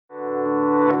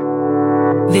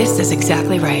This is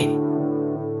exactly right.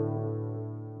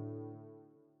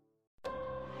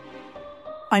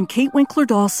 I'm Kate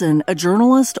Winkler-Dawson, a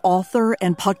journalist, author,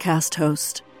 and podcast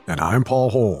host. And I'm Paul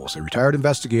Holes, a retired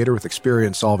investigator with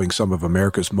experience solving some of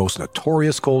America's most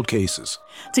notorious cold cases.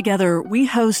 Together, we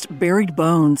host Buried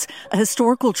Bones, a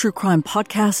historical true crime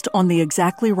podcast on the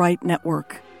Exactly Right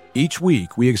network. Each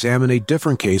week, we examine a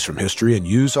different case from history and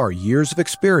use our years of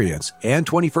experience and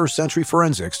 21st century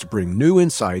forensics to bring new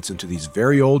insights into these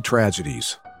very old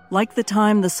tragedies. Like the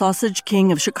time the Sausage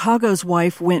King of Chicago's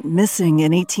wife went missing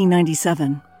in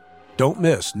 1897. Don't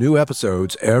miss new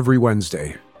episodes every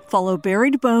Wednesday. Follow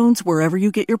Buried Bones wherever you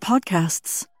get your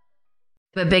podcasts.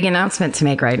 A big announcement to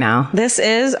make right now. This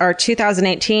is our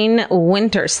 2018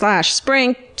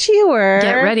 winter/spring tour.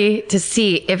 Get ready to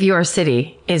see if your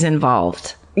city is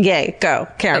involved. Yay, go.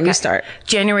 Karen, you start.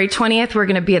 January 20th, we're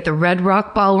going to be at the Red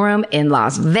Rock Ballroom in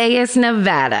Las Vegas,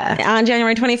 Nevada. On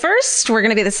January 21st, we're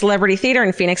going to be at the Celebrity Theater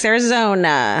in Phoenix,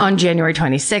 Arizona. On January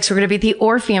 26th, we're going to be at the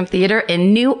Orpheum Theater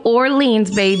in New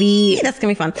Orleans, baby. That's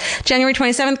going to be fun. January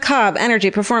 27th, Cobb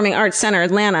Energy Performing Arts Center,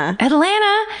 Atlanta.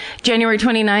 January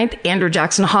 29th, Andrew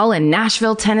Jackson Hall in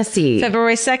Nashville, Tennessee.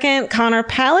 February 2nd, Connor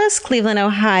Palace, Cleveland,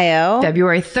 Ohio.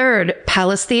 February 3rd,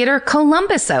 Palace Theater,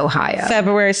 Columbus, Ohio.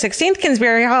 February 16th,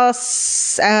 Kingsbury Hall,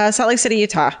 Salt Lake City,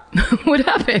 Utah. What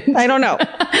happened? I don't know.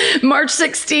 March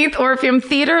 16th, Orpheum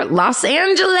Theater, Los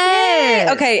Angeles. Yay.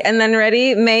 Okay, and then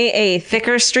ready, May 8th,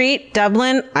 Vicar Street,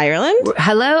 Dublin, Ireland.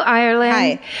 Hello, Ireland.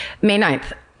 Hi. May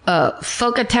 9th.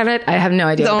 Folkateret. I have no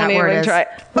idea what that word is. Try.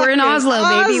 We're in Oslo,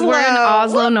 baby. We're in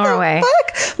Oslo, Norway.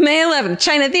 May 11th,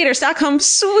 China Theater, Stockholm,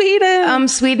 Sweden.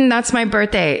 Sweden, that's my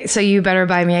birthday, so you better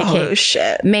buy me a cake. Oh,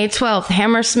 shit. May 12th,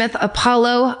 Hammersmith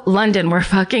Apollo, London. We're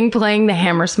fucking playing the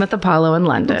Hammersmith Apollo in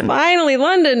London. Finally,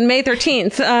 London, May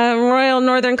 13th, Royal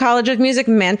Northern College of Music,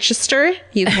 Manchester,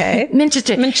 UK.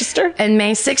 Manchester. And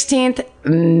May 16th,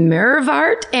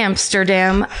 Mervaart,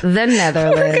 Amsterdam, the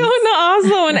Netherlands. We're going to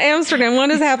Oslo and Amsterdam. What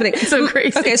is happening? So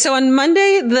crazy. Okay, so on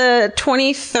Monday, the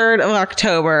 23rd of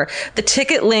October, the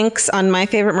ticket links on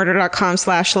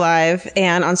myfavoritemurder.com/live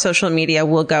and on social media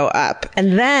will go up.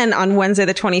 And then on Wednesday,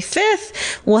 the 25th,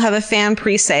 we'll have a fan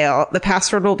pre-sale. The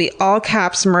password will be all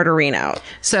caps Murderino.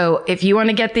 So if you want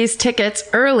to get these tickets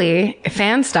early,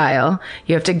 fan style,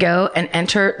 you have to go and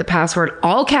enter the password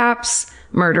all caps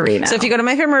Murderino. So if you go to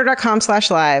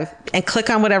myfavoritemurder.com/live and click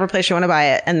on whatever place you want to buy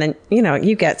it, and then,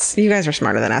 you guys are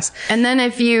smarter than us. And then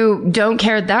if you don't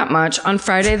care that much, on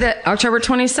Friday, October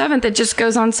 27th, it just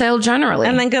goes on sale generally.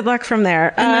 And then good luck from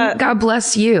there. And then God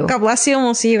bless you. God bless you, and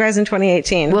we'll see you guys in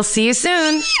 2018. We'll see you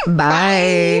soon.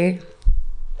 Bye.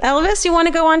 Elvis, you want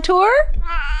to go on tour?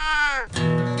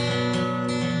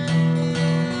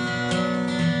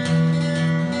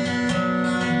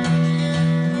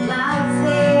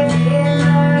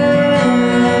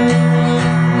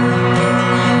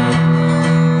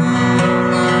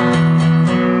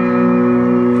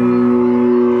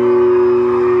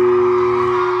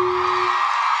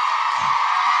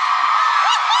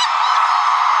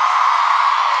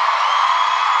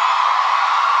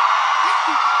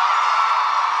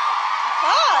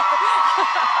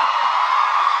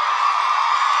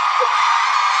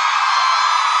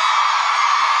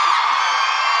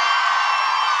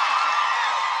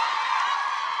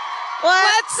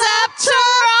 What's up,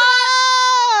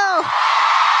 Toronto?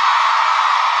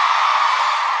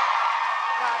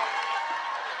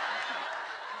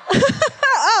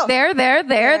 Oh. There.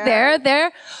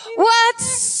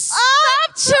 What's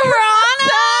up,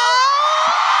 Toronto?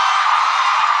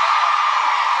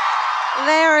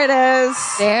 There it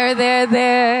is. There.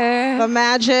 The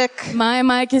magic. My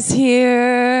mic is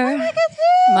here.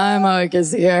 My mic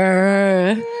is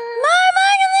here.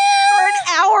 For an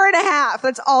hour and a half.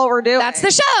 That's all we're doing. That's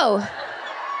the show.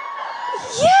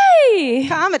 Yay!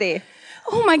 Comedy.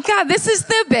 Oh my God, this is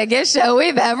the biggest show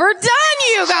we've ever done,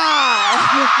 you guys.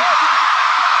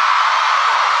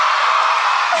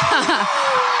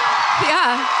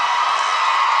 Yeah.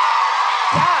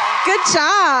 Good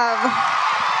job.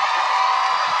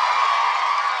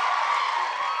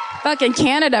 Fucking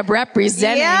Canada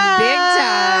representing big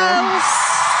time.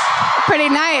 Pretty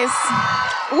nice.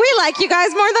 We like you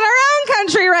guys more than our own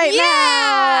country right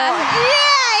now. Yeah.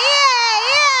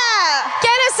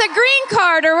 Get us a green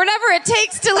card or whatever it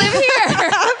takes to live here.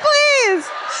 Please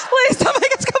don't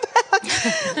make us go back.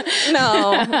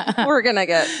 No, we're gonna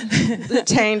get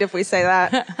detained if we say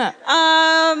that.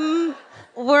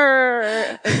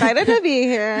 We're excited to be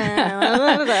here.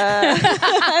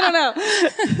 I don't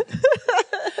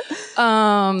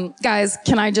know. Guys,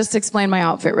 can I just explain my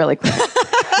outfit really quick?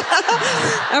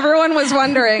 Everyone was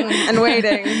wondering and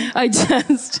waiting.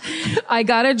 I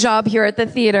got a job here at the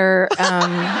theater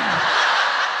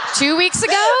 2 weeks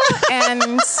ago,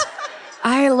 and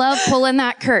I love pulling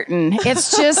that curtain.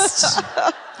 It's just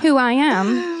who I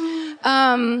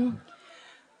am.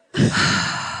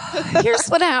 Here's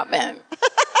what happened.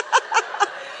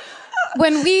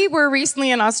 When we were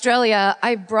recently in Australia,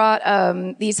 I brought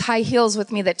these high heels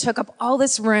with me that took up all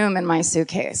this room in my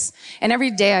suitcase. And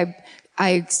every day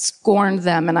I scorned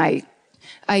them and I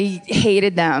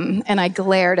hated them and I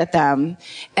glared at them.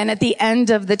 And at the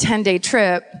end of the 10-day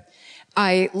trip,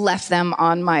 I left them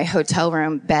on my hotel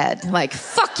room bed. Like,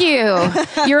 fuck you.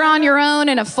 You're on your own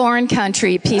in a foreign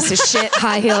country, piece of shit,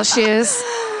 high heel shoes.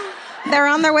 They're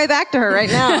on their way back to her right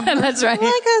now. That's right.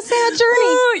 Like a sad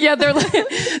journey. Yeah,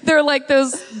 they're like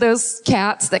those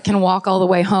cats that can walk all the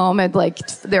way home and like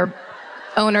their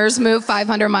owners move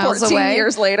 500 miles 14 away.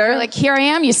 years later. They're like, here I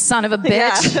am, you son of a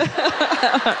bitch.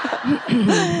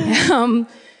 Yeah.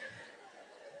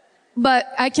 But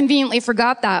I conveniently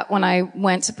forgot that when I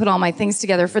went to put all my things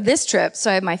together for this trip.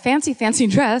 So I had my fancy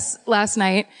dress last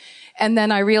night. And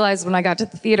then I realized when I got to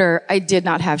the theater, I did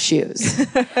not have shoes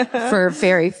for a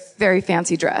very, very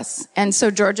fancy dress. And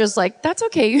so Georgia's like, that's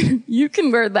okay. You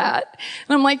can wear that.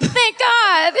 And I'm like, thank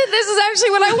God. This is actually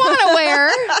what I want to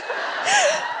wear.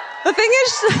 The thing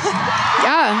is...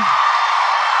 Yeah.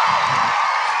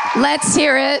 Let's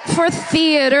hear it for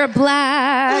theater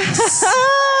blacks.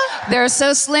 They're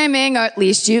so slimming, or at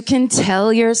least you can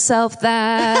tell yourself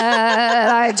that.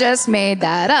 I just made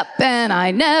that up and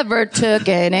I never took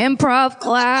an improv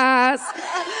class.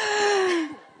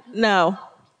 No,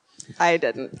 I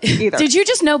didn't either. Did you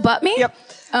just no butt me? Yep.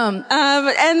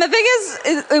 And the thing is,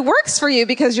 it works for you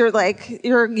because you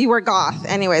were goth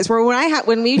anyways. Where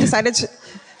when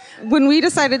we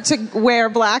decided to wear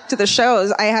black to the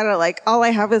shows, I had all I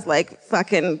have is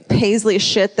fucking paisley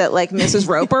shit that Mrs.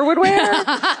 Roper would wear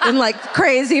and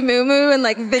crazy moo and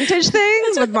vintage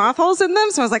things with moth holes in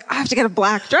them. So I was like, I have to get a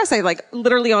black dress. I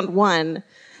literally owned one.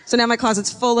 So now my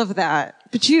closet's full of that.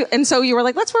 So you were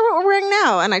like, let's wear what we're wearing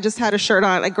now. And I just had a shirt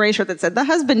on, a gray shirt that said, the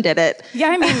husband did it. Yeah,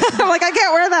 I mean. I'm like, I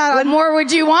can't wear that. What more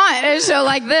would you want at a show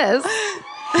like this?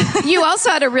 You also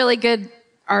had a really good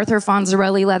Arthur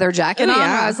Fonzarelli leather jacket on.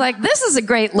 Yeah. I was like, this is a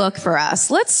great look for us.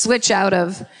 Let's switch out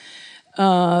of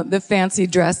the fancy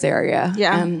dress area.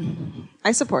 Yeah. And,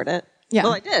 I support it. Yeah.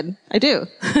 Well, I did. I do.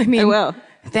 I mean, I will.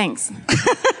 Thanks.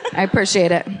 I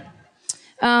appreciate it.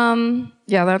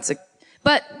 Yeah,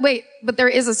 but there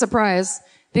is a surprise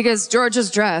because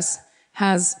Georgia's dress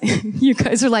has, you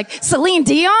guys are like, Celine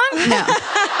Dion? No.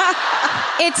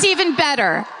 It's even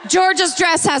better. Georgia's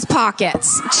dress has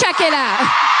pockets. Check it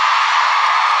out.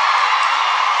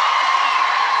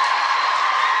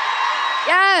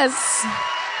 Yes.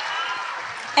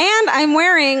 And I'm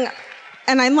wearing,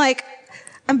 and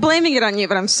I'm blaming it on you,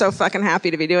 but I'm so fucking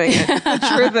happy to be doing it. The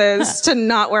truth is to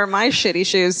not wear my shitty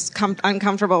shoes,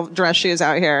 uncomfortable dress shoes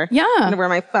out here. Yeah. And to wear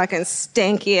my fucking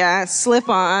stanky ass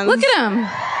slip-ons. Look at him.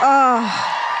 Oh.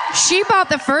 She bought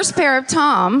the first pair of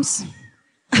Toms.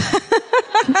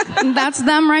 That's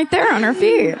them right there on her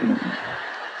feet.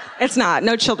 It's not.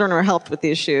 No children were helped with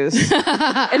these shoes. In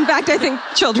fact, I think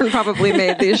children probably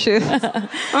made these shoes.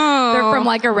 Oh. They're from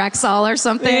a Rexall or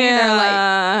something.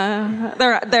 Yeah.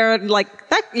 They're like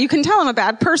that. You can tell I'm a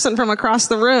bad person from across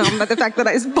the room by the fact that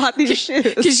I bought these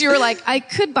shoes. Because you were like, I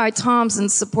could buy Toms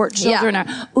and support children.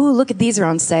 Yeah. Ooh, look at these are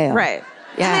on sale. Right.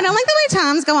 Yeah. And I don't like the way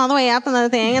Toms go all the way up on the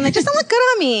thing, and they just don't look good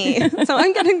on me. So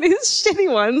I'm getting these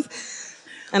shitty ones,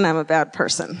 and I'm a bad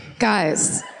person.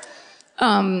 Guys.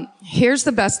 Here's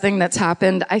the best thing that's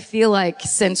happened, I feel like,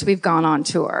 since we've gone on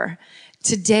tour.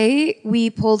 Today, we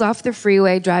pulled off the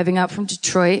freeway driving up from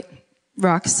Detroit,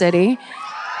 Rock City.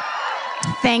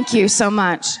 Thank you so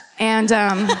much. And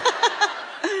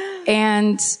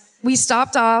we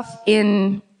stopped off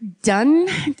in Dunham.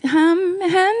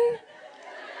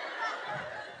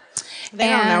 They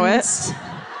don't know it.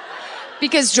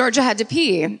 Because Georgia had to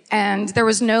pee, and there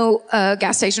was no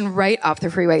gas station right off the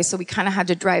freeway, so we kind of had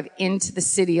to drive into the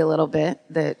city a little bit.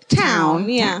 The town.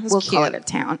 Yeah. We'll call it a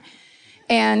town.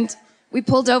 And we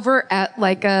pulled over at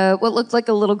what looked like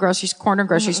a little corner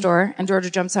grocery store, and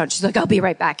Georgia jumps out. She's like, I'll be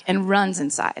right back, and runs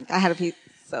inside. I had to pee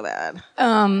so bad.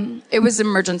 It was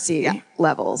emergency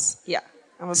levels. Yeah.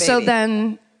 I'm a baby. So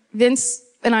then Vince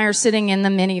and I are sitting in the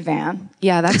minivan.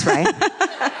 Yeah, that's right.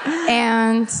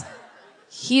 And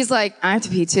he's like, I have to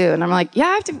pee too. And I'm like,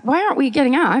 yeah, why aren't we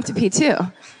getting out? I have to pee too.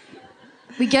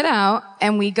 We get out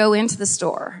and we go into the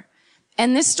store.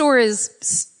 And this store is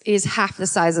half the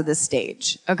size of this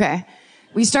stage. Okay.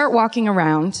 We start walking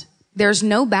around. There's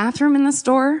no bathroom in the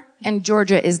store, and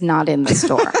Georgia is not in the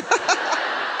store.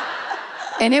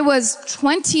 And it was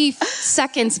 20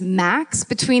 seconds max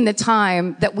between the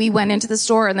time that we went into the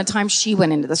store and the time she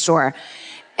went into the store.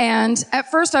 And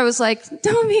at first I was like,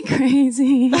 don't be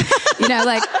crazy. You know,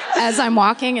 like as I'm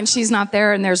walking and she's not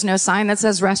there and there's no sign that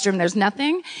says restroom, there's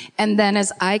nothing. And then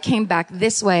as I came back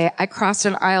this way, I crossed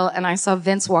an aisle and I saw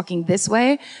Vince walking this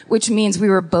way, which means we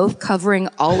were both covering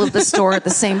all of the store at the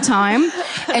same time.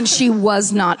 And she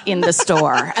was not in the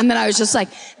store. And then I was just like,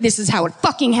 this is how it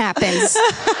fucking happens.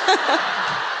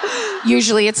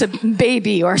 Usually it's a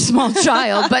baby or a small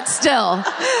child, but still,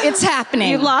 it's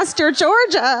happening. You lost your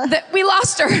Georgia. We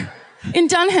lost her in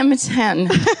Dunhamton.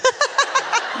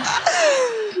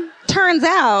 Turns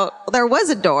out there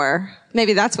was a door.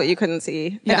 Maybe that's what you couldn't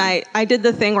see. Yeah. And I did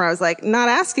the thing where I was like, not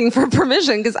asking for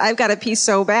permission because I've got to pee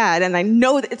so bad. And I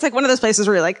know that it's like one of those places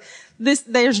where you're like,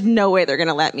 there's no way they're going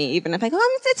to let me, even if I go,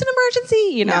 it's an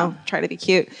emergency, you know, try to be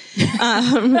cute.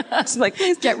 It's like,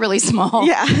 please get really small.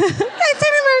 Yeah. It's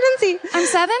an emergency. I'm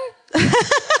 7.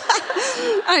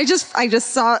 I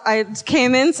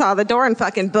came in, saw the door and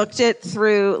fucking booked it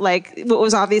through like what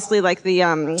was obviously like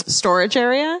the storage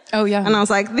area. Oh yeah. And I was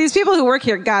like, these people who work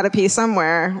here gotta pee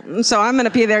somewhere. So I'm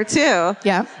gonna pee there too.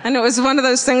 Yeah. And it was one of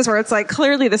those things where it's like,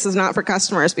 clearly this is not for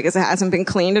customers because it hasn't been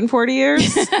cleaned in 40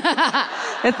 years.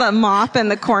 It's a mop in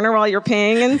the corner while you're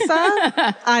peeing and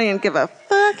stuff. I didn't give a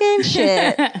fucking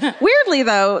shit. Weirdly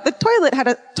though, the toilet had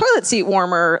a toilet seat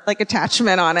warmer like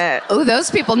attachment on it. Oh, those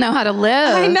people know how to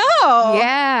live. I know.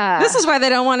 Yeah. This is why they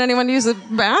don't want anyone to use the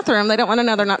bathroom. They don't want to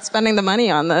know they're not spending the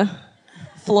money on the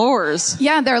floors.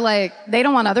 Yeah, they're like, they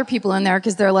don't want other people in there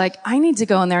because they're like, I need to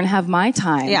go in there and have my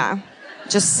time. Yeah.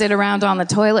 Just sit around on the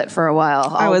toilet for a while.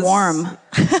 All warm.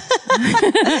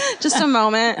 Just a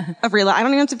moment of real. I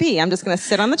don't even have to pee. I'm just going to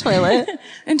sit on the toilet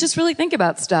and just really think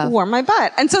about stuff. Warm my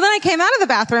butt. And so then I came out of the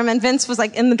bathroom and Vince was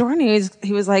like in the door and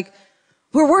he was like,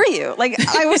 where were you? Like,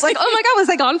 I was like, oh my God, was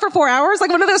I gone for 4 hours?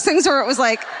 Like one of those things where it was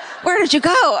like, where did you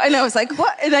go? And I was like,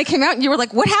 what? And I came out and you were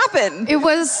like, what happened? I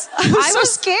was so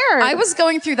scared. I was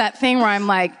going through that thing where I'm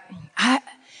like,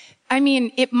 I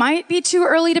mean, it might be too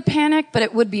early to panic, but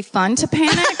it would be fun to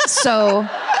panic. So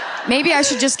maybe I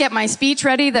should just get my speech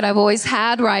ready that I've always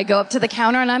had where I go up to the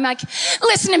counter and I'm like,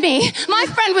 listen to me. My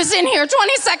friend was in here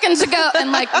 20 seconds ago.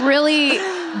 And like really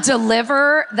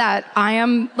deliver that I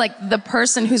am like the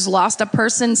person who's lost a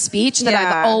person speech that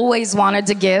I've always wanted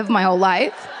to give my whole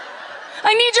life.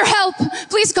 I need your help.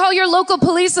 Please call your local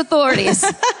police authorities.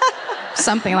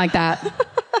 Something like that.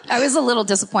 I was a little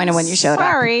disappointed when you showed up.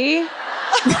 Sorry.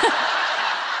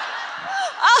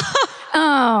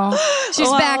 Oh, she's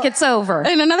back. It's over.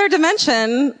 In another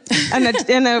dimension,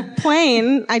 in a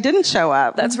plane, I didn't show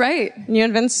up. That's right. You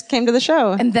and Vince came to the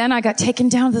show. And then I got taken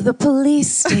down to the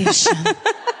police station.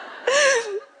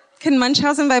 Can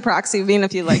Munchausen by proxy mean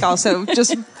if you like also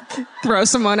just throw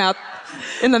someone out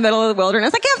in the middle of the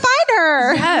wilderness? I can't find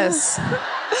her. Yes.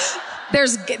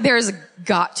 There's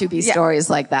got to be stories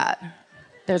like that.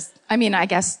 I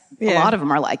guess a lot of them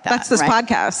are like that. That's this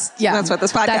podcast. Yeah. That's what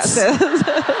this podcast is.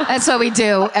 That's what we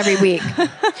do every week.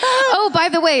 Oh, by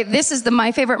the way, this is the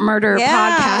My Favorite Murder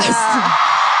podcast.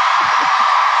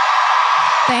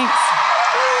 Thanks.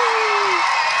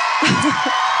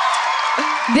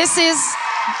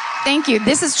 Thank you.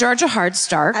 This is Georgia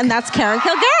Hardstark. And that's Karen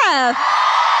Kilgariff.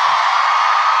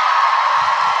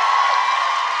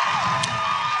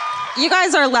 You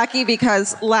guys are lucky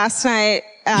because last night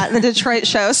at the Detroit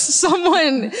show,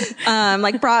 someone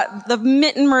brought the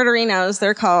mitten murderinos,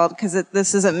 they're called, because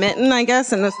this is a mitten, I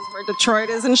guess, and this is where Detroit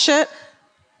is and shit,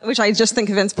 which I just think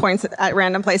Vince points at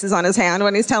random places on his hand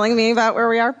when he's telling me about where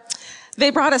we are.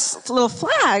 They brought us little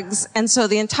flags, and so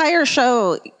the entire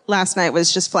show last night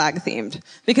was just flag themed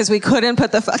because we couldn't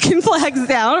put the fucking flags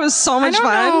down. It was so much fun.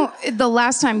 I don't know the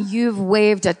last time you've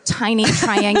waved a tiny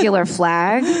triangular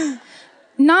flag.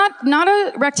 Not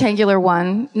a rectangular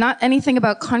one, not anything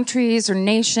about countries or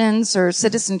nations or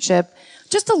citizenship,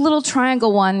 just a little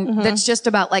triangle one that's just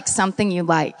about like something you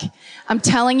like. I'm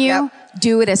telling you,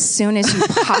 do it as soon as you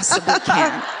possibly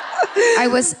can. I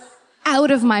was out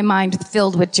of my mind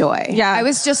filled with joy. Yeah. I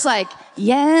was just like,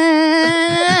 yeah.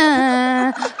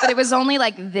 But it was only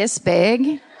like this big.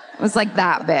 It was like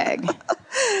that big.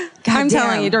 I'm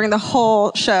telling you, during the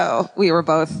whole show, we were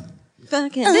both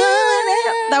fucking doing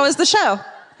it. That was the show.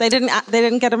 They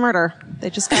didn't get a murder. They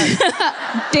just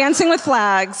got dancing with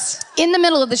flags. In the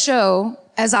middle of the show,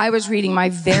 as I was reading my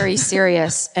very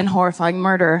serious and horrifying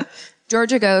murder,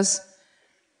 Georgia goes,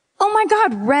 oh my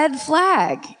God, red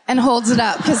flag, and holds it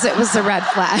up because it was a red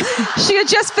flag. She had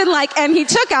just been like, and he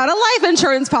took out a life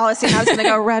insurance policy, and I was going to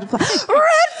go, red flag. Red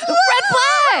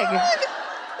flag! Red flag!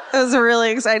 It was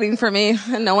really exciting for me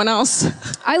and no one else.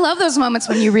 I love those moments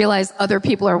when you realize other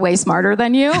people are way smarter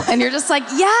than you, and you're just like,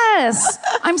 yes,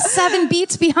 I'm 7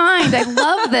 beats behind. I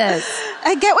love this.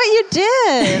 I get what you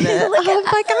did. Oh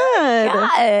my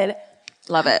God.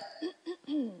 Love it.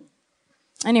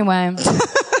 Anyway.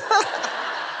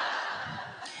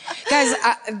 Guys,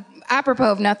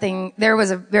 apropos of nothing, there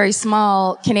was a very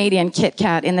small Canadian Kit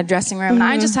Kat in the dressing room, and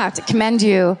I just have to commend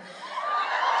you.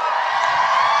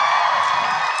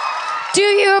 Do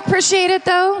you appreciate it,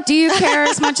 though? Do you care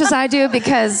as much as I do?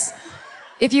 Because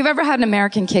if you've ever had an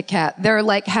American Kit Kat, they're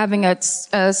like having a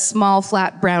small,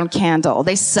 flat, brown candle.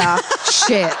 They suck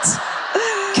shit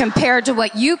compared to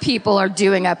what you people are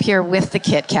doing up here with the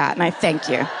Kit Kat, and I thank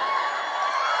you.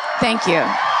 Thank you.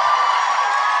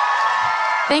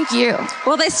 Thank you.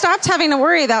 Well, they stopped having to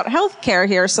worry about health care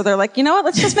here, so they're like, you know what?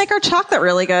 Let's just make our chocolate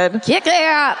really good. Kit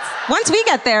Kat. Once we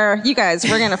get there, you guys,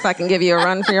 we're going to fucking give you a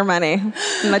run for your money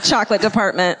in the chocolate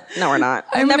department. No, we're not.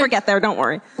 We'll never get there. Don't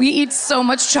worry. We eat so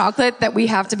much chocolate that we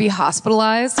have to be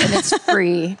hospitalized, and it's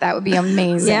free. That would be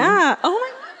amazing. Yeah. Oh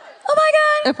my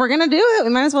God. If we're going to do it, we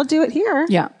might as well do it here.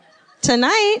 Yeah.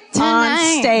 Tonight.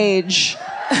 On stage.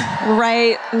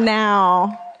 Right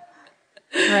now.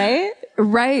 Right?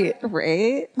 Right.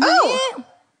 Oh.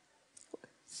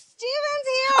 Steven's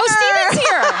here. Oh, Steven's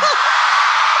here.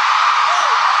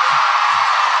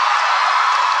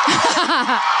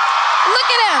 Look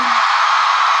at him.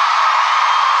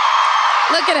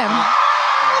 Look at him.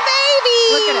 Baby.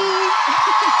 Look at him.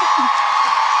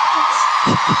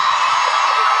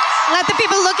 Let the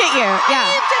people look at you. Yeah.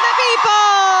 Wave to the people.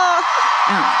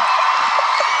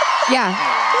 Yeah.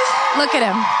 Look at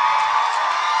him.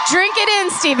 Drink it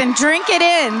in, Steven. Drink it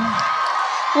in.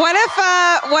 What if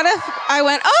I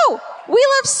went, oh, we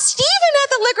left Steven at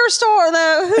the liquor store,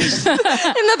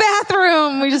 in the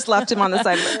bathroom. We just left him on the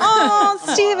side. Oh,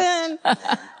 Steven.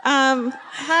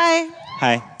 Hi.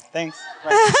 Hi. Thanks.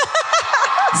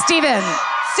 Steven,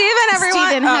 everyone.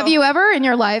 Steven, have you ever in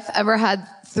your life ever had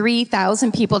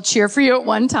 3,000 people cheer for you at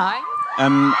one time?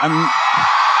 I'm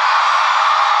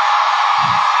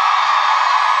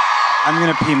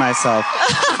gonna pee myself.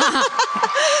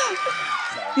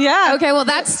 Yeah. Okay, well,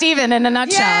 that's Steven in a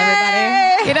nutshell, Yay!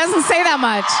 everybody. He doesn't say that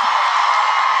much.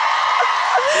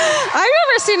 I've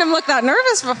never seen him look that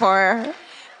nervous before.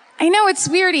 I know, it's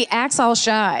weird. He acts all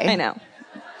shy. I know.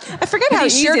 I forget how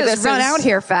easy this is. Run out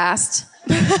here fast.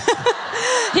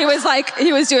 He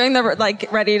was doing the,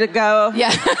 ready to go.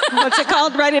 Yeah. What's it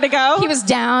called? Ready to go? He was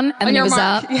down, and then he was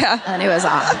mark. up. Yeah. And then he was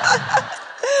off.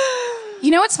 You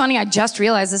know what's funny? I just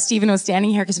realized that Steven was standing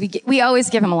here because we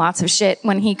always give him lots of shit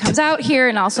when he comes out here,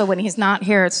 and also when he's not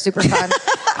here. It's super fun.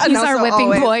 He's our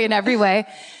whipping boy in every way.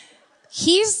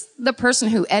 He's the person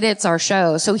who edits our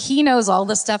show, so he knows all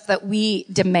the stuff that we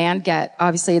demand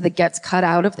obviously that gets cut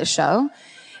out of the show.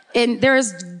 And there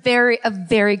is a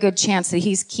very good chance that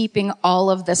he's keeping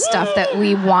all of the stuff that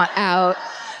we want out.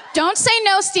 Don't say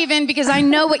no, Steven, because I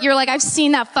know what you're like. I've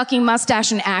seen that fucking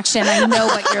mustache in action. I know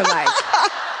what you're like.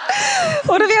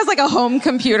 What if he has a home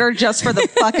computer just for the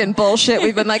fucking bullshit?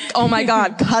 We've been like, oh my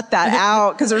God, cut that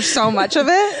out because there's so much of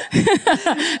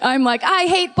it. I'm like, I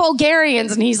hate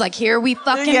Bulgarians. And he's like, here we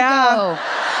fucking go.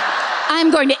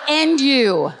 I'm going to end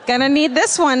you. Gonna need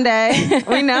this one day.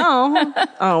 We know.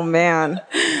 Oh man.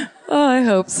 Oh, I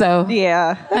hope so.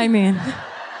 Yeah. I mean,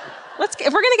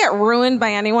 if we're gonna get ruined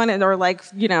by anyone or it might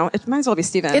as well be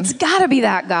Steven. It's gotta be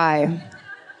that guy.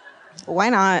 Why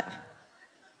not?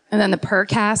 And then the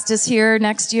Percast is here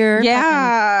next year.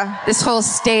 Yeah. This whole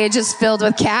stage is filled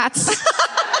with cats.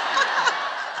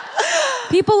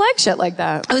 People like shit like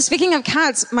that. Oh, speaking of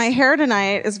cats, my hair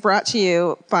tonight is brought to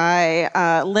you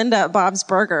by Linda at Bob's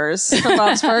Burgers from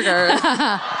Bob's Burgers.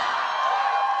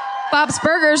 Bob's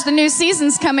Burgers, the new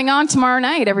season's coming on tomorrow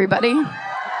night, everybody.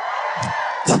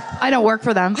 I don't work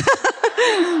for them.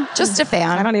 Just a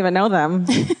fan. I don't even know them.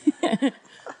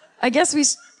 I guess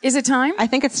is it time? I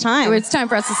think it's time. Oh, it's time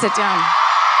for us to sit down.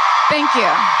 Thank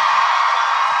you.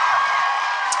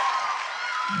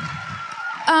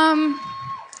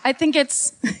 I think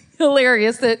it's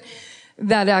hilarious that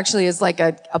actually is like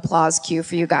a applause cue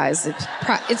for you guys.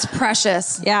 It's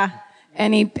precious. Yeah.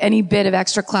 Any bit of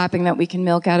extra clapping that we can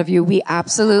milk out of you, we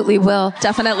absolutely will.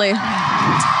 Definitely.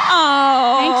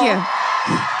 Oh. Thank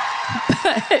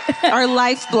you. Our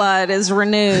lifeblood is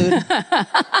renewed.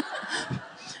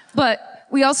 But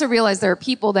we also realize there are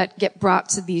people that get brought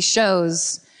to these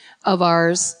shows of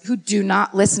ours who do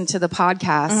not listen to the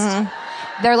podcast.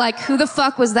 Mm-hmm. They're like, who the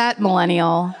fuck was that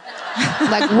millennial?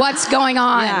 Like, what's going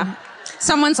on? Yeah.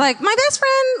 Someone's like, my best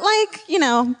friend,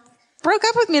 broke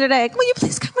up with me today. Will you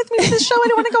please come with me to this show? I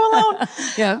don't want to go alone.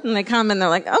 Yeah. And they come and they're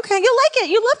like, okay, you like it.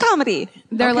 You love comedy.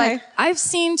 They're okay. like, I've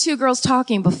seen two girls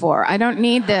talking before. I don't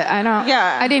need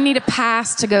I didn't need a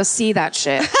pass to go see that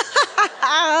shit.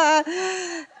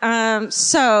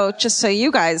 So just so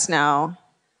you guys know,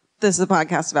 this is a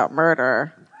podcast about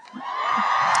murder.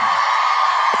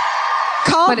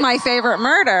 Called My Favorite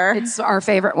Murder. It's our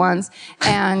favorite ones.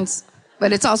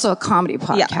 But it's also a comedy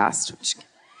podcast, which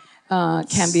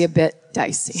can be a bit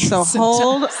dicey. So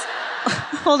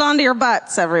hold on to your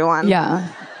butts, everyone.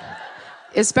 Yeah.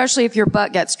 Especially if your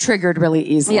butt gets triggered really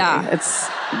easily. Yeah.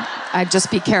 I'd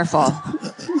just be careful.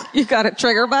 You got a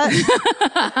trigger butt?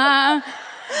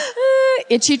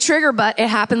 Itchy trigger butt. It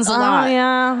happens a lot. Oh,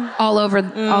 yeah. All over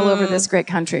this great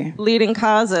country. Leading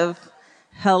cause of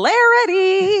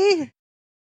hilarity.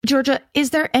 Georgia,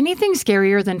 is there anything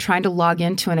scarier than trying to log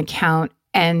into an account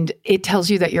and it tells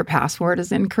you that your password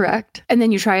is incorrect? And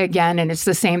then you try again and it's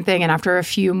the same thing. And after a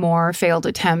few more failed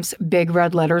attempts, big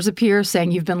red letters appear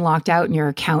saying you've been locked out and your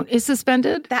account is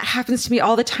suspended? That happens to me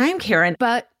all the time, Karen.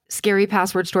 But scary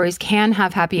password stories can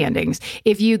have happy endings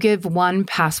if you give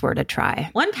 1Password a try.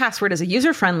 1Password is a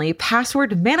user-friendly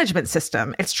password management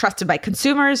system. It's trusted by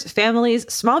consumers, families,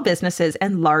 small businesses,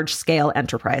 and large-scale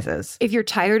enterprises. If you're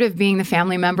tired of being the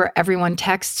family member everyone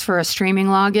texts for a streaming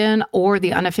login or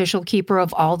the unofficial keeper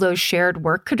of all those shared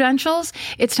work credentials,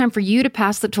 it's time for you to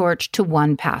pass the torch to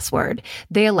 1Password.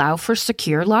 They allow for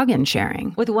secure login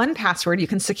sharing. With 1Password, you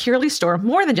can securely store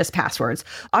more than just passwords,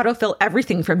 autofill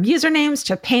everything from usernames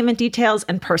to payment details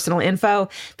and personal info.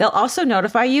 They'll also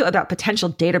notify you about potential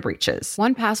data breaches.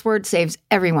 1Password saves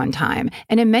everyone time.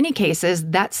 And in many cases,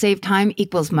 that saved time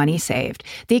equals money saved.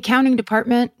 The accounting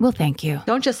department will thank you.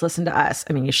 Don't just listen to us.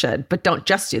 I mean, you should, but don't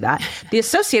just do that. The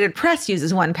Associated Press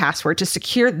uses 1Password to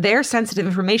secure their sensitive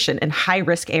information in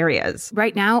high-risk areas.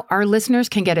 Right now, our listeners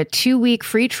can get a 2-week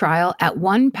free trial at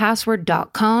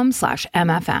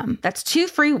 1password.com/MFM. That's 2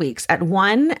 free weeks at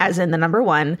 1, as in the number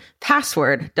 1,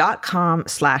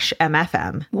 password.com/MFM.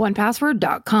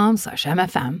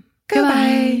 1password.com/MFM.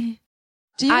 Goodbye.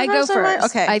 Do you I go first or I-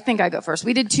 first. Okay. I think I go first.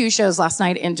 We did 2 shows last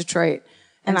night in Detroit.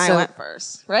 and I so- went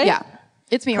first, right? Yeah.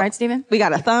 It's me, right, Steven? We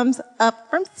got a thumbs up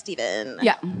from Steven.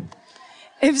 Yeah.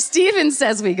 If Steven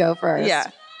says we go first. Yeah.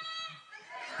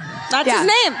 That's Yeah. his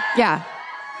name. Yeah.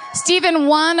 Steven,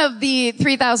 one of the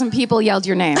 3,000 people yelled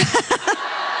your name.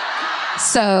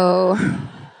 So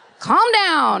calm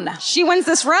down. She wins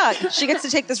this rug. She gets to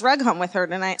take this rug home with her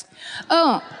tonight.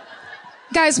 Oh,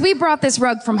 guys, we brought this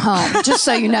rug from home, just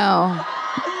so you know.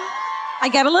 I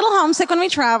get a little homesick when we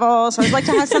travel, so I'd like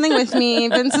to have something with me.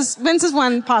 Vince is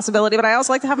one possibility, but I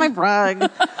also like to have my rug.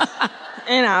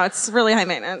 You know, it's really high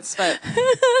maintenance, but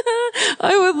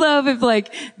I would love if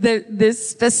this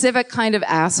specific kind of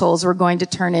assholes we're going to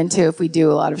turn into if we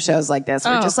do a lot of shows like this.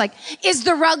 We're just like, is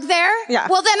the rug there? Yeah.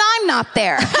 Well, then I'm not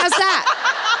there. How's that?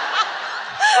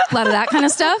 A lot of that kind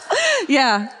of stuff.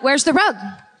 yeah. Where's the rug?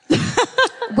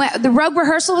 The rug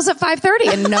rehearsal was at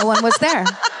 5:30 and no one was there.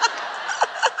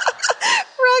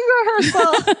 Rug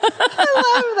rehearsal. I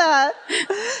love that.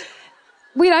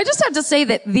 Wait, I just have to say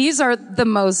that these are the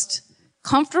most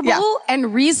comfortable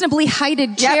and reasonably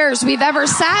heighted chairs we've ever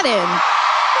sat in.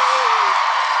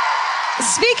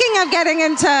 Speaking of getting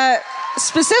into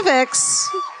specifics,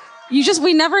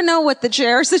 we never know what the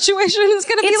chair situation is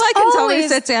going to be like until we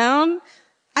sit down.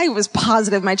 I was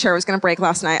positive my chair was going to break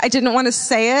last night. I didn't want to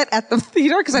say it at the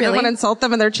theater because I didn't want to insult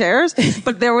them in their chairs.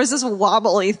 But there was this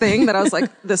wobbly thing that I was like,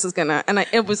 this is gonna, and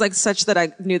it was like such that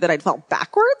I knew that I'd fall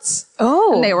backwards.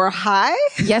 Oh. And they were high.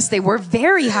 Yes, they were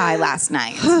very high last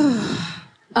night.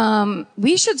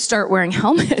 We should start wearing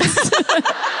helmets.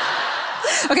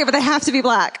 Okay, but they have to be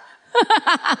black.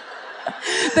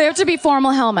 They have to be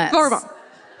formal helmets. Formal.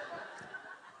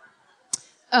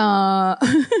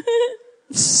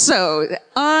 So,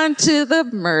 on to the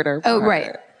murder part. Oh,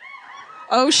 right.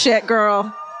 Oh, shit,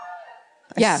 girl.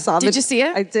 Yeah. Did you see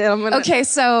it? I did. Okay,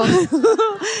 so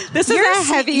this is a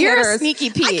heavy You're hitter. a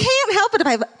sneaky Pete. I can't help it if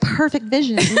I have perfect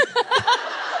vision.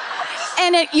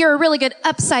 And you're a really good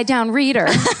upside down reader.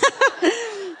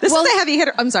 This is a heavy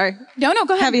hitter. I'm sorry. No,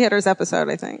 go ahead. Heavy hitters episode,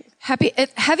 I think. Heavy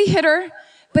hitter,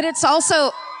 but it's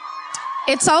also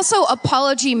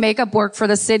apology makeup work for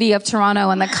the city of Toronto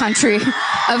and the country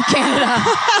of Canada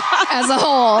as a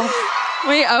whole.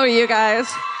 We owe you guys.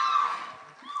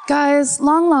 Guys,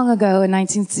 long, long ago in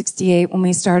 1968 when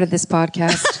we started this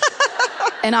podcast,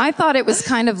 and I thought it was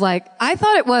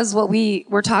what we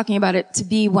were talking about it to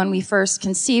be when we first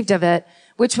conceived of it,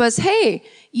 which was, hey,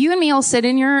 you and me will sit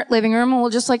in your living room and we'll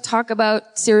just talk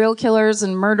about serial killers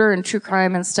and murder and true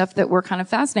crime and stuff that we're kind of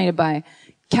fascinated by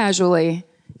casually.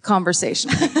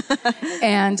 conversation.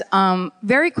 And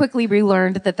very quickly we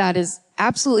learned that is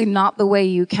absolutely not the way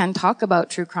you can talk about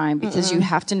true crime, because you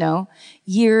have to know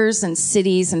years and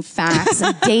cities and facts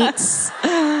and dates.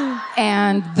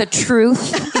 And the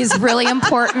truth is really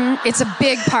important. It's a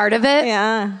big part of it.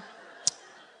 Yeah.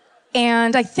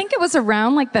 And I think it was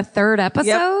around like the third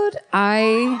episode.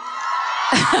 Thanks.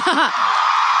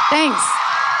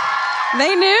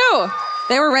 They knew.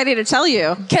 They were ready to tell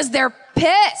you. Because they're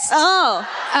pissed. Oh.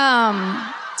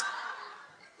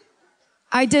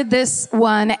 I did this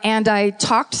one and I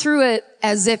talked through it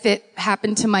as if it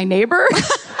happened to my neighbor.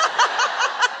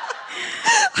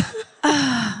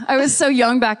 I was so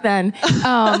young back then.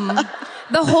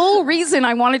 The whole reason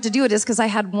I wanted to do it is because I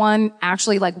had one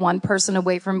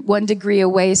degree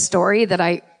away story that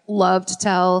I love to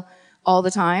tell all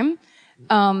the time.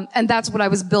 And that's what I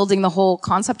was building the whole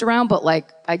concept around, but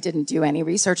like I didn't do any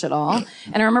research at all.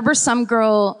 And I remember some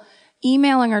girl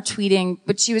emailing or tweeting,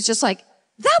 but she was just like,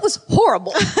 that was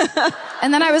horrible.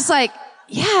 And then I was like,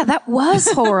 yeah, that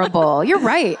was horrible. You're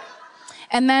right.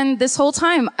 And then this whole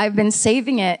time I've been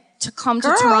saving it to come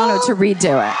to Toronto to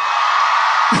redo it.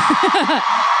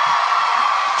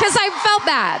 Because I felt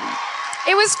bad.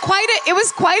 It was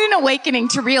quite an awakening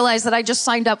to realize that I just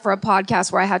signed up for a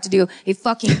podcast where I had to do a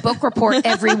fucking book report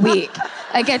every week.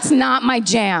 Like, it's not my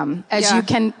jam, as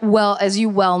you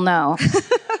well know.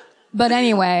 But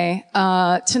anyway,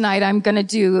 tonight I'm gonna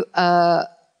do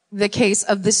the case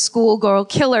of the schoolgirl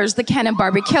killers, the Ken and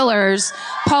Barbie killers,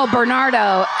 Paul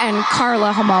Bernardo and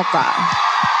Karla Homolka.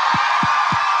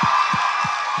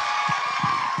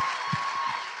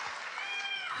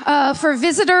 For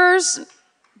visitors,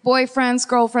 boyfriends,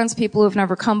 girlfriends, people who've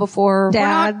never come before,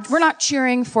 dads, we're not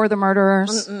cheering for the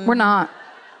murderers. We're not.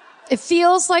 It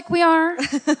feels like we are.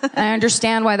 And I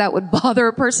understand why that would bother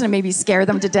a person and maybe scare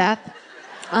them to death.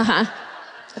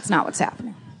 That's not what's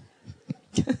happening.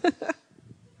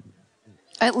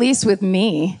 At least with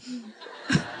me.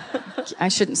 I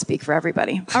shouldn't speak for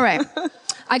everybody. All right.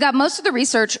 I got most of the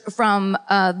research from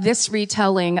this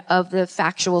retelling of the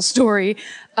factual story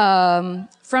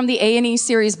from the A&E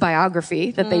series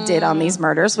biography that they did on these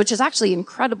murders, which is actually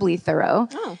incredibly thorough.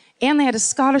 Oh. And they had a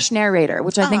Scottish narrator,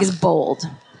 which I think is bold.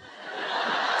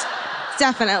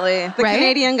 Definitely. The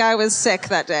Canadian guy was sick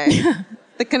that day.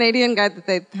 The Canadian guy that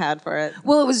they had for it.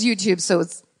 Well, it was YouTube, so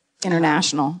it's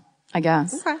international, I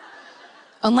guess. Okay.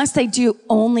 Unless they do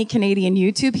only Canadian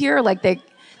YouTube here,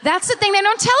 that's the thing they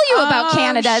don't tell you about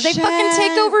Canada. They fucking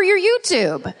take over your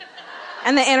YouTube.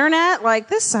 And the internet,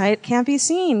 this site can't be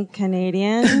seen,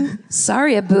 Canadian.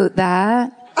 Sorry about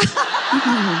that.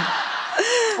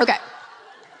 Okay.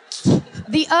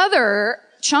 The other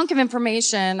chunk of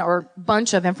information or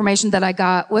bunch of information that I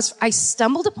got was I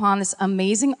stumbled upon this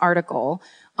amazing article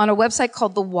on a website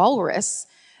called The Walrus.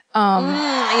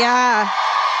 Yeah.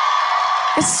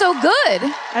 It's so good.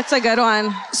 That's a good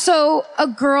one. So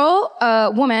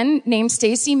a woman named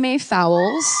Stacey May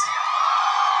Fowles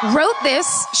wrote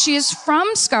this. She is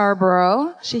from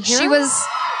Scarborough. She was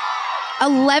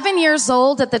 11 years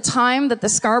old at the time that the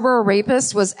Scarborough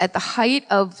rapist was at the height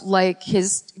of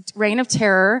his reign of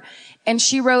terror. And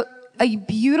she wrote a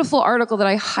beautiful article that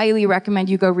I highly recommend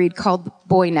you go read called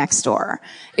Boy Next Door.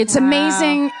 It's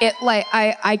amazing.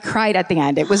 I cried at the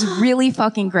end. It was really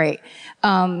fucking great.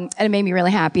 And it made me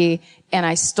really happy. And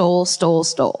I stole.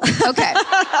 Okay.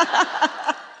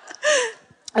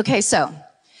 Okay, so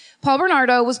Paul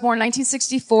Bernardo was born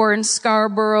 1964 in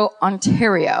Scarborough,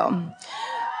 Ontario.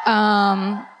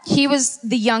 He was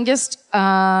the youngest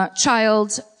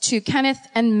child to Kenneth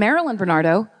and Marilyn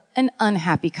Bernardo, an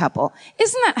unhappy couple.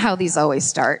 Isn't that how these always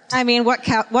start? I mean, what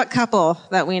couple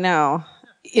that we know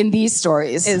in these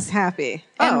stories is happy?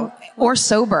 Or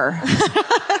sober.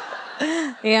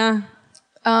 Yeah.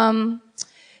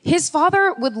 His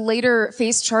father would later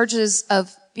face charges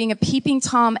of being a peeping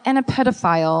Tom and a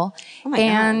pedophile. Oh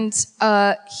my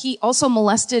God. He also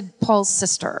molested Paul's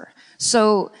sister.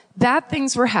 So bad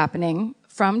things were happening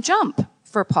from jump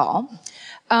for Paul.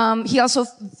 He also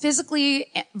physically,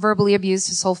 verbally abused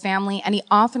his whole family, and he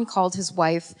often called his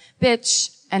wife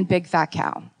bitch and big fat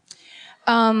cow.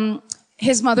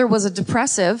 His mother was a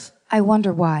depressive. I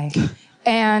wonder why.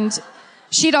 And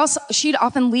she'd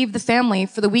often leave the family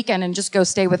for the weekend and just go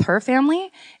stay with her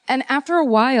family. And after a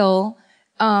while,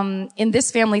 in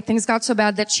this family, things got so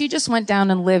bad that she just went down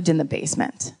and lived in the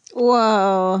basement.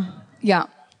 Whoa. Yeah.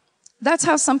 That's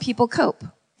how some people cope.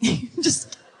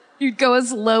 You'd go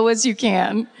as low as you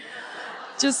can.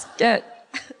 Just get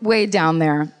way down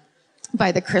there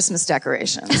by the Christmas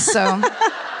decorations. So,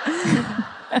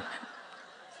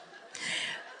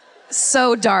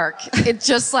 so dark. It's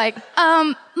just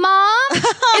Mom,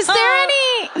 is there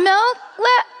any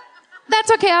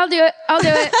it's okay. I'll do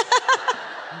it.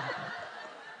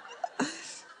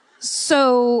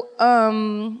 So,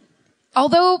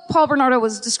 although Paul Bernardo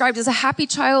was described as a happy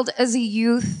child as a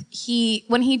youth,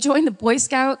 when he joined the Boy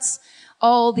Scouts,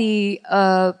 all the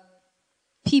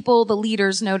people, the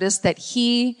leaders, noticed that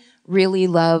he really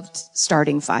loved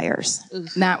starting fires. And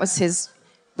that was his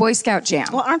Boy Scout jam.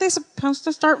 Well, aren't they supposed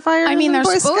to start fires? I mean, in they're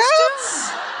Boy supposed Scouts?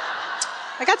 to.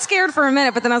 I got scared for a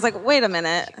minute, but then I was like, wait a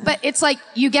minute. But it's like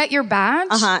you get your badge,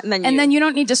 and then you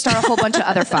don't need to start a whole bunch of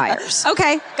other fires.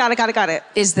 Okay, got it.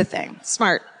 Is the thing.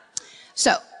 Smart.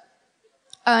 So,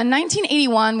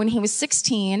 1981, when he was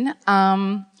 16,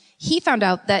 he found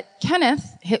out that Kenneth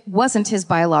wasn't his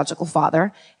biological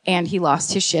father, and he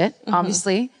lost his shit,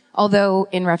 obviously. Although,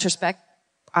 in retrospect,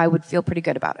 I would feel pretty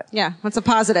good about it. Yeah, that's a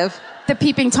positive. The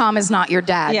peeping Tom is not your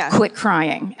dad. Yeah. Quit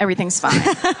crying. Everything's fine.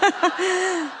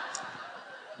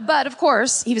 But, of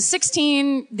course, he was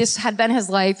 16. This had been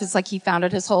his life. It's like he found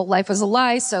out his whole life was a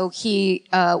lie. So he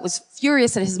was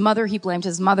furious at his mother. He blamed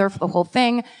his mother for the whole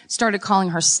thing. Started calling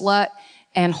her slut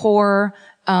and whore,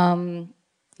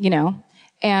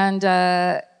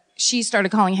 and she started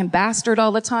calling him bastard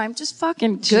all the time. Just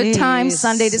fucking good times,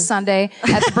 Sunday to Sunday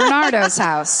at the Bernardo's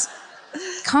house.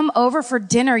 Come over for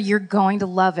dinner. You're going to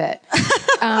love it.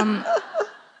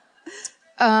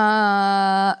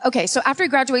 Okay, so after he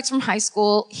graduates from high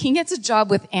school, he gets a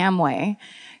job with Amway.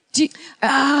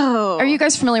 Are you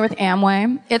guys familiar with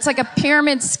Amway? It's like a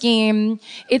pyramid scheme.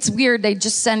 It's weird. They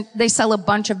sell a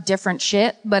bunch of different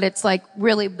shit, but it's like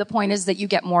really the point is that you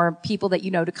get more people that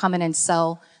you know to come in and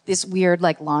sell this weird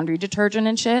like laundry detergent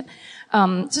and shit.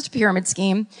 It's just a pyramid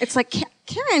scheme. It's like,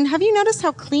 Karen, have you noticed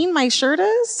how clean my shirt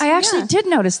is? I actually did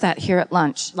notice that here at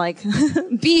lunch. Like,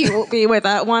 be with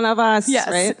one of us, yes,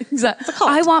 right? Exactly.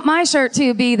 I want my shirt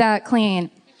to be that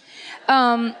clean.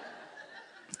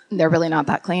 They're really not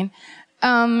that clean.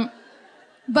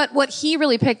 But what he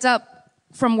really picked up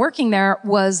from working there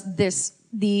was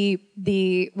the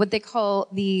what they call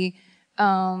the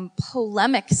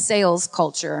polemic sales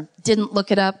culture. Didn't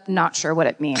look it up, not sure what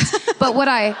it means. But what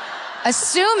I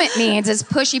assume it means is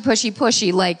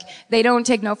pushy. Like they don't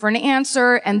take no for an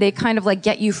answer and they kind of like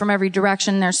get you from every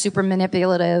direction. They're super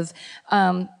manipulative.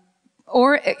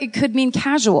 Or it could mean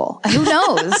casual. Who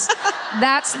knows?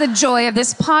 That's the joy of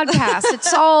this podcast.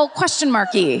 It's all question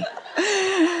marky.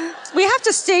 We have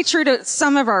to stay true to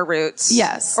some of our roots.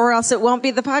 Yes. Or else it won't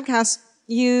be the podcast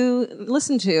you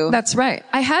listen to. That's right.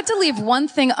 I had to leave one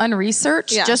thing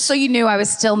unresearched just so you knew I was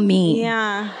still me.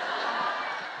 Yeah.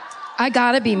 I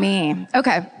gotta be me.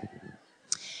 Okay.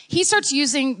 He starts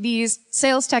using these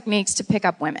sales techniques to pick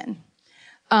up women.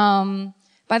 By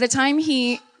the time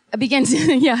he begins,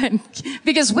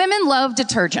 because women love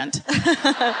detergent.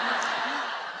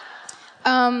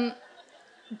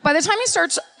 By the time he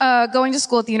starts going to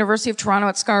school at the University of Toronto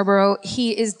at Scarborough,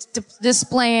 he is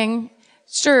displaying,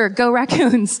 sure, go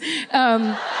Raccoons.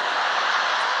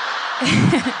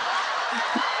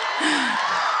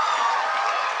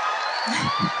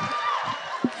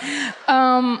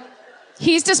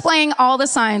 He's displaying all the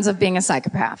signs of being a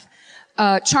psychopath.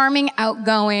 Charming,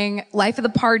 outgoing, life of the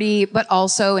party, but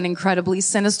also an incredibly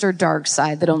sinister dark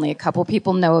side that only a couple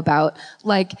people know about.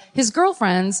 Like his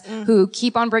girlfriends who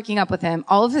keep on breaking up with him.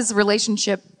 All of his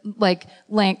relationship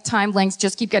time lengths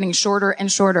just keep getting shorter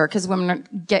and shorter because women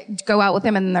go out with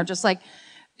him and they're just like,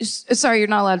 sorry, you're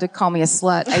not allowed to call me a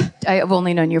slut. I've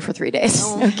only known you for 3 days.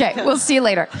 Okay, we'll see you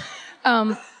later.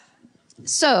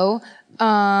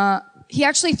 He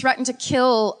actually threatened to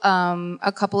kill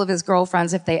a couple of his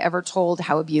girlfriends if they ever told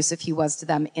how abusive he was to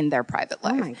them in their private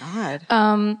life. Oh my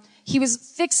God. He was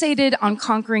fixated on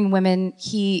conquering women.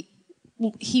 He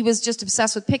was just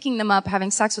obsessed with picking them up,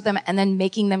 having sex with them, and then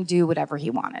making them do whatever he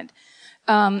wanted.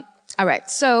 All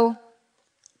right, so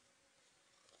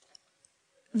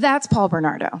that's Paul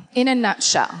Bernardo in a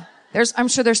nutshell. I'm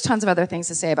sure there's tons of other things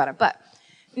to say about it, but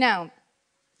now,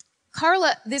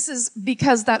 Carla, this is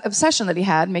because that obsession that he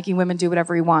had, making women do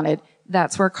whatever he wanted,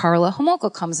 that's where Carla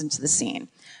Homolka comes into the scene.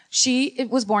 She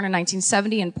was born in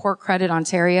 1970 in Port Credit,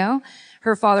 Ontario.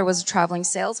 Her father was a traveling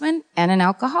salesman and an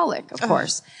alcoholic, of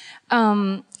course.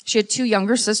 She had 2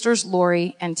 younger sisters,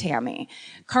 Lori and Tammy.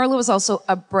 Carla was also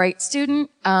a bright student.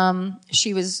 Their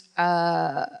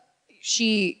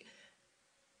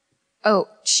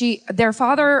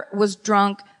father was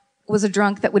a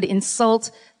drunk that would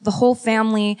insult the whole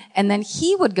family, and then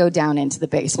he would go down into the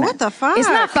basement. What the fuck?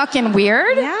 Isn't that fucking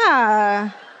weird? Yeah.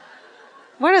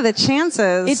 What are the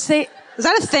chances? Is that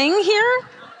a thing here?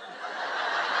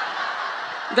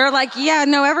 They're like, yeah,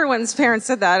 no, everyone's parents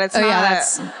said that. It's not. Yeah,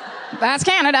 that's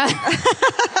Canada.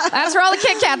 That's where all the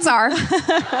Kit Kats are.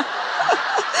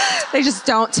 They just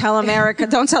don't tell America,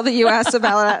 don't tell the U.S.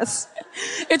 about us.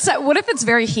 It's what if it's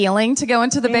very healing to go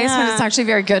into the basement? Yeah. It's actually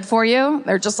very good for you.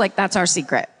 They're just like, that's our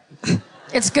secret.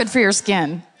 It's good for your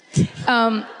skin.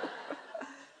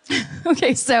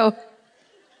 Okay, so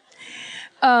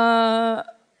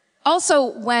also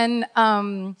when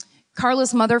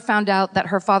Carla's mother found out that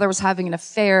her father was having an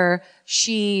affair,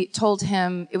 she told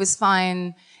him it was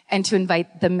fine and to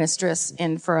invite the mistress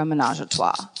in for a menage a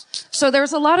trois. So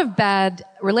there's a lot of bad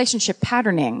relationship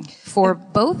patterning for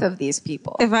both of these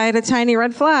people. If I had a tiny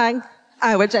red flag,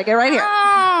 I would check it right here.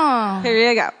 Oh. Here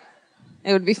you go.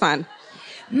 It would be fun.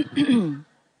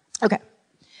 Okay.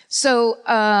 So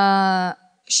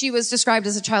she was described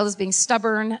as a child as being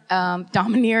stubborn,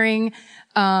 domineering.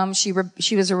 She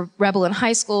was a rebel in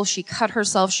high school. She cut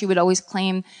herself. She would always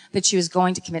claim that she was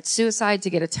going to commit suicide to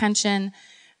get attention.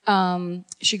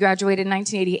 She graduated in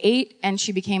 1988 and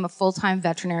she became a full-time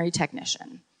veterinary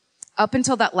technician. Up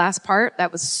until that last part,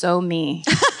 that was so me.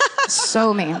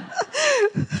 So me.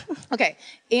 Okay.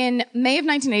 In May of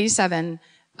 1987,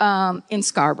 in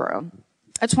Scarborough,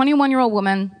 a 21-year-old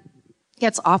woman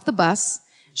gets off the bus.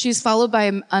 She's followed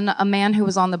by a man who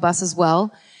was on the bus as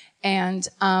well. And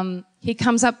he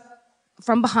comes up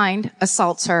from behind,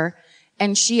 assaults her,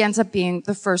 and she ends up being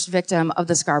the first victim of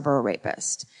the Scarborough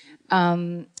rapist.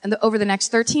 Over the next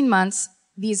 13 months,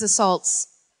 these assaults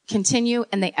continue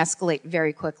and they escalate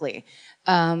very quickly.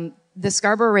 The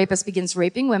Scarborough rapist begins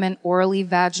raping women orally,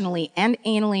 vaginally, and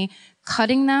anally,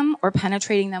 cutting them or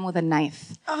penetrating them with a knife.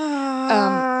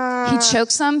 He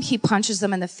chokes them, he punches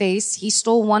them in the face. He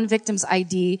stole one victim's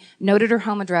ID, noted her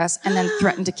home address, and then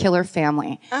threatened to kill her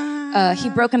family. He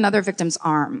broke another victim's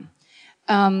arm.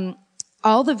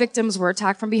 All the victims were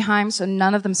attacked from behind, so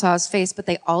none of them saw his face, but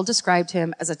they all described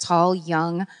him as a tall,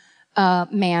 young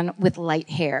man with light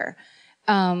hair.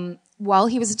 While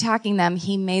he was attacking them,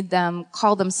 he made them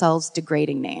call themselves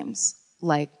degrading names,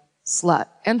 like slut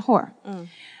and whore.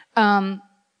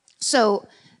 So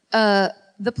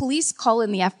the police call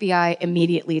in the FBI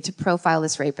immediately to profile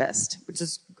this rapist, which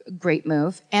is a great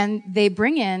move. And they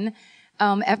bring in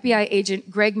FBI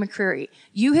agent Greg McCreary.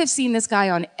 You have seen this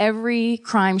guy on every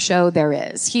crime show there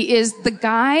is. He is the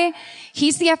guy,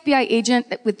 he's the FBI agent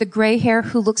with the gray hair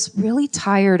who looks really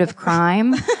tired of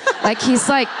crime. Like he's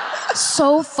like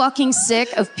so fucking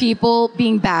sick of people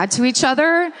being bad to each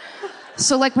other.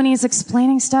 So like when he's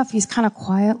explaining stuff, he's kind of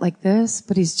quiet like this,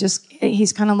 but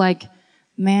he's kind of like,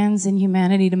 man's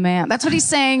inhumanity to man. That's what he's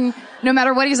saying. No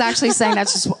matter what he's actually saying,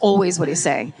 that's just always what he's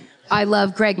saying. I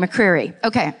love Greg McCreary.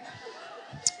 Okay.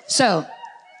 So,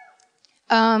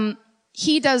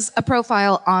 he does a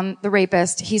profile on the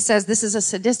rapist. He says this is a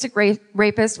sadistic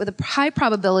rapist with a high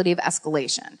probability of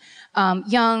escalation.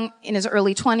 Young, in his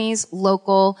early 20s,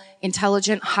 local,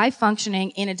 intelligent, high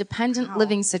functioning, in a dependent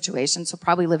living situation, so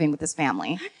probably living with his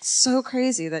family. It's so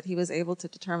crazy that he was able to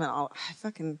determine all.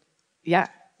 Yeah.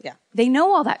 Yeah. They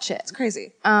know all that shit. It's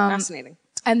crazy. Fascinating.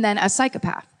 And then a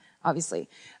psychopath, obviously.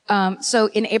 So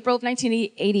in April of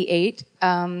 1988,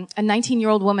 a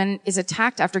 19-year-old woman is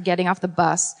attacked after getting off the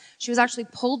bus. She was actually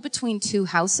pulled between two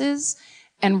houses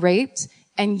and raped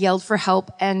and yelled for help,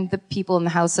 and the people in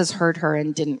the houses heard her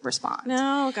and didn't respond.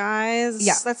 No, guys.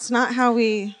 Yeah. That's not how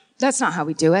we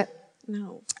do it.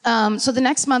 No. So the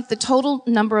next month, the total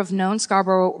number of known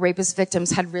Scarborough rapist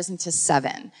victims had risen to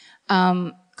 7.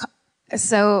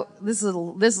 So this is a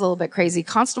little bit crazy.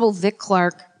 Constable Vic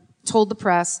Clark told the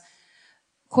press,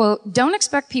 quote, "Don't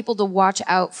expect people to watch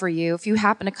out for you if you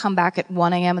happen to come back at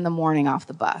 1 a.m. in the morning off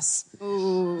the bus."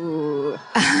 Ooh.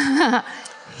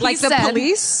 Like the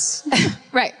police?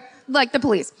 Right. Like the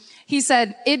police. He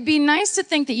said, "It'd be nice to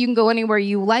think that you can go anywhere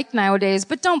you like nowadays,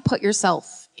 but don't put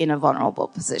yourself in a vulnerable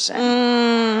position.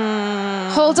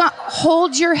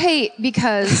 Hold your hate,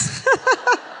 because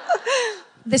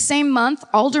the same month,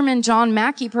 Alderman John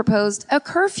Mackey proposed a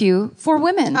curfew for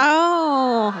women.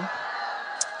 Oh.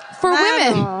 For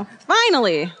women.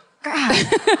 Finally.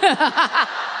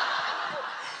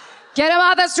 Get them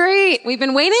off the street. We've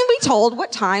been waiting to be told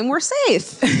what time we're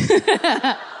safe.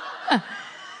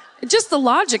 Just the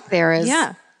logic there is,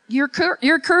 yeah, you're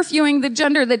curfewing the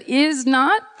gender that is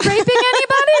not raping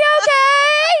anybody,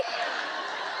 okay?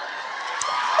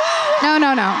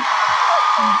 No.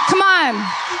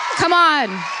 Come on.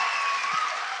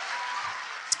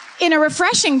 In a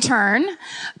refreshing turn,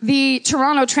 the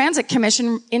Toronto Transit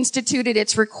Commission instituted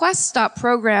its Request Stop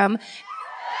program,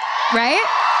 right?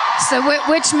 So,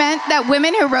 which meant that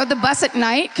women who rode the bus at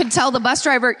night could tell the bus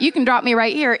driver, "You can drop me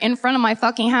right here in front of my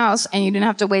fucking house," and you didn't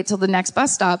have to wait till the next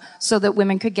bus stop, so that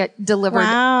women could get delivered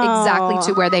exactly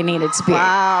to where they needed to be.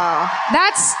 Wow.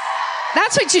 That's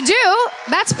what you do.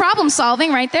 That's problem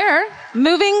solving right there.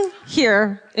 Moving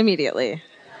here immediately.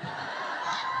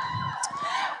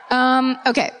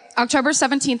 Okay. October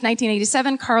 17th,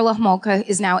 1987, Carla Homolka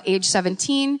is now age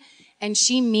 17, and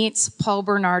she meets Paul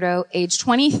Bernardo, age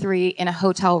 23, in a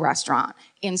hotel restaurant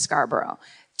in Scarborough.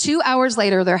 2 hours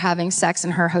later, they're having sex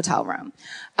in her hotel room.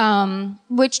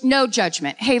 Which, no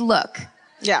judgment. Hey, look.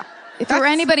 Yeah. If it were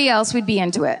anybody else, we'd be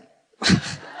into it.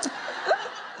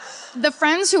 The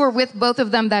friends who were with both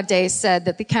of them that day said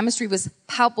that the chemistry was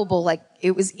palpable, like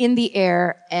it was in the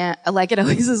air, and like it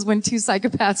always is when two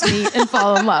psychopaths meet and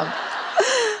fall in love.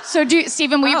 So,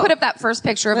 Stephen, will you put up that first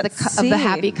picture of the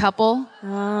happy couple?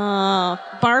 Oh,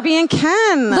 Barbie and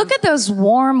Ken. Look at those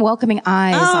warm, welcoming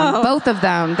eyes on both of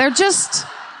them. They're just...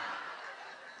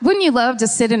 Wouldn't you love to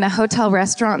sit in a hotel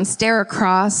restaurant and stare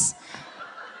across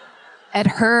at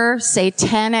her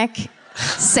satanic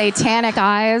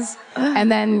eyes,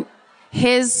 and then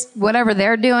his, whatever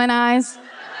they're doing, eyes?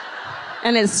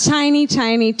 And his tiny,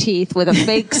 tiny teeth with a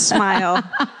fake smile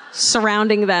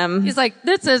surrounding them. He's like,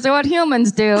 this is what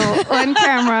humans do when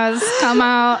cameras come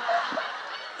out.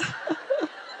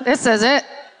 This is it.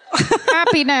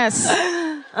 Happiness.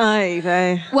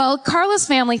 Well, Carla's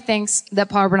family thinks that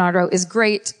Paul Bernardo is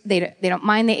great. They don't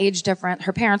mind the age difference.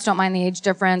 Her parents don't mind the age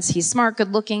difference. He's smart,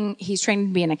 good looking. He's trained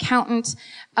to be an accountant.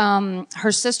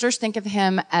 Her sisters think of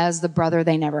him as the brother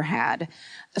they never had.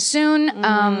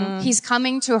 Soon, he's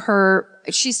coming to her.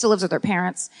 She still lives with her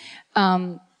parents.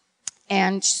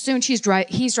 And soon he's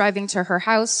driving to her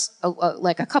house,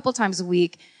 like a couple times a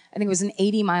week. I think it was an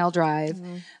 80-mile drive,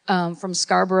 from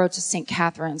Scarborough to St.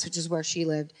 Catharines, which is where she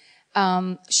lived.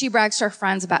 She brags to her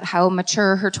friends about how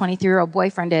mature her 23-year-old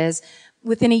boyfriend is.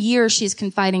 Within a year, she's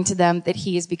confiding to them that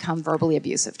he has become verbally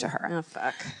abusive to her. Oh,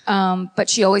 fuck. But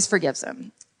she always forgives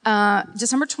him.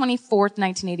 December 24th,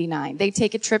 1989, they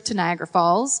take a trip to Niagara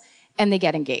Falls, and they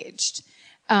get engaged.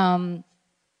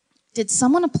 Did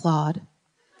someone applaud?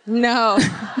 No.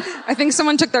 I think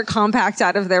someone took their compact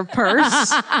out of their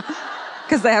purse.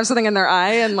 Because they have something in their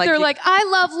eye and like... They're like, I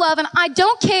love love and I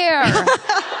don't care.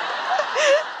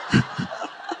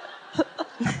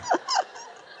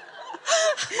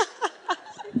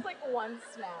 It's like one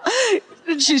snap.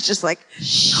 And she's just like,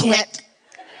 shit.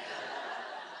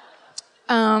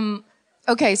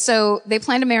 Okay, so they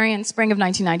plan to marry in spring of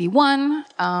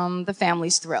 1991. The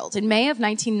family's thrilled. In May of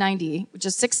 1990, which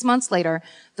is 6 months later,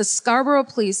 the Scarborough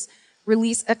police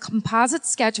release a composite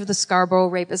sketch of the Scarborough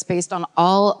rapist based on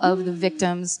all of the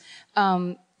victims,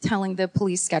 telling the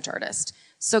police sketch artist.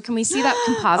 So can we see that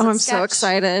composite sketch? Oh, I'm so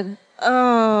excited.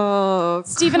 Oh,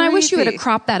 Stephen, creepy. I wish you would have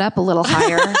cropped that up a little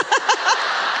higher.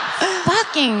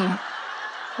 Fucking.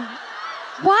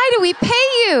 Why do we pay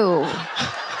you?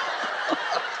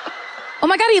 Oh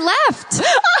my God, he left.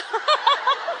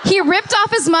 He ripped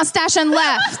off his mustache and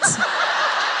left.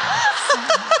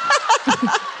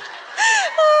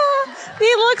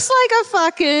 He looks like a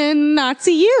fucking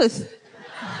Nazi youth.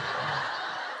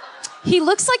 He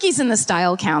looks like he's in the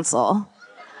style council.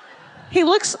 He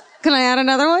looks... Can I add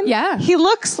another one? Yeah. He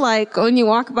looks like when you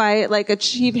walk by like a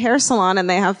cheap hair salon and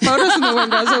they have photos in the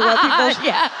windows of what people...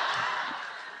 Yeah.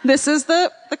 This is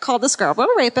called the Scarborough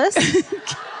rapist.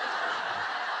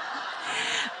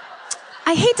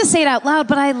 I hate to say it out loud,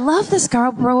 but I love the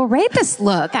Scarborough rapist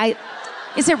look.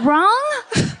 Is it wrong?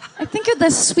 I think the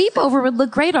sweep over would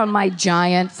look great on my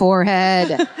giant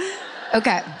forehead.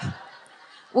 Okay.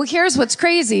 Well, here's what's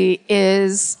crazy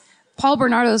is Paul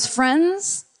Bernardo's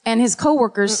friends and his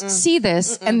coworkers see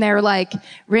this and they're like,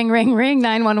 ring, ring, ring,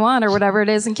 911 or whatever it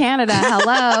is in Canada.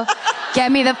 Hello.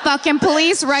 Get me the fucking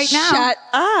police right now. Shut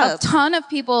up. A ton of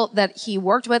people that he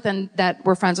worked with and that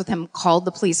were friends with him called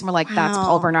the police and were like, that's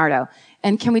Paul Bernardo.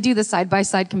 And can we do the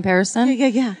side-by-side comparison?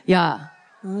 Yeah. Yeah.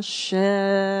 Oh,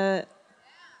 shit.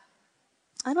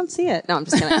 I don't see it. No, I'm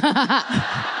just kidding.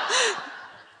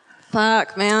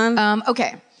 Fuck, man.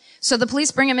 Okay. So the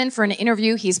police bring him in for an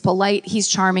interview. He's polite, he's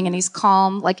charming, and he's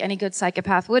calm, like any good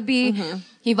psychopath would be.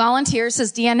 He volunteers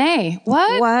his DNA.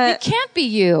 What? It can't be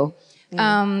you.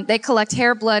 They collect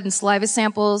hair, blood, and saliva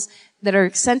samples that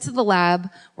are sent to the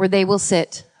lab where they will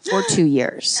sit for 2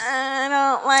 years. I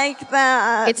don't like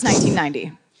that. It's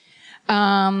 1990.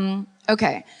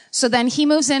 Okay. So then he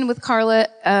moves in with Carla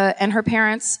and her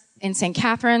parents in St.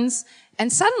 Catharines,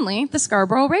 and suddenly the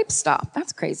Scarborough rapes stop.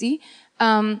 That's crazy.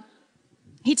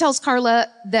 He tells Carla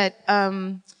that,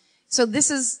 so this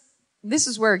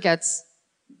is where it gets,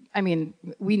 I mean,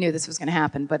 we knew this was going to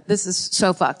happen, but this is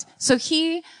so fucked. So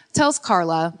he tells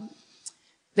Carla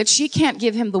that she can't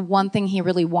give him the one thing he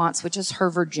really wants, which is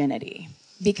her virginity,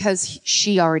 because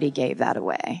she already gave that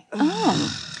away.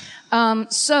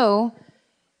 So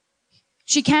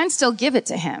she can still give it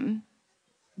to him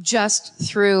just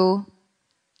through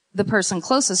the person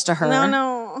closest to her.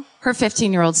 No. Her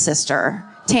 15-year-old sister,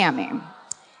 Tammy.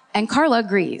 And Carla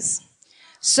agrees.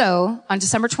 So on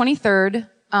December 23rd,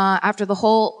 after the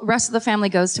whole rest of the family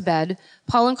goes to bed,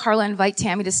 Paul and Carla invite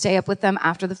Tammy to stay up with them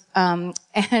after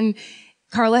and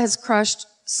Carla has crushed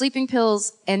sleeping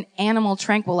pills and animal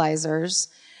tranquilizers,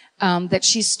 that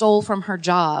she stole from her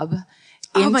job.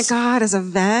 Oh my God, as a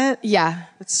vet? Yeah.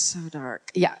 It's so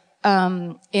dark. Yeah.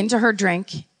 Into her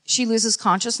drink. She loses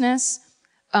consciousness.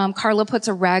 Carla puts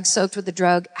a rag soaked with the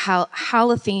drug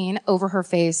halothane over her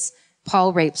face.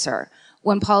 Paul rapes her.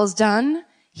 When Paul is done,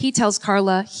 he tells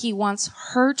Carla he wants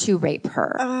her to rape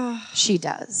her. She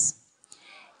does.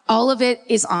 All of it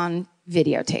is on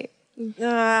videotape.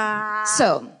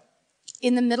 So,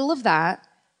 in the middle of that,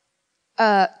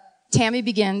 Tammy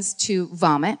begins to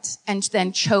vomit and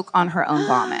then choke on her own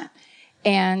vomit.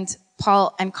 And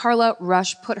Paul and Carla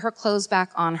rush, put her clothes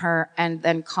back on her, and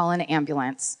then call an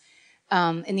ambulance.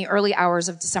 In the early hours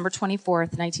of December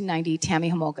 24th, 1990,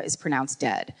 Tammy Homolka is pronounced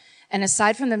dead. And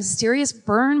aside from the mysterious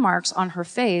burn marks on her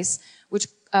face, which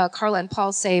Carla and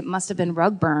Paul say must have been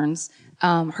rug burns,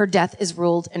 her death is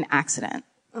ruled an accident.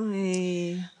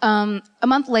 A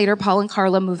month later, Paul and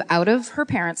Carla move out of her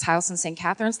parents' house in St.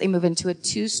 Catharines. They move into a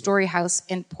 2-story house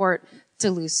in Port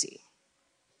de Lucie.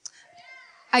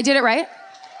 I did it right?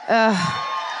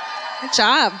 Good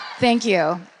job. Thank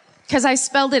you. Because I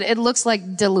spelled it, it looks like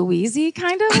DeLuise,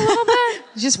 kind of, a little bit.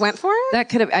 You just went for it? That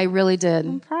could have, I really did.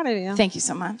 I'm proud of you. Thank you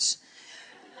so much.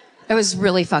 It was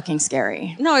really fucking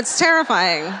scary. No, it's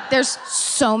terrifying. There's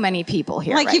so many people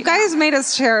here. Like, right you guys made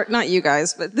us not you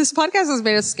guys, but this podcast has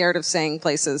made us scared of saying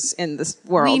places in this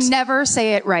world. We never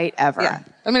say it right, ever. Yeah.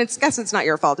 I mean, guess it's not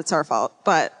your fault, it's our fault,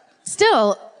 but.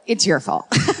 Still, it's your fault.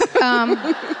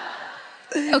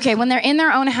 Okay, when they're in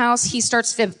their own house, he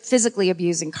starts physically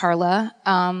abusing Carla.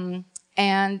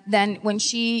 And then when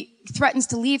she threatens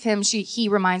to leave him, he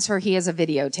reminds her he has a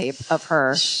videotape of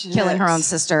her killing her own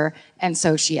sister, and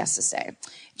so she has to stay.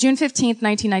 June 15th,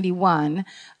 1991,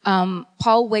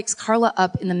 Paul wakes Carla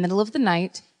up in the middle of the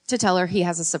night to tell her he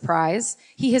has a surprise.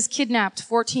 He has kidnapped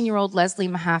 14-year-old Leslie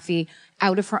Mahaffey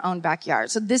out of her own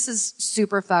backyard. So this is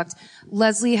super fucked.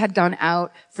 Leslie had gone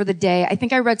out for the day. I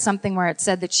think I read something where it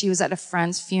said that she was at a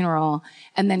friend's funeral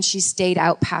and then she stayed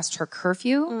out past her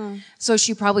curfew. So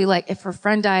she probably, like, if her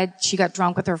friend died, she got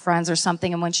drunk with her friends or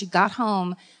something. And when she got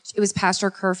home, it was past her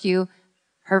curfew.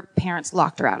 Her parents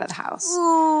locked her out of the house.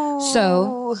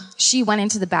 So she went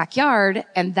into the backyard,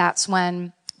 and that's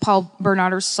when Paul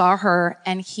Bernardo saw her,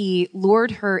 and he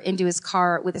lured her into his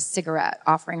car with a cigarette,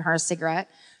 offering her a cigarette.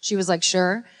 She was like,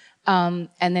 sure. And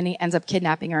then he ends up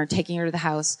kidnapping her and taking her to the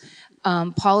house.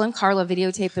 Paul and Carla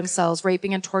videotape themselves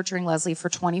raping and torturing Leslie for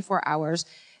 24 hours.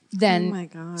 Then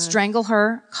strangle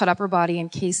her, cut up her body,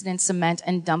 encase it in cement,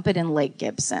 and dump it in Lake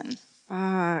Gibson.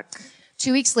 Fuck.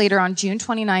 2 weeks later, on June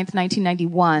 29th,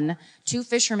 1991, 2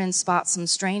 fishermen spot some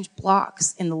strange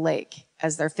blocks in the lake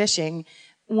as they're fishing.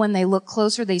 When they look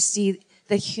closer, they see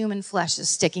the human flesh is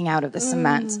sticking out of the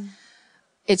cement.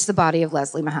 It's the body of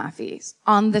Leslie Mahaffey.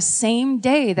 On the same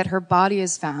day that her body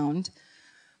is found,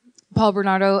 Paul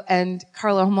Bernardo and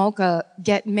Carla Homolka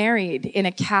get married in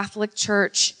a Catholic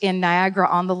church in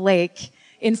Niagara-on-the-Lake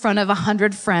in front of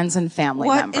 100 friends and family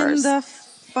members. What in the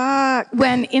fuck?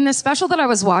 When, in the special that I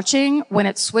was watching, when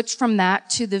it switched from that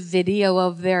to the video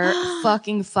of their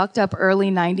fucking fucked up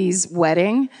early 90s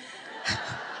wedding,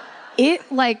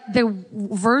 it, like, the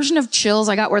version of chills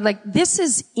I got were like, this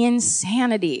is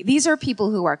insanity. These are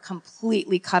people who are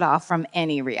completely cut off from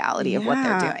any reality of what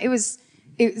they're doing. It was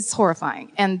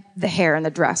horrifying. And the hair and the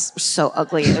dress were so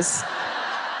ugly.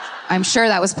 I'm sure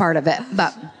that was part of it,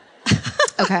 but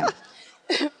okay.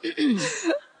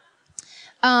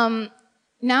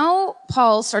 Now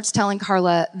Paul starts telling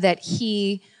Carla that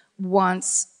he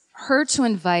wants her to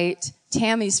invite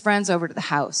Tammy's friends over to the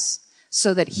house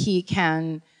so that he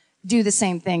can do the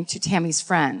same thing to Tammy's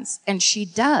friends. And she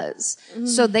does.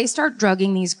 So they start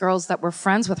drugging these girls that were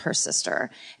friends with her sister.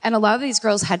 And a lot of these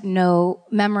girls had no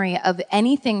memory of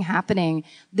anything happening.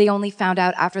 They only found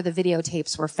out after the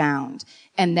videotapes were found.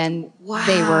 And then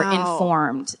they were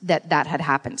informed that that had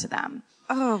happened to them.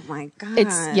 Oh my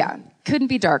God. Couldn't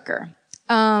be darker.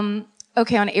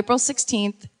 Okay, on April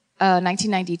 16th,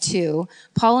 1992,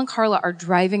 Paul and Carla are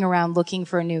driving around looking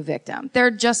for a new victim. They're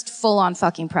just full-on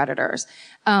fucking predators.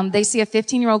 They see a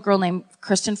 15-year-old girl named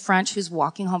Kristen French who's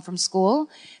walking home from school.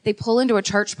 They pull into a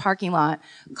church parking lot.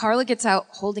 Carla gets out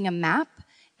holding a map,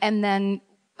 and then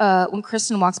when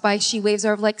Kristen walks by, she waves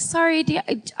her like, sorry,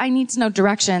 I need to know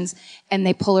directions, and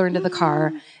they pull her into the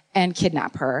car and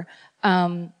kidnap her.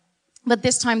 But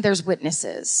this time there's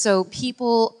witnesses. So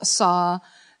people saw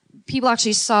people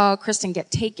actually saw Kristen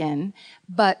get taken,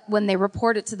 but when they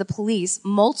report it to the police,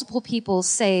 multiple people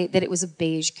say that it was a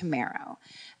beige Camaro.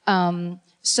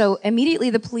 So immediately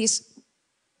the police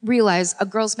realize a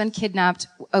girl's been kidnapped,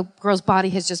 a girl's body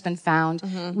has just been found,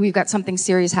 we've got something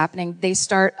serious happening. They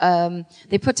start,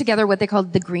 they put together what they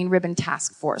called the Green Ribbon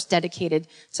Task Force, dedicated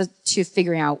to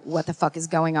figuring out what the fuck is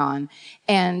going on.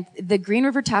 And the Green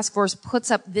River Task Force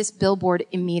puts up this billboard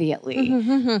immediately.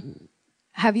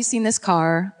 Have you seen this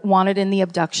car? Wanted in the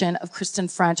abduction of Kristen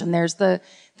French. And there's the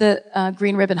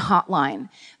Green Ribbon hotline.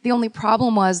 The only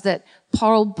problem was that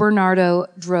Paul Bernardo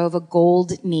drove a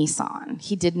gold Nissan.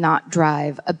 He did not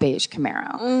drive a beige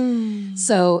Camaro.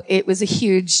 So it was a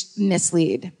huge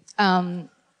mislead. April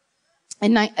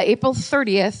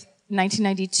 30th,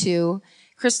 1992,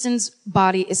 Kristen's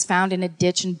body is found in a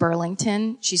ditch in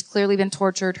Burlington. She's clearly been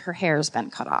tortured. Her hair's been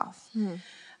cut off.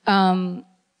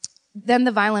 Then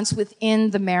the violence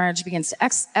within the marriage begins to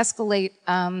escalate.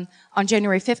 On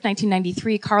January 5th,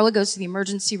 1993, Carla goes to the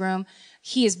emergency room.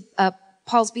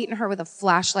 Paul's beaten her with a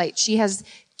flashlight. She has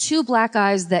 2 black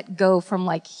eyes that go from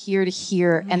like here to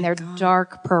here, and they're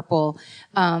dark purple.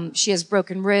 She has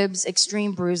broken ribs,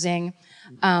 extreme bruising.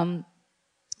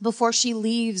 Before she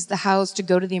leaves the house to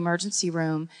go to the emergency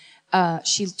room,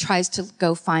 she tries to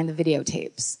go find the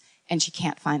videotapes, and she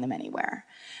can't find them anywhere.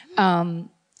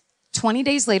 20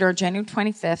 days later, January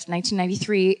 25th,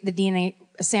 1993, the DNA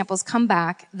samples come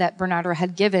back that Bernardo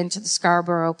had given to the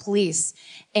Scarborough police,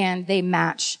 and they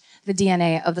match the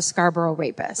DNA of the Scarborough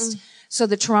rapist. So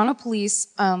the Toronto police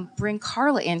bring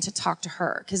Carla in to talk to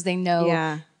her because they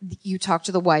know you talk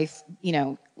to the wife, you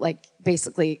know, like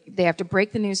basically they have to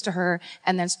break the news to her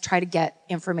and then try to get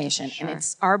information. Sure. And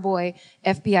it's our boy,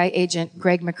 FBI agent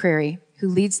Greg McCreary, who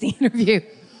leads the interview.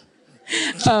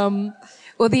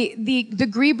 Well, the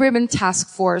Green Ribbon Task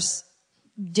Force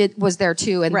was there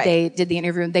too, and they did the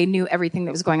interview, and they knew everything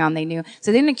that was going on. They knew.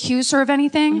 So they didn't accuse her of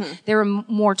anything. They were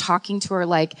more talking to her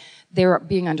like they were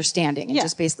being understanding and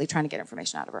just basically trying to get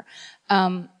information out of her.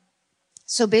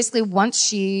 So basically, once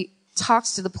she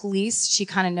talks to the police, she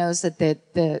kind of knows that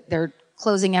they're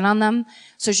closing in on them.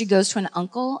 So she goes to an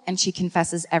uncle and she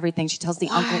confesses everything. She tells the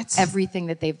uncle everything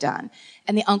that they've done.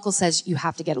 And the uncle says, you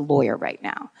have to get a lawyer right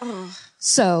now.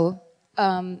 So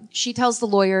she tells the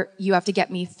lawyer, you have to get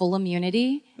me full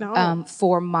immunity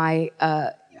for my,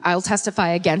 I'll testify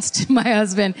against my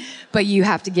husband, but you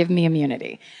have to give me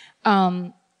immunity.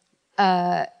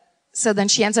 So then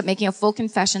she ends up making a full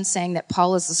confession saying that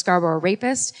Paul is the Scarborough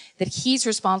rapist, that he's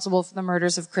responsible for the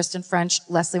murders of Kristen French,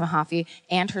 Leslie Mahaffey,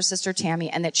 and her sister Tammy,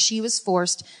 and that she was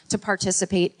forced to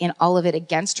participate in all of it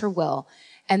against her will.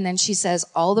 And then she says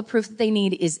all the proof that they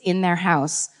need is in their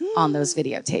house on those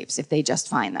videotapes if they just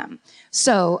find them.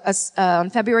 So on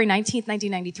February 19th,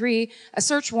 1993, a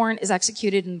search warrant is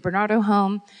executed in the Bernardo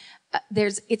home.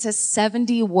 It's a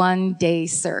 71-day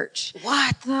search.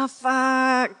 What the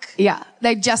fuck? Yeah,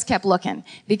 they just kept looking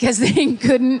because they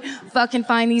couldn't fucking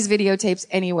find these videotapes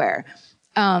anywhere.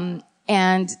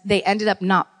 And they ended up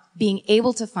not being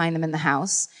able to find them in the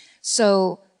house.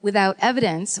 So without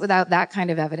evidence, without that kind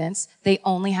of evidence, they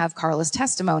only have Carla's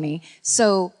testimony.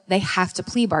 So they have to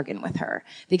plea bargain with her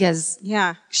because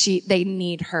they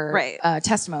need her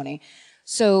testimony.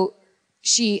 So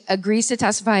she agrees to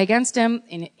testify against him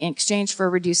in exchange for a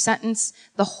reduced sentence.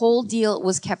 The whole deal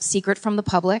was kept secret from the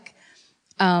public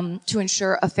to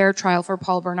ensure a fair trial for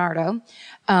Paul Bernardo.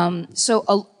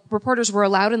 Reporters were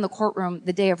allowed in the courtroom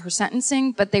the day of her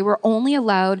sentencing, but they were only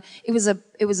allowed. It was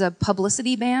a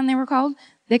publicity ban.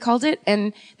 They called it,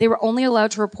 and they were only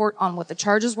allowed to report on what the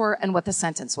charges were and what the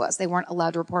sentence was. They weren't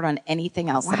allowed to report on anything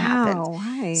else that happened.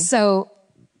 Why? So,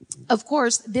 of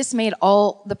course, this made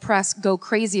all the press go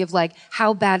crazy of like,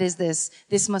 how bad is this?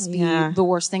 This must be the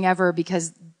worst thing ever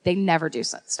because they never do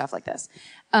stuff like this.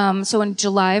 So in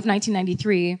July of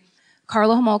 1993,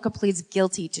 Carla Homolka pleads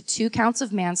guilty to 2 counts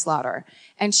of manslaughter,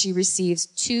 and she receives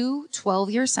 2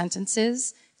 12-year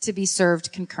sentences to be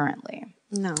served concurrently.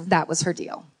 No. That was her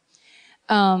deal.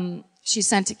 She's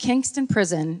sent to Kingston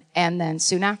Prison, and then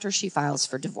soon after she files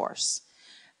for divorce.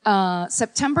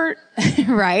 September,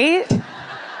 right?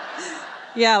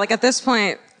 Yeah, like at this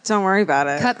point, don't worry about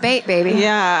it. Cut bait, baby.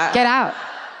 Yeah. Get out.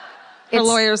 Her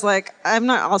lawyer's like, I'm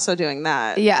not also doing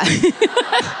that. Yeah.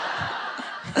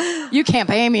 You can't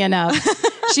pay me enough.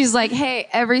 She's like, hey,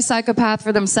 every psychopath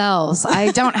for themselves.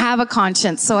 I don't have a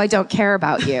conscience, so I don't care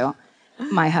about you,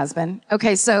 my husband.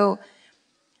 Okay, so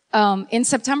in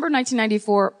September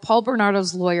 1994, Paul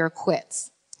Bernardo's lawyer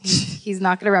quits. He's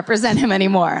not going to represent him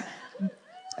anymore.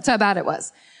 That's how bad it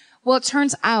was. Well, it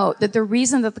turns out that the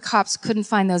reason that the cops couldn't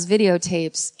find those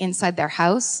videotapes inside their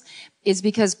house is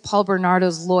because Paul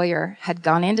Bernardo's lawyer had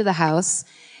gone into the house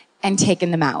and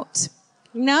taken them out.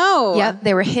 No. Yep,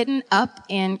 they were hidden up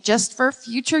in just for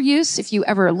future use. If you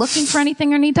ever are looking for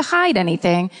anything or need to hide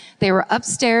anything, they were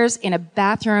upstairs in a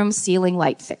bathroom ceiling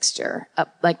light fixture,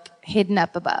 hidden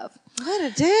up above. What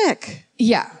a dick.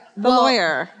 Yeah. The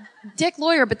lawyer. Dick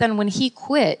lawyer, but then when he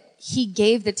quit, he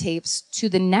gave the tapes to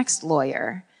the next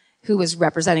lawyer who was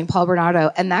representing Paul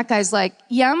Bernardo, and that guy's like,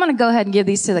 yeah, I'm gonna go ahead and give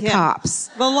these to the cops.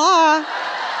 The law.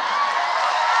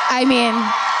 I mean,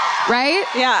 right?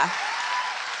 Yeah.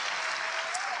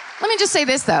 Let me just say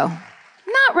this, though.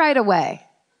 Not right away.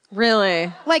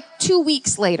 Really? Like 2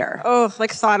 weeks later. Oh,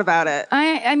 thought about it.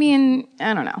 I mean,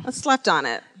 I don't know. I slept on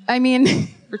it. I mean...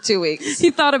 For 2 weeks.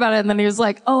 He thought about it, and then he was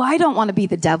like, oh, I don't want to be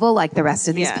the devil like the rest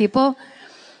of these people.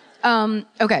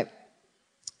 Okay.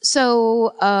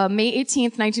 So, May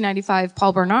 18th, 1995,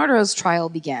 Paul Bernardo's trial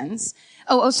begins.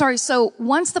 Sorry. So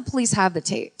once the police have the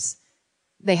tapes,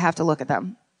 they have to look at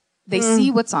them. They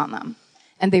see what's on them.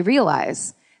 And they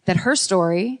realize that her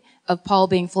story of Paul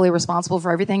being fully responsible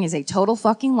for everything is a total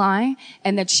fucking lie,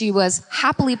 and that she was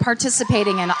happily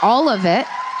participating in all of it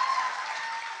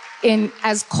in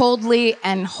as coldly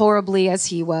and horribly as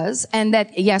he was. And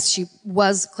that, yes, she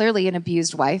was clearly an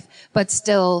abused wife, but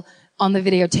still on the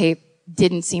videotape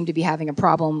didn't seem to be having a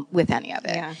problem with any of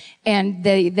it. Yeah. And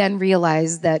they then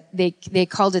realized that they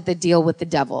called it the deal with the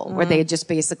devil, where they had just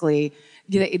basically,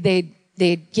 they'd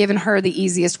given her the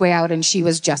easiest way out, and she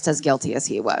was just as guilty as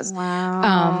he was.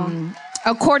 Wow.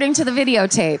 According to the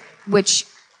videotape, which,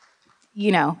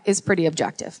 is pretty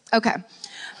objective. Okay.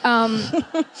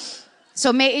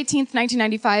 So May 18th,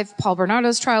 1995, Paul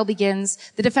Bernardo's trial begins.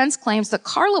 The defense claims that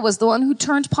Carla was the one who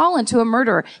turned Paul into a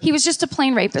murderer. He was just a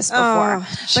plain rapist before.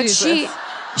 But she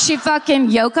fucking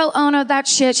Yoko Ono'd that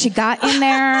shit. She got in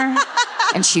there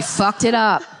and she fucked it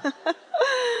up.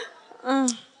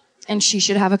 And she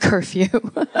should have a curfew.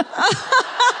 But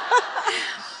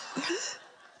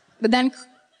then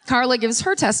Carla gives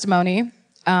her testimony.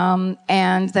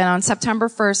 And then on September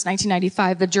 1st,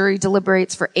 1995, the jury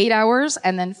deliberates for 8 hours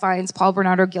and then finds Paul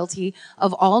Bernardo guilty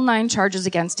of all 9 charges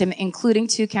against him, including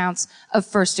 2 counts of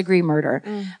first-degree murder.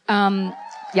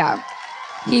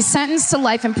 He's sentenced to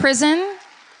life in prison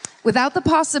without the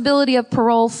possibility of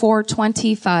parole for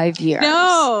 25 years.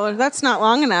 No, that's not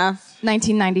long enough.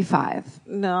 1995.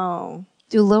 No.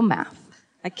 Do a little math.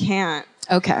 I can't.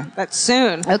 Okay. That's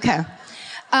soon. Okay.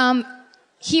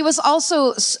 He was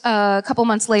also, a couple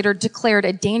months later, declared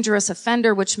a dangerous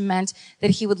offender, which meant that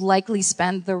he would likely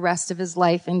spend the rest of his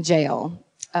life in jail.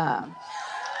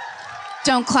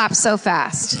 Don't clap so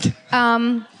fast.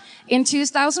 In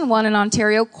 2001, an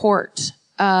Ontario court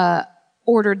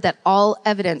ordered that all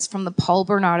evidence from the Paul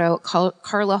Bernardo,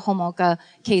 Carla Homolka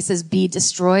cases be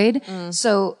destroyed.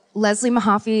 So Leslie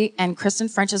Mahaffey and Kristen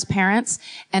French's parents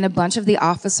and a bunch of the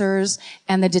officers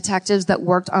and the detectives that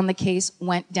worked on the case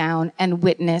went down and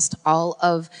witnessed all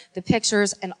of the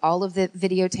pictures and all of the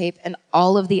videotape and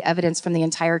all of the evidence from the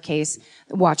entire case,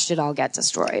 watched it all get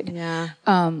destroyed.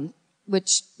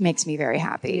 Which makes me very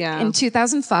happy. Yeah. In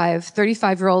 2005,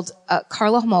 35-year-old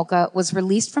Carla Homolka was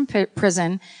released from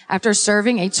prison after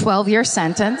serving a 12-year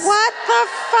sentence. What the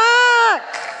fuck?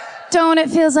 Don't it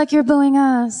feels like you're booing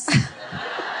us?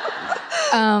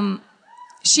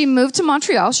 She moved to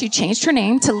Montreal. She changed her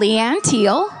name to Leanne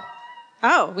Teal.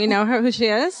 Oh, we know who she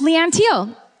is? Leanne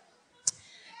Teal.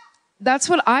 That's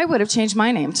what I would have changed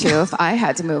my name to if I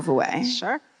had to move away.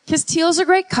 Sure. Because teal's a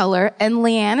great color, and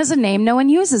Leanne is a name no one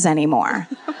uses anymore.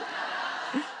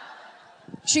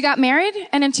 She got married,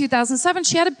 and in 2007,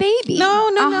 she had a baby.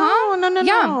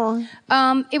 No.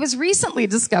 It was recently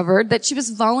discovered that she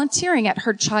was volunteering at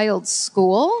her child's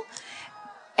school.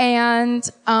 And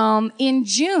in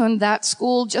June, that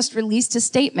school just released a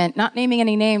statement, not naming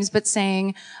any names, but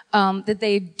saying that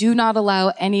they do not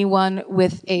allow anyone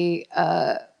with a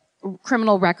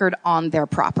criminal record on their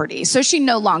property. So she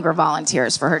no longer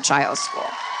volunteers for her child's school.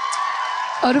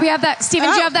 Oh, do we have that? Stephen,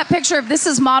 do you have that picture of this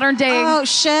is modern day? Oh,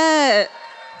 shit.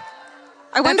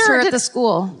 I wonder, her at the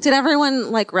school. Did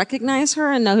everyone recognize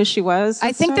her and know who she was?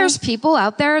 I think there's people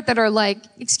out there that are like,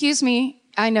 excuse me,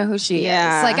 I know who she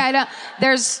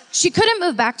is. She couldn't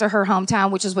move back to her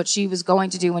hometown, which is what she was going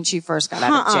to do when she first got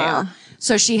out of jail.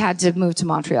 So she had to move to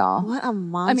Montreal. What a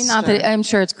monster. I mean, not that, I'm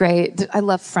sure it's great. I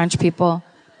love French people.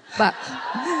 But,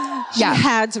 she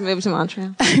had to move to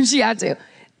Montreal. She had to.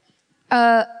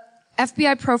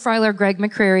 FBI profiler Greg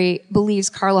McCreary believes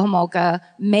Carla Homolka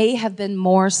may have been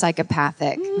more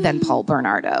psychopathic than Paul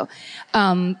Bernardo,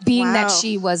 being that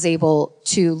she was able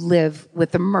to live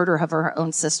with the murder of her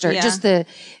own sister. You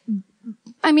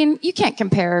can't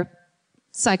compare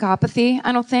psychopathy,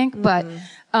 I don't think, but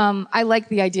I like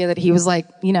the idea that he was like,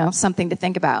 something to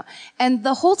think about. And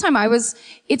the whole time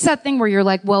it's that thing where you're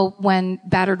like, well, when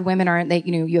battered women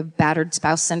you have battered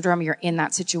spouse syndrome, you're in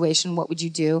that situation, what would you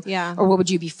do? Yeah. Or what would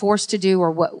you be forced to do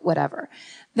or whatever.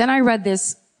 Then I read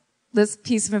this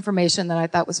piece of information that I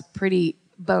thought was pretty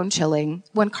bone chilling.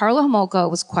 When Carla Homolka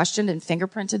was questioned and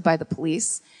fingerprinted by the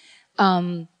police,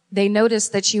 they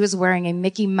noticed that she was wearing a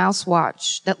Mickey Mouse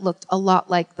watch that looked a lot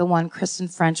like the one Kristen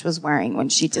French was wearing when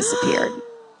she disappeared.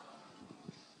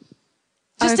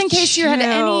 Just in case you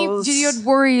had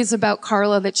worries about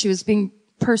Carla that she was being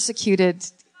persecuted,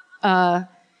 I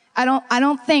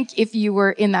don't think if you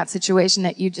were in that situation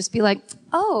that you'd just be like,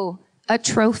 oh, a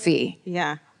trophy.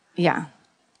 Yeah. Yeah.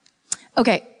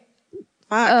 Okay.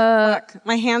 Fuck.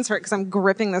 My hands hurt because I'm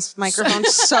gripping this microphone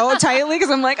so tightly because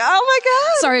I'm like, oh my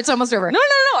God. Sorry, it's almost over. No.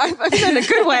 I'm in a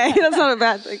good way. That's not a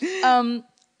bad thing.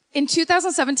 In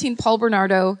 2017, Paul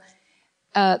Bernardo,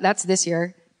 that's this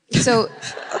year. So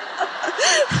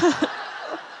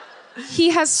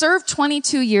he has served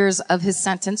 22 years of his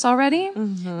sentence already,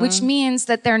 which means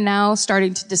that they're now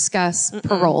starting to discuss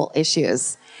parole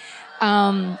issues.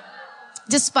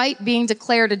 Despite being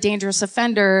declared a dangerous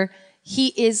offender, he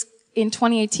is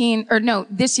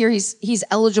this year he's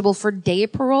eligible for day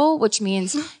parole, which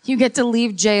means you get to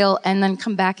leave jail and then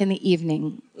come back in the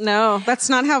evening. No, that's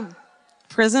not how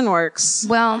prison works.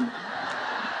 Well,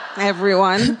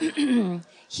 everyone.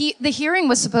 The hearing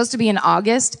was supposed to be in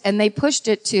August and they pushed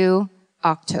it to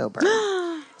October.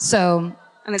 So,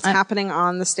 and it's happening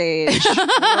on the stage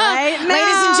right now.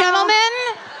 Ladies and gentlemen,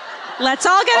 let's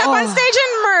all get up on stage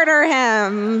and murder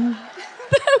him.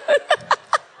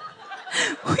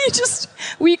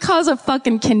 We cause a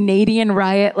fucking Canadian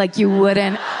riot like you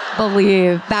wouldn't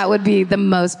believe. That would be the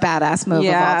most badass move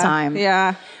of all time.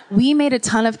 Yeah. We made a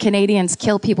ton of Canadians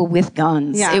kill people with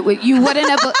guns. Yeah. You wouldn't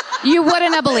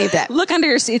have believed it. Look under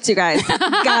your seats, you guys.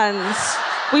 Guns.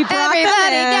 We brought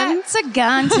Everybody them in. gets a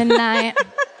gun tonight.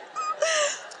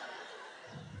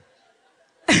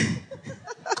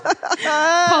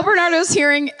 Paul Bernardo's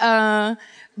hearing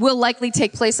will likely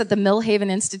take place at the Millhaven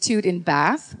Institute in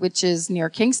Bath, which is near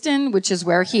Kingston, which is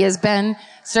where he has been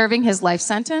serving his life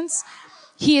sentence.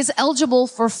 He is eligible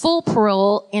for full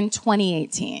parole in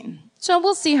 2018. So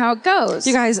we'll see how it goes.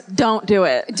 You guys, don't do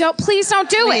it. Please don't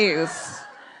do it.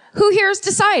 Who here is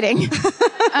deciding?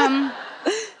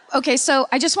 Okay, so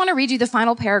I just want to read you the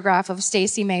final paragraph of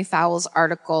Stacey May Fowles'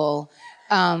 article,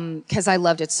 because I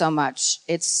loved it so much.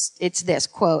 It's this,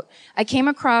 quote, I came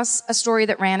across a story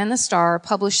that ran in the Star,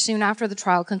 published soon after the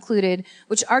trial concluded,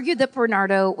 which argued that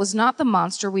Bernardo was not the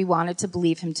monster we wanted to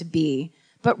believe him to be,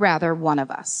 but rather one of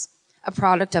us, a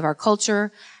product of our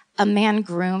culture, a man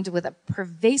groomed with a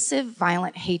pervasive,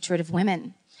 violent hatred of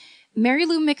women. Mary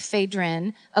Lou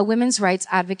McPhedran, a women's rights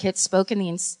advocate, spoke of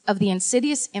the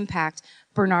insidious impact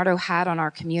Bernardo had on our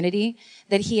community,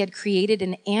 that he had created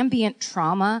an ambient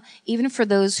trauma even for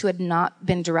those who had not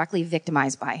been directly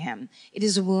victimized by him. It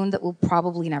is a wound that will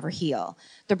probably never heal.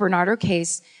 The Bernardo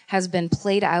case has been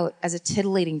played out as a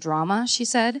titillating drama, she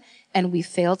said, and we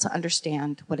fail to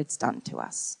understand what it's done to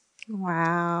us.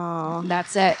 Wow.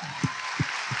 That's it.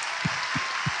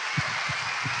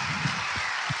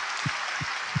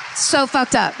 So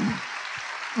fucked up.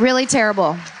 Really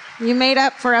terrible. You made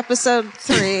up for episode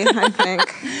 3, I think.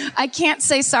 I can't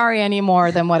say sorry any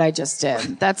more than what I just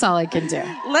did. That's all I can do.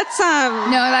 Let's No,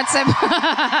 that's it.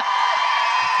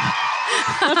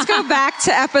 let's go back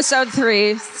to episode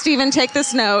 3. Stephen, take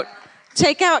this note.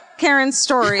 Take out Karen's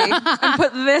story and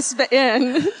put this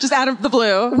in, just out of the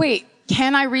blue. Wait,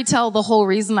 can I retell the whole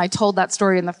reason I told that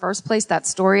story in the first place? That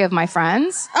story of my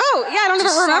friends? Oh, yeah, I don't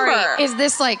even remember. Sorry. Is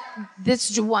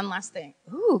this one last thing?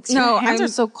 Ooh, no, my hands are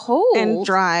so cold. And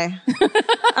dry.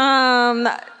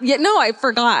 I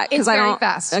forgot. It's I very don't,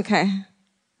 fast. Okay.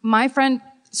 My friend,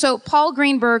 so Paul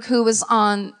Greenberg, who was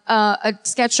on a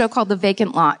sketch show called The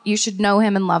Vacant Lot. You should know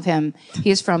him and love him.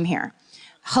 He is from here.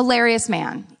 Hilarious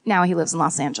man. Now he lives in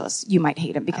Los Angeles. You might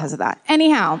hate him because of that.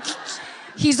 Anyhow,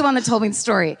 he's the one that told me the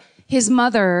story. His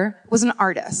mother was an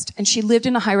artist, and she lived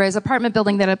in a high-rise apartment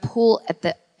building that had a pool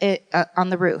on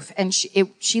the roof. And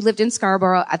she lived in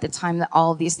Scarborough at the time that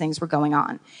all of these things were going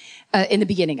on, in the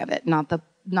beginning of it, not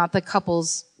the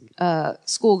couple's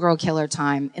schoolgirl killer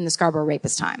time, in the Scarborough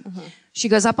rapist time. Mm-hmm. She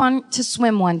goes up on to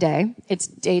swim one day. It's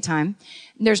daytime.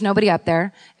 There's nobody up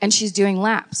there, and she's doing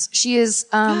laps. She is,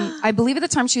 I believe at the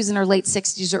time she was in her late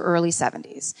 60s or early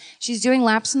 70s. She's doing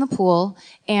laps in the pool,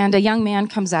 and a young man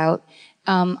comes out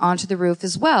onto the roof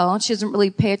as well. She doesn't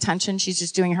really pay attention. She's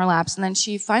just doing her laps. And then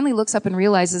she finally looks up and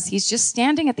realizes he's just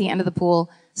standing at the end of the pool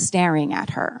staring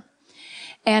at her.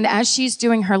 And as she's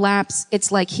doing her laps,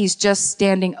 it's like he's just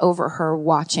standing over her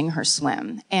watching her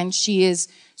swim. And she is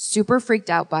super freaked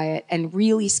out by it and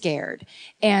really scared.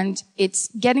 And it's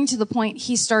getting to the point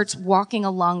he starts walking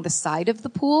along the side of the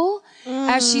pool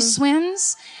as she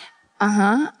swims.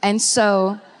 And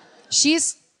so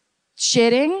she's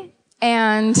shitting,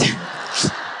 and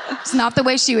it's not the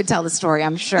way she would tell the story,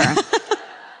 I'm sure.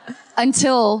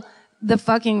 Until the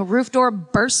fucking roof door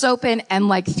bursts open and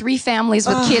like 3 families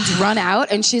with kids run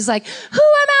out, and she's like, I'm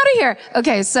out of here.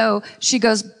 Okay, so she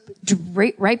goes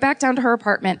right back down to her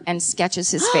apartment and sketches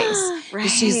his face. Right.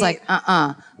 She's like,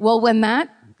 Well, when that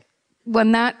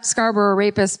Scarborough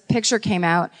rapist picture came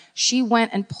out, she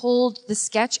went and pulled the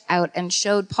sketch out and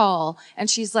showed Paul, and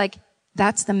she's like,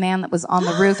 that's the man that was on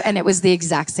the roof, and it was the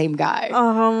exact same guy.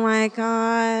 Oh my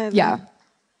God. Yeah.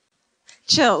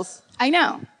 Chills. I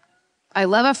know. I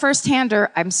love a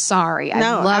first-hander. I'm sorry. I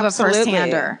love a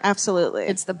first-hander. Absolutely.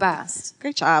 It's the best.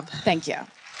 Great job. Thank you.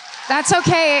 That's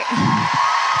okay.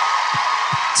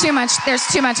 Too much. There's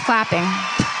too much clapping.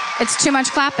 It's too much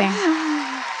clapping.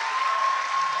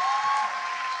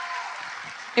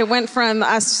 It went from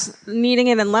us needing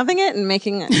it and loving it and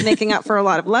making up for a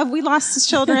lot of love we lost as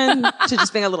children to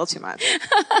just being a little too much.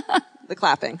 The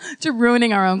clapping. To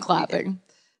ruining our own clapping.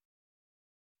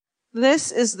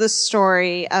 This is the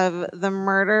story of the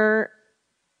murder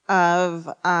of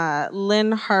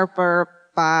Lynn Harper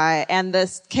and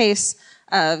this case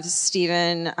of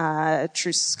Stephen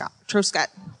Truscott.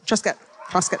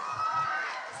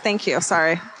 Thank you.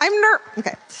 Sorry.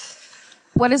 Okay.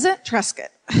 What is it? Truscott.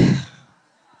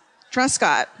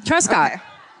 Truscott. Okay.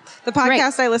 The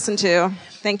podcast I listen to.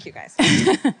 Thank you, guys.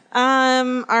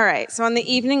 All right. So on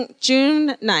the evening, June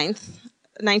 9th,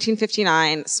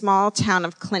 1959, small town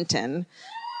of Clinton.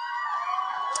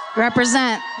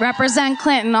 Represent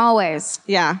Clinton always.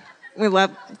 Yeah. We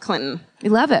love Clinton. We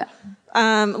love it.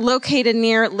 Located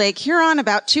near Lake Huron,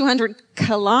 about 200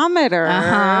 kilometers.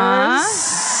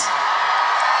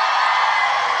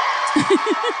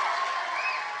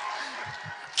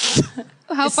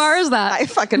 How far is that? I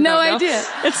fucking no don't know. idea.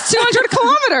 It's 200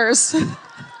 kilometers.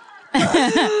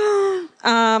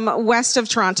 West of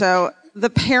Toronto. The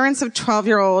parents of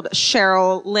 12-year-old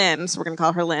Cheryl Lynn, so we're going to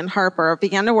call her Lynn Harper,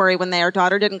 began to worry when their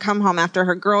daughter didn't come home after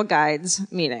her Girl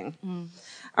Guides meeting.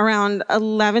 Around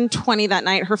 11:20 that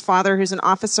night, her father, who's an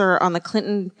officer on the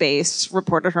Clinton base,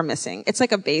 reported her missing. It's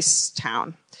like a base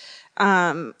town.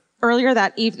 Earlier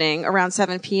that evening, around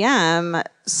 7 p.m.,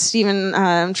 Stephen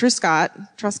Truscott,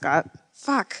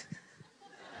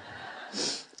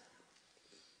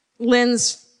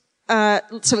 Lynn's,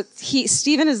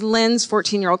 Stephen is Lynn's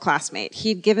 14-year-old classmate.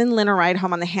 He'd given Lynn a ride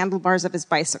home on the handlebars of his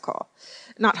bicycle.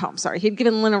 Not home, sorry. He'd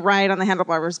given Lynn a ride on the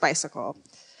handlebars of his bicycle.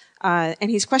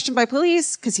 And he's questioned by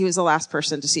police because he was the last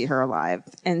person to see her alive.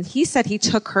 And he said he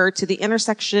took her to the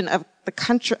intersection of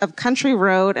Country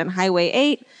Road and Highway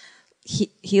 8.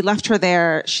 He left her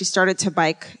there. He started to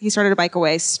bike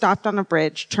away, stopped on a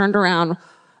bridge, turned around,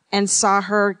 and saw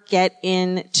her get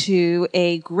into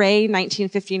a gray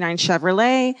 1959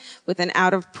 Chevrolet with an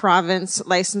out-of-province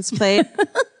license plate.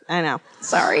 I know.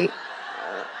 Sorry.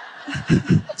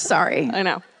 I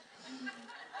know.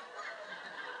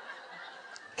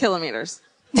 Kilometers.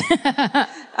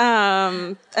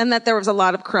 And that there was a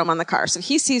lot of chrome on the car. So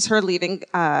he sees her leaving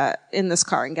in this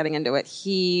car and getting into it.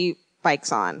 He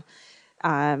bikes on.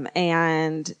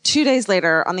 And 2 days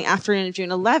later, on the afternoon of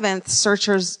June 11th,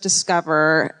 searchers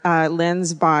discover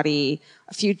Lynn's body,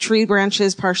 a few tree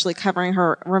branches partially covering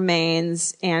her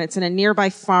remains, and it's in a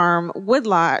nearby farm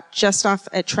woodlot just off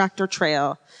a tractor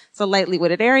trail. It's a lightly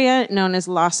wooded area known as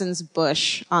Lawson's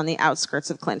Bush on the outskirts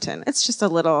of Clinton. It's just a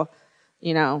little,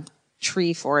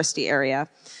 tree foresty area.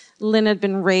 Lynn had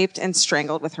been raped and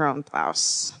strangled with her own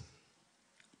blouse.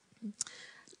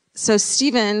 So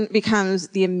Stephen becomes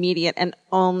the immediate and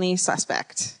only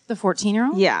suspect. The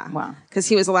 14-year-old? Yeah. Wow. Because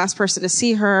he was the last person to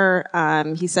see her.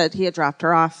 He said he had dropped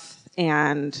her off,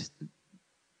 and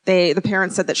the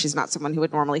parents said that she's not someone who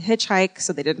would normally hitchhike,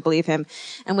 so they didn't believe him.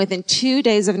 And within 2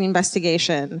 days of an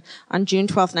investigation, on June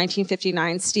 12th,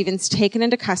 1959, Stephen's taken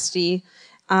into custody,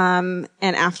 and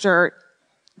after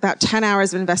about 10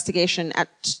 hours of investigation at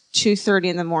 2:30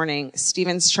 in the morning,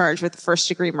 Stephen's charged with the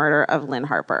first-degree murder of Lynn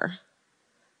Harper.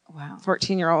 Wow.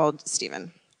 14-year-old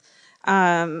Stephen.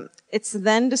 It's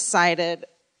then decided,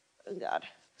 that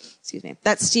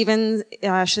Stephen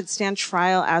should stand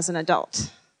trial as an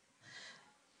adult,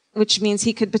 which means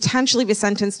he could potentially be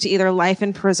sentenced to either life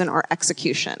in prison or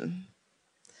execution.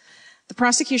 The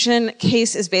prosecution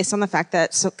case is based on the fact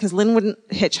that, because Lynn wouldn't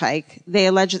hitchhike, they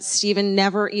allege that Stephen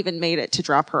never even made it to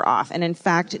drop her off, and in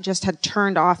fact, just had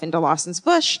turned off into Lawson's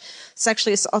Bush,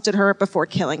 sexually assaulted her before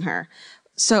killing her.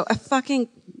 So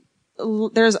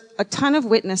there's a ton of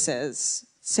witnesses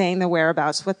saying the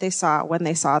whereabouts, what they saw, when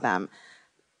they saw them,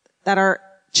 that are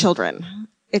children.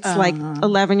 It's like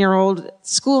 11-year-old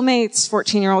schoolmates,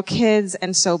 14-year-old kids,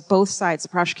 and so both sides, the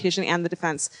prosecution and the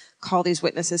defense, call these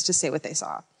witnesses to say what they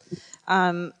saw.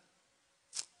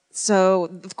 So,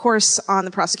 of course, on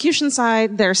the prosecution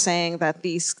side, they're saying that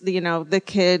the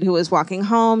kid who was walking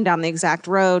home down the exact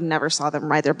road never saw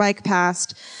them ride their bike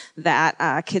past,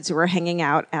 that kids who were hanging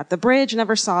out at the bridge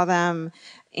never saw them,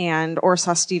 or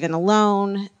saw Stephen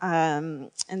alone.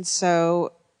 And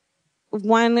so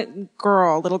one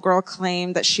little girl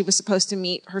claimed that she was supposed to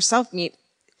meet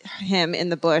him in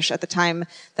the bush at the time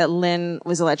that Lynn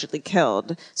was allegedly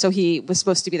killed. So he was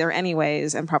supposed to be there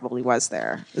anyways and probably was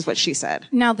there, is what she said.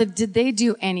 Now, did they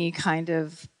do any kind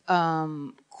of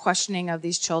questioning of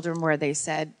these children where they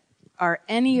said, are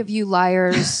any of you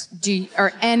liars?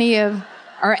 Are any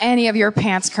of your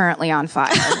pants currently on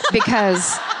fire?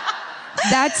 Because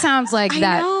that sounds like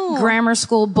grammar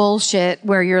school bullshit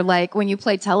where you're like, when you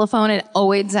play telephone, it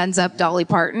always ends up Dolly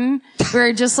Parton. Where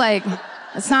you're just like,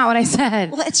 that's not what I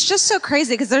said. Well, it's just so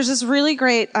crazy because there's this really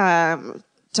great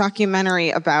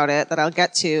documentary about it that I'll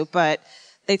get to, but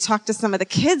they talk to some of the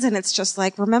kids and it's just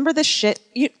like, remember this shit?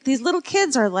 These little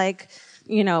kids are like,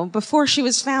 before she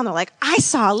was found, they're like, I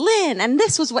saw Lynn and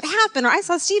this was what happened, or I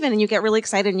saw Stephen, and you get really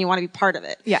excited and you want to be part of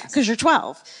it. Yes. Because you're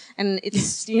 12. And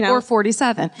it's, Or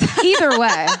 47. Either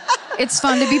way, it's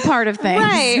fun to be part of things.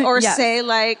 Right. Or yes. say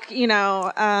like,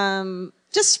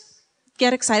 just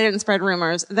get excited and spread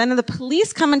rumors. Then the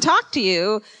police come and talk to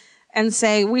you and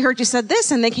say, we heard you said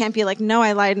this, and they can't be like, no,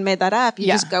 I lied and made that up. You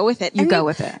just go with it. You go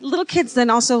with it. Little kids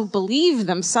then also believe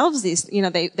themselves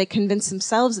they convince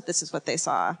themselves that this is what they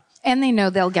saw. And they know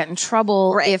they'll get in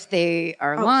trouble if they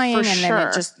are lying. And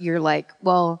then you're like,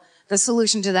 well, the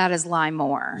solution to that is lie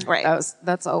more. Right.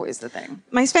 That's always the thing.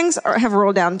 My Spanx have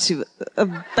rolled down to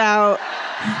about...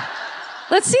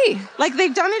 Let's see. Like,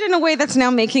 they've done it in a way that's now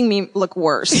making me look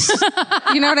worse.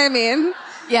 You know what I mean?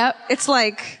 Yep. It's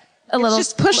like... It's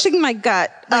just pushing my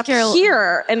gut up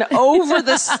here and over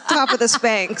the top of the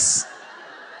Spanx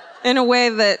in a way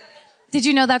that... Did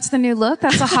you know that's the new look?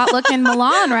 That's a hot look in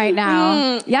Milan right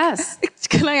now. Yes.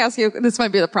 Can I ask you, this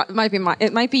might be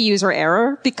it might be user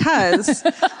error, because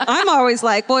I'm always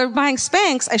like, well, if buying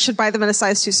Spanx, I should buy them in a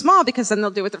size too small because then they'll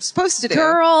do what they're supposed to do.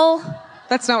 Girl.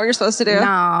 That's not what you're supposed to do?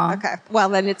 No. Okay. Well,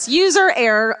 then it's user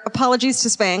error. Apologies to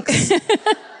Spanx.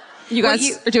 You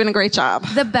guys are doing a great job.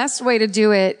 The best way to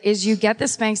do it is you get the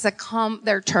Spanx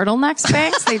they're turtleneck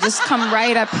Spanx. They just come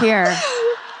right up here.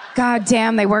 God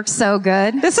damn, they work so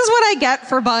good. This is what I get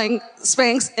for buying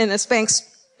Spanx in a Spanx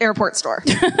airport store.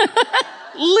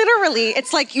 Literally,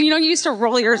 it's like, you used to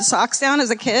roll your socks down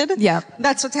as a kid? Yeah.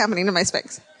 That's what's happening to my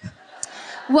Spanx.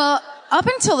 Well, up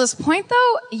until this point,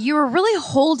 though, you were really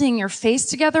holding your face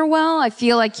together well. I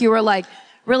feel like you were like,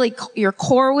 really, your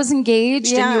core was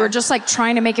engaged and you were just like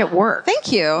trying to make it work.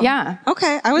 Thank you. Yeah.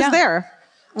 Okay, I was there.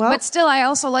 Well, but still, I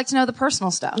also like to know the personal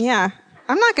stuff. Yeah.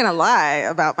 I'm not going to lie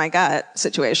about my gut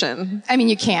situation. I mean,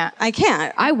 you can't. I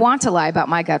can't. I want to lie about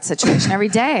my gut situation every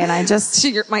day, and I just...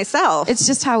 To myself. It's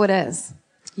just how it is.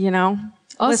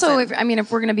 Also, Listen.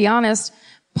 if we're going to be honest,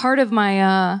 part of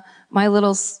my my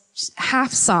little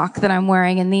half sock that I'm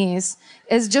wearing in these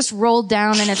is just rolled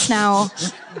down, and it's now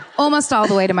almost all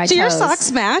the way to my toes. Do your socks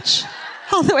match?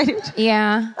 All the way to...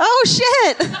 Yeah. Oh,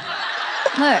 shit.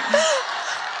 Look.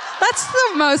 That's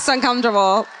the most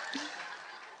uncomfortable.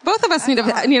 Both of us need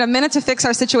a minute to fix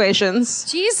our situations.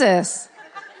 Jesus.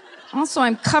 Also,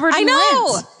 I'm covered in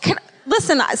lint.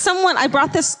 Listen, I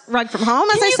brought this rug from home,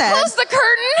 as I said. Can you close the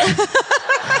curtain?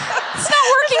 It's not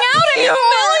working out anymore.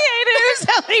 There's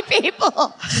so many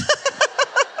people.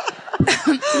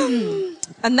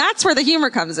 And that's where the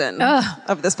humor comes in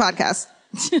of this podcast.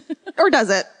 Or does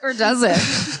it? Or does it?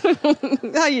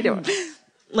 How you doing?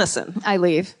 Listen. I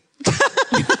leave.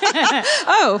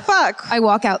 Oh, fuck. I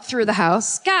walk out through the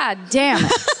house. God damn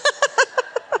it.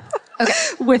 Okay.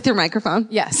 With your microphone?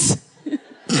 Yes.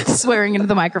 Swearing into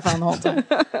the microphone the whole time.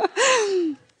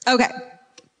 Okay.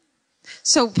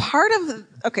 So part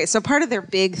of their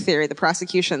big theory, the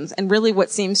prosecution's, and really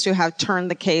what seems to have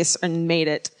turned the case and made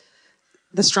it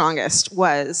the strongest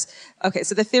was,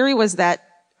 so the theory was that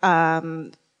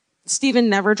Stephen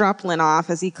never dropped Lynn off,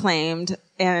 as he claimed,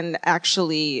 and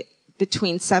actually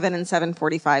between 7 and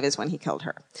 7:45 is when he killed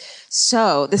her.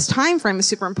 So this time frame is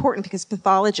super important because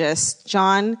pathologist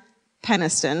John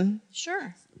Peniston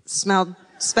smelled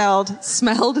spelled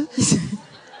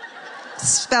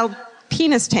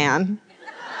penis tan.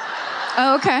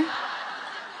 Oh, okay.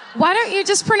 Why don't you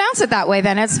just pronounce it that way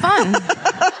then? It's fun.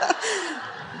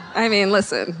 I mean,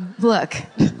 listen. Look.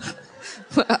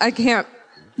 I can't.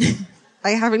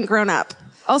 I haven't grown up.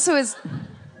 Also is...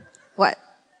 What?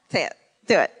 Say it.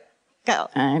 Do it. Go.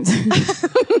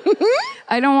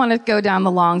 I don't want to go down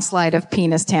the long slide of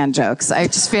penis tan jokes. I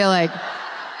just feel like...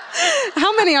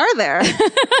 How many are there?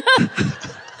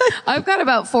 I've got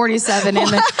about 47 in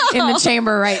the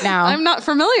chamber right now. I'm not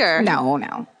familiar.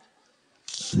 No.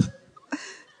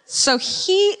 So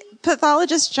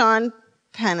pathologist John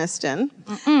Peniston,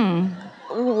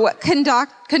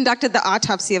 conducted the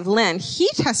autopsy of Lynn. He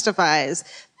testifies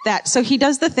that, so he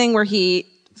does the thing where he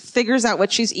figures out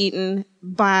what she's eaten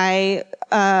by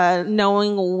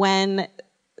knowing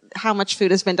how much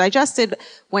food has been digested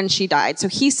when she died. So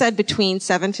he said between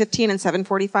 7:15 and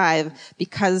 7:45,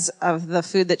 because of the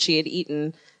food that she had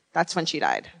eaten, that's when she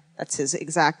died. That's his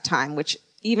exact time, which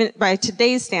even by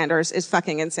today's standards is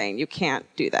fucking insane. You can't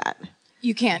do that.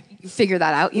 You can't figure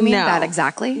that out? You mean that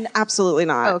exactly? Absolutely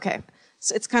not. Oh, okay.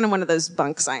 So it's kind of one of those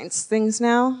bunk science things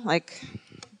now, like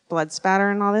blood spatter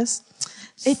and all this.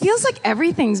 It feels like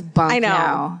everything's bunk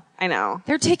now. I know.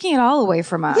 They're taking it all away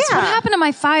from us. Yeah. What happened to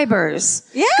my fibers?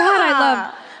 Yeah.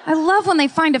 God, I love when they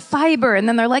find a fiber and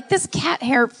then they're like, this cat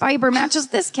hair fiber matches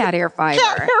this cat hair fiber.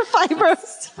 Cat hair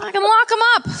fibers. I can lock them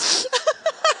up.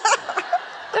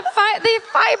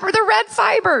 The red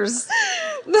fibers.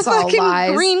 The It's all fucking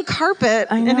lies. green carpet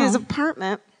I in know. his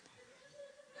apartment.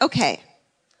 Okay.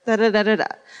 Da-da-da-da-da.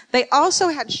 They also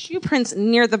had shoe prints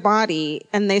near the body,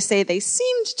 and they say they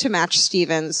seemed to match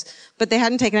Stephen's, but they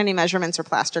hadn't taken any measurements or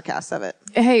plaster casts of it.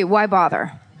 Hey, why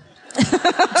bother?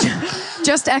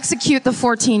 Just execute the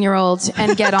 14-year-old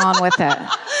and get on with it.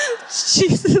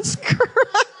 Jesus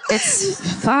Christ.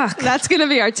 It's fuck. That's going to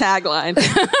be our tagline.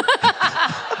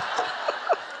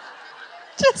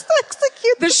 Just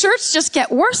execute. The shirts just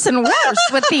get worse and worse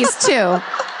with these two. You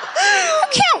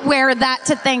can't wear that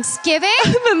to Thanksgiving.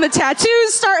 And then the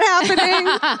tattoos start happening.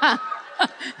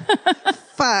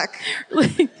 Fuck.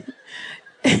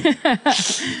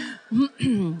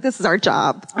 This is our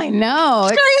job. I know.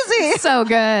 It's crazy. So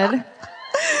good.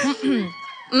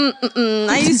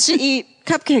 I used to eat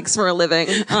cupcakes for a living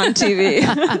on TV.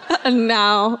 And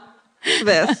now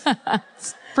this.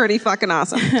 It's pretty fucking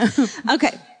awesome.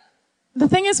 Okay. The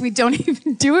thing is, we don't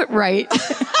even do it right.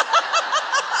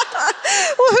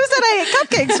 Well, who said I ate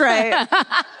cupcakes right?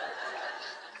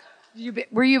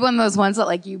 Were you one of those ones that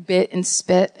like you bit and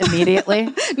spit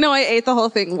immediately? No, I ate the whole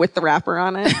thing with the wrapper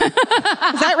on it. Is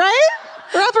that right?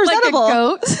 The wrapper's Like edible. a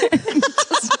goat.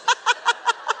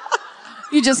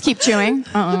 You just keep chewing.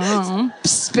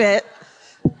 Spit.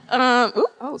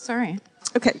 Oh, sorry.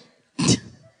 Okay.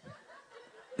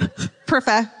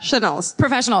 Professionals.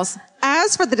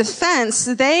 As for the defense,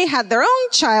 they had their own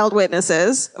child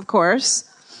witnesses, of course.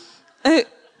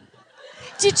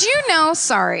 Did you know,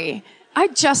 sorry, I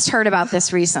just heard about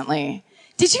this recently.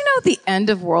 Did you know at the end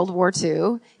of World War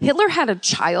II, Hitler had a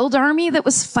child army that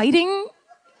was fighting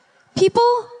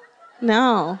people?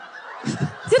 No.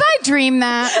 Did I dream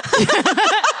that?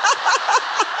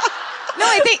 No,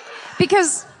 I think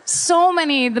because so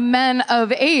many of the men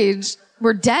of age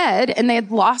were dead and they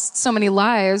had lost so many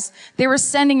lives, they were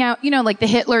sending out, like the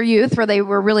Hitler Youth where they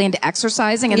were really into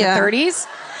exercising in the 30s.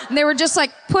 And they were just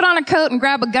like, put on a coat and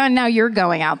grab a gun, now you're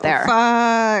going out there.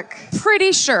 Fuck.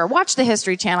 Pretty sure. Watch the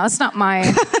History Channel. It's not my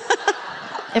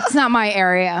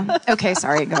area. Okay,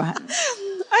 sorry, go ahead.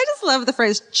 I just love the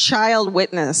phrase child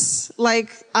witness.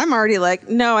 Like, I'm already like,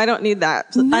 no, I don't need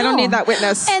that. No. I don't need that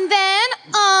witness. And then,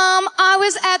 I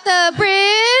was at the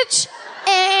bridge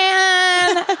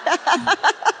and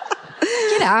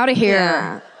get out of here.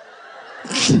 Yeah.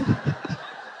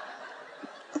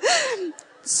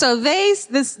 So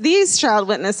these child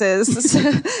witnesses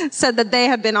said that they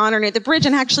had been underneath the bridge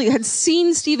and actually had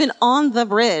seen Stephen on the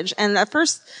bridge. And at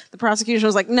first, the prosecution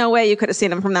was like, no way you could have seen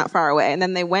him from that far away. And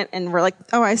then they went and were like,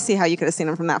 oh, I see how you could have seen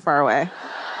him from that far away.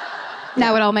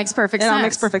 Now it all makes perfect sense. It all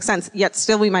makes perfect sense. Yet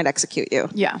still we might execute you.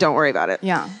 Yeah. Don't worry about it.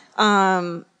 Yeah.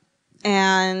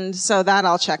 And so that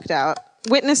all checked out.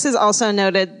 Witnesses also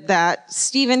noted that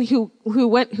Stephen, who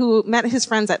met his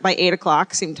friends by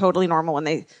 8:00, seemed totally normal when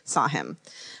they saw him.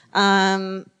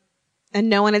 And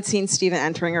no one had seen Stephen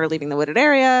entering or leaving the wooded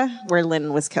area where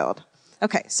Lynn was killed.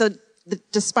 Okay, so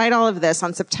despite all of this,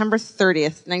 on September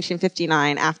 30th,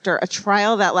 1959, after a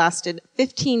trial that lasted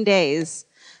 15 days,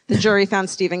 the jury found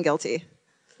Stephen guilty.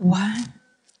 What?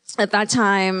 At that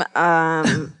time,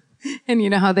 And you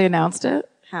know how they announced it?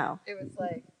 how? It was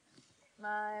like,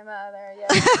 my mother, yeah.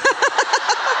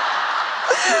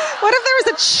 What if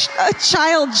there was a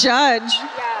child judge?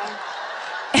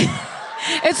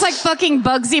 It's like fucking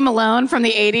Bugsy Malone from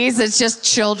the 80s. It's just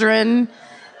children.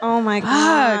 Oh my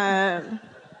God.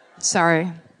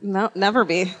 Sorry. No, never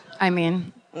be. I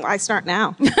mean, I start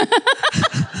now.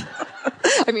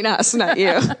 I mean us, not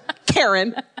you.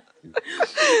 Karen.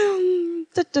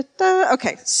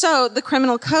 Okay, so the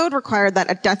criminal code required that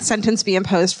a death sentence be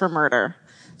imposed for murder.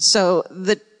 So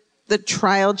the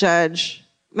trial judge,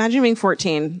 imagine being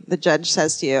 14, the judge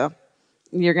says to you,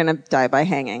 you're going to die by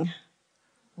hanging.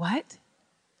 what?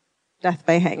 Death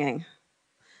by hanging.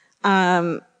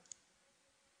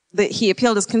 He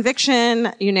appealed his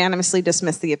conviction, unanimously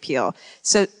dismissed the appeal.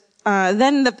 So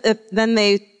then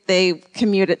they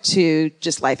commute it to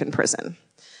just life in prison.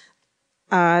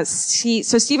 So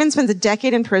Stephen spends a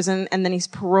decade in prison, and then he's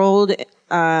paroled in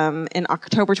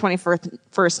October 21st,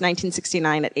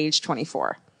 1969 at age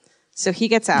 24. So he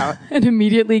gets out. And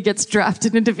immediately gets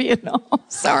drafted into Vietnam.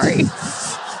 Sorry.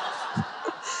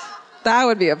 That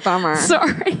would be a bummer.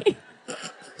 Sorry.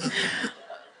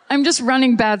 I'm just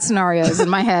running bad scenarios in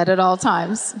my head at all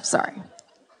times. I'm sorry.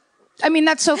 I mean,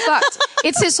 that's so fucked.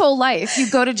 It's his whole life.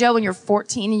 You go to jail when you're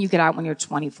 14 and you get out when you're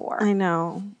 24. I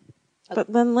know.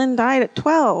 But then Lynn died at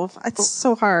 12. It's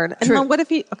so hard. And True. then what if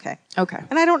he... Okay.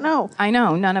 And I don't know. I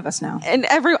know. None of us know. And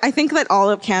I think that all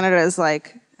of Canada is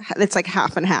like... It's like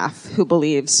half and half who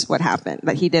believes what happened,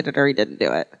 that he did it or he didn't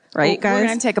do it. Right, guys? We're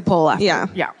going to take a poll after. Yeah.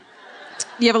 Yeah.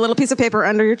 You have a little piece of paper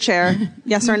under your chair.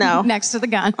 Yes or no? Next to the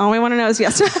gun. All we want to know is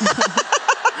yes or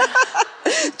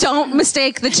Don't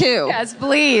mistake the two. Yes,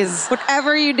 please.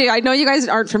 Whatever you do. I know you guys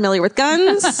aren't familiar with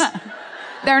guns.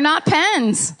 They're not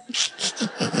pens.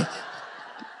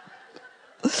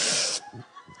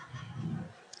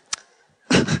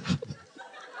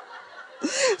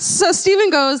 So Stephen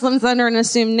goes, lives under an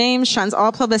assumed name, shuns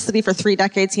all publicity for 3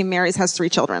 decades. He marries, has 3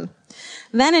 children.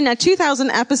 Then in a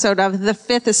 2000 episode of The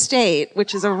Fifth Estate,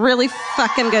 which is a really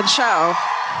fucking good show,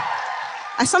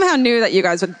 I somehow knew that you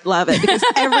guys would love it because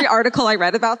every article I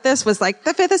read about this was like,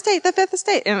 The Fifth Estate, The Fifth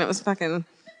Estate. And it was fucking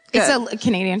good. It's a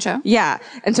Canadian show? Yeah.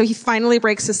 And so he finally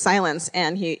breaks his silence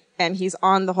and he's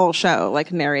on the whole show, like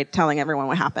telling everyone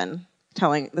what happened,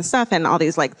 telling the stuff. And all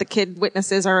these, like, the kid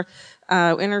witnesses are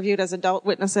interviewed as adult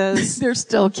witnesses. They're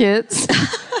still kids.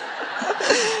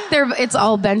 It's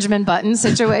all Benjamin Button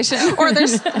situation. Or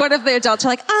there's, what if the adults are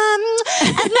like, and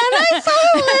then I saw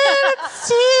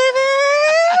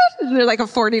Steven. And they're like a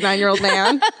 49-year-old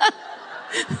man.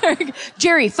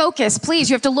 Jerry, focus, please.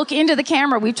 You have to look into the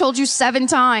camera. We've told you 7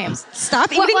 times.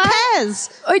 Stop eating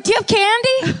Pez. Oh, do you have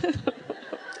candy?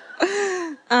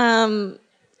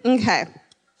 Okay.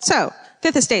 So,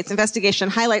 Fifth Estate's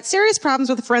investigation highlights serious problems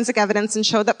with forensic evidence and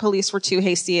showed that police were too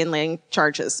hasty in laying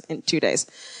charges in 2 days.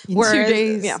 In 2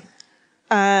 days? Yeah.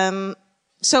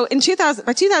 So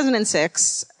by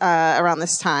 2006, around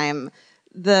this time,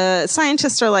 the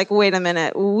scientists are like, wait a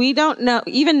minute, we don't know,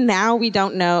 even now we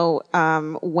don't know,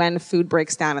 when food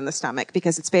breaks down in the stomach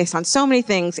because it's based on so many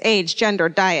things, age, gender,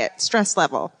 diet, stress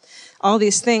level, all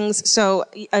these things. So,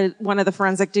 one of the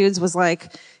forensic dudes was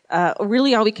like,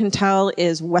 really all we can tell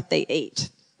is what they ate.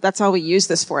 That's all we use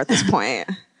this for at this point.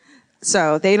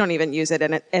 So they don't even use it,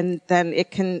 and then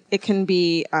it can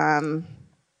be,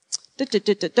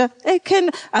 it can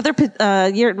other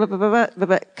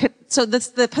so that's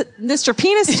the Mr.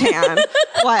 Penis Tan.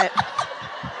 What?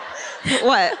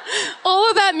 All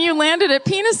of that and you landed at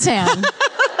Penis Tan. Well,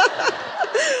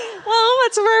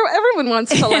 that's where everyone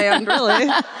wants to land, really.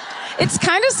 It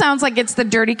kind of sounds like it's the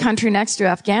dirty country next to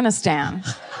Afghanistan.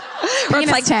 Or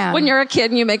it's like when you're a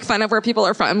kid and you make fun of where people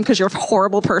are from because you're a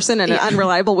horrible person and an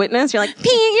unreliable witness. You're like,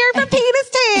 you're from Penis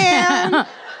Tan.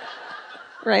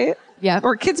 Right? Yeah.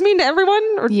 Or kids mean to everyone?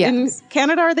 Or in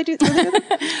Canada, are they do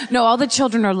that? No, all the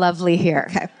children are lovely here.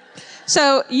 Okay.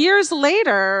 So years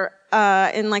later,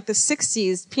 in like the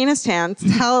 60s, Penis Tan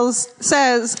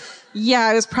says, yeah,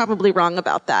 I was probably wrong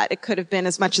about that. It could have been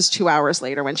as much as 2 hours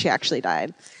later when she actually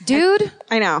died. Dude.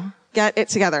 I know. Get it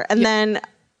together. And then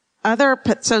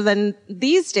so then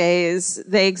these days,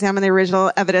 they examine the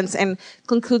original evidence and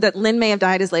conclude that Lynn may have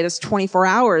died as late as 24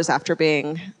 hours after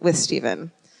being with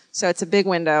Stephen. So it's a big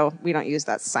window. We don't use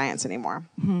that science anymore.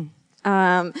 Mm-hmm.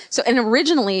 And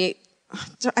originally,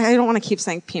 I don't want to keep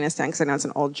saying Penis Tan because I know it's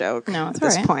an old joke at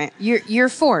this point. You're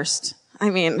forced.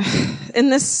 I mean,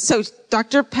 so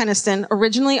Dr. Peniston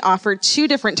originally offered 2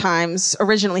 different times.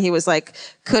 Originally, he was like,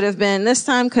 could have been this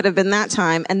time, could have been that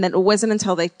time. And then it wasn't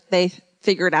until they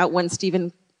figured out when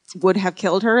Stephen would have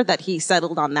killed her that he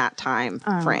settled on that time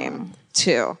frame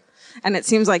too. And it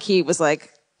seems like he was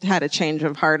like, had a change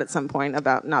of heart at some point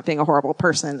about not being a horrible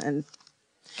person and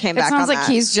came back It sounds on like that.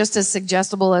 he's just as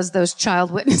suggestible as those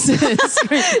child witnesses.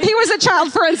 He was a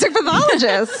child forensic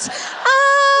pathologist.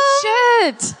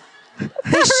 Shit.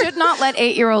 They should not let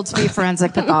 8-year-olds be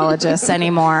forensic pathologists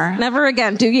anymore. Never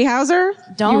again. Doogie Howser?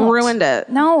 Don't. You ruined it.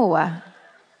 No.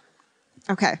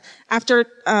 Okay. After,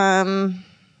 so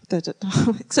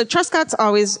Truscott's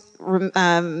always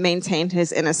maintained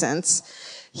his innocence.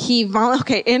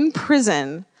 In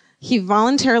prison, he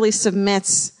voluntarily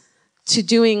submits to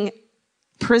doing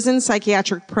prison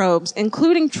psychiatric probes,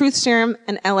 including truth serum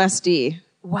and LSD.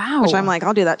 Wow. Which I'm like,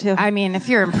 I'll do that too. I mean, if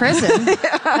you're in prison,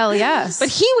 hell yes. But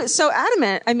he was so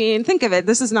adamant. I mean, think of it.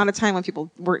 This is not a time when people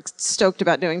were stoked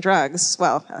about doing drugs.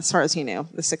 Well, as far as he knew,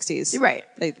 the 60s. Right.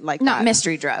 They like Not that.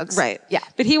 mystery drugs. Right. Yeah.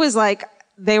 But he was like,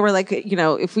 they were like,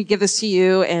 if we give this to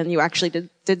you and you actually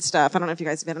did stuff, I don't know if you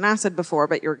guys have been on acid before,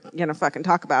 but you're going to fucking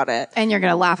talk about it. And you're going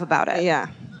to laugh about it. Yeah.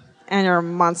 And you're a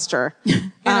monster.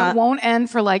 And it won't end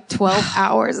for like 12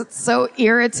 hours. It's so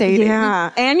irritating.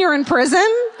 Yeah. And you're in prison?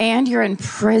 And you're in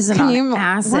prison on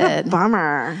acid. What a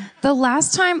bummer. The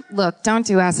last time, look, don't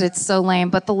do acid. It's so lame.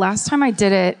 But the last time I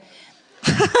did it,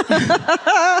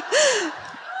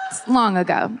 it's long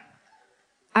ago.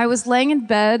 I was laying in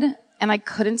bed and I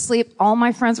couldn't sleep. All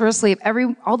my friends were asleep.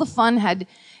 All the fun had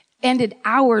ended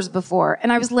hours before.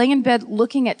 And I was laying in bed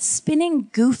looking at spinning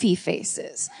Goofy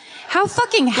faces. How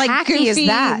fucking Like hacky Goofy, is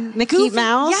that? Mickey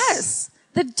Mouse? Yes.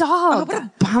 The dog. Oh, what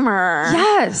a bummer.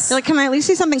 Yes. You're like, can I at least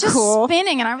see something Just cool?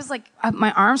 spinning. And I was like,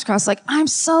 my arms crossed, like, I'm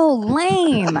so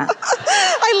lame. I love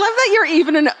that you're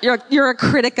even you're a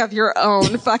critic of your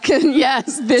own fucking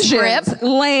Yes. vision. Trip.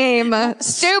 Lame.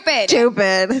 Stupid.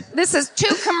 Stupid. This is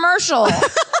too commercial.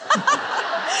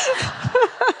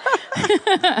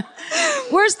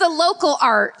 Where's the local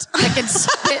art that can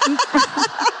spit in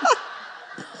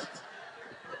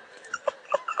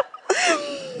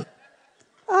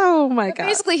Oh my God.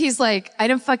 Basically, he's like, I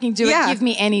didn't fucking do Yeah. it. Give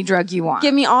me any drug you want.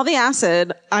 Give me all the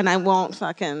acid and I won't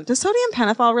fucking. Does sodium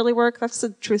pentothal really work? That's the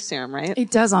truth serum, right?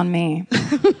 It does on me.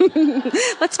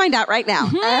 Let's find out right now.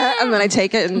 And then I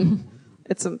take it and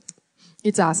it's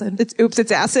acid.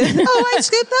 it's acid. Oh, I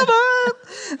scooped them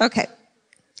up. Okay.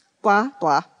 Blah,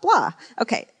 blah, blah.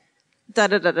 Okay. Da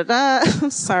da da da da.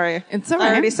 Sorry. It's all I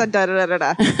right. already said da da da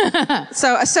da da.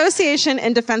 So, Association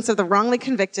in Defense of the Wrongly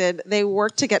Convicted, they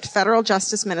worked to get federal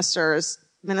justice minister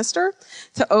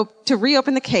to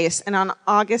reopen the case. And on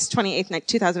August 28th,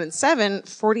 2007,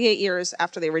 48 years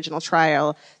after the original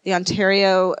trial, the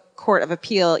Ontario Court of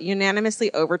Appeal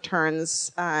unanimously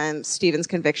overturns Stephen's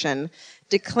conviction,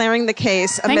 declaring the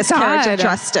case a Thank miscarriage God. of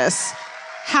justice.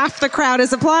 Half the crowd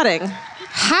is applauding.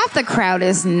 Half the crowd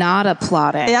is not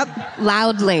applauding. Yep.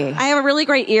 Loudly. I have a really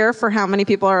great ear for how many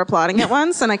people are applauding at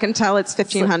once, and I can tell it's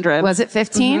 1,500. Was it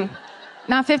 15?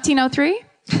 Not 1503?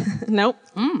 Nope.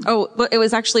 Oh, well, it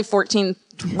was actually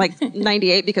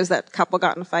 98 because that couple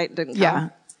got in a fight and didn't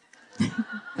come. Yeah.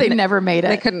 They never made it.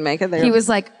 They couldn't make it. He was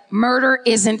like, murder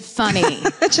isn't funny.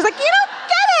 She's like, you don't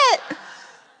get it.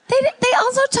 They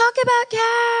also talk about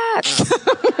cats.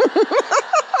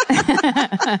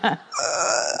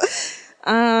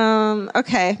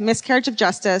 Okay. Miscarriage of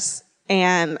justice.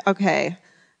 And okay.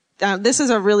 This is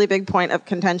a really big point of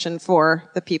contention for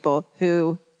the people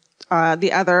who,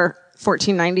 the other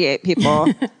 1498 people,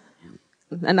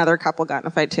 another couple got in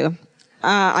a fight too,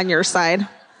 on your side.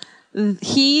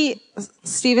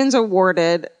 Stevens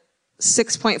awarded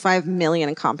 $6.5 million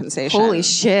in compensation. Holy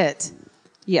shit.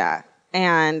 Yeah.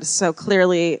 And so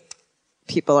clearly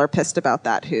people are pissed about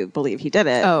that who believe he did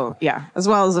it. Oh, yeah. As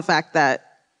well as the fact that,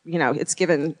 it's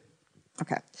given.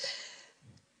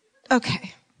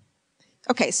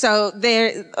 Okay, so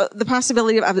the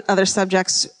possibility of other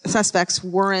suspects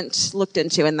weren't looked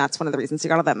into, and that's one of the reasons he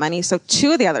got all that money. So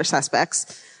two of the other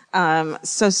suspects,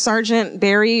 so Sergeant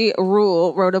Barry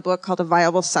Rule wrote a book called A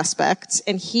Viable Suspect,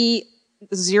 and he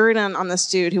zeroed in on this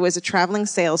dude who was a traveling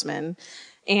salesman,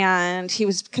 and he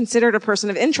was considered a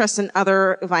person of interest in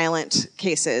other violent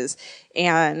cases.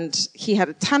 And he had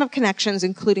a ton of connections,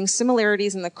 including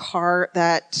similarities in the car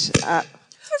that, for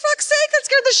fuck's sake, that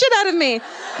scared the shit out of me.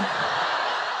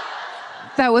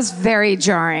 That was very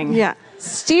jarring. Yeah.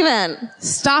 Steven,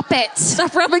 Stop it.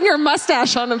 stop rubbing your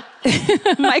mustache on a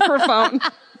microphone.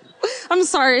 I'm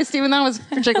sorry, Steven, that was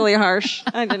particularly harsh.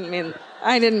 I didn't mean it.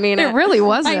 It really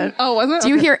wasn't. Wasn't it? Do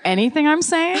you Okay. hear anything I'm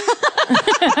saying?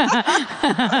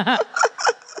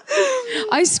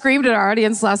 I screamed at our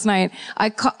audience last night.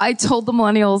 I told the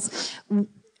millennials,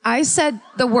 I said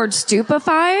the word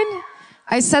stupefied.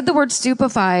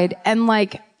 And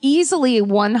like easily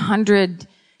 100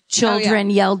 children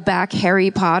yelled back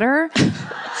Harry Potter.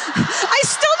 I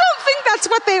still don't think that's that's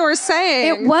what they were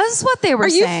saying. It was what they were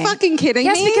saying. Are you fucking kidding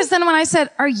me? me? Yes, because then when I said,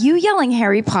 "Are you yelling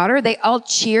Harry Potter?" they all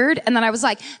cheered, and then I was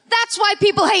like, "That's why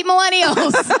people hate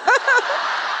millennials."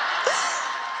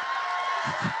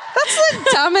 That's the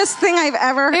dumbest thing I've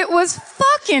ever heard. It was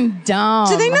fucking dumb.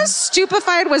 Do they know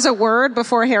stupefied was a word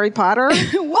before Harry Potter? Whoa!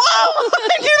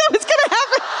 I knew that was going to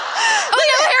happen. Oh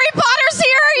no, Harry Potter's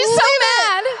here. He's so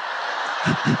mad.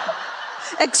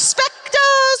 Expecto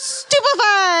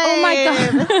stupefied. Oh my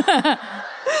God.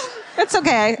 It's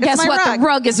okay. It's Guess my what? rug. The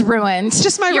rug is ruined. It's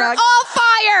just my You're rug. all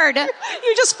fired.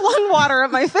 You just flung water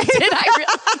at my face. Did I really?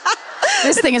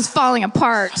 This thing is falling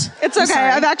apart. It's okay.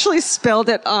 I've actually spilled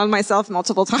it on myself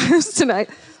multiple times tonight.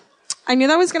 I knew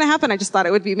that was going to happen. I just thought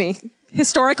it would be me.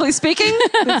 Historically speaking,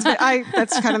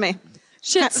 that's kind of me.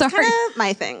 Shit, That's sorry. kind of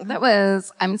my thing. That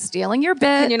was, I'm stealing your bit.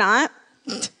 Can you not?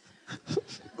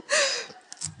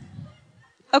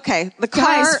 Okay, the car.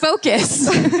 Guys, focus.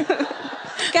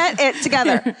 Get it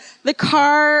together. The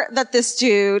car that this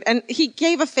dude, and he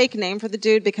gave a fake name for the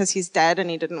dude because he's dead and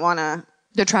he didn't want to.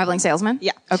 The traveling salesman?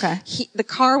 Yeah. Okay. The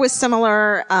car was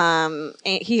similar.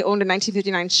 He owned a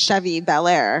 1959 Chevy Bel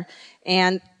Air,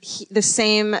 and he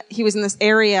was in this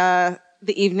area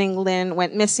the evening Lynn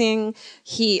went missing.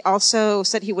 He also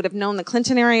said he would have known the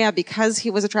Clinton area because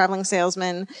he was a traveling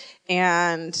salesman,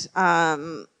 and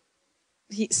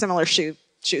similar shoe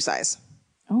size.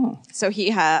 Oh. So he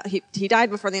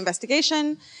died before the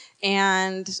investigation,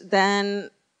 and then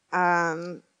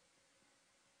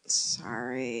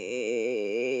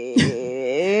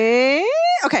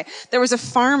okay, there was a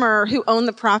farmer who owned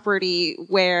the property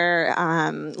where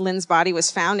Lynn's body was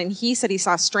found, and he said he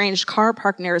saw a strange car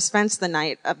parked near his fence the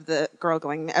night of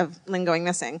Lynn going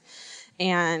missing.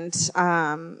 And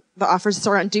the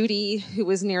officer on duty, who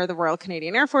was near the Royal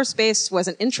Canadian Air Force Base,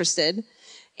 wasn't interested.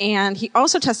 And he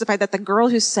also testified that the girl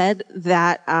who said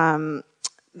that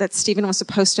that Stephen was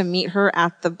supposed to meet her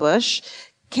at the bush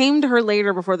came to her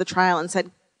later before the trial and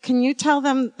said, "Can you tell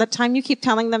them the time you keep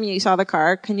telling them you saw the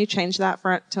car? Can you change that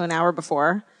to an hour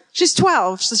before?" She's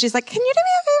 12, so she's like, "Can you do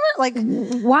me a favor?" Like,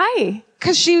 why?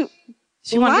 Because she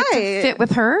wanted it to fit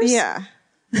with hers. Yeah.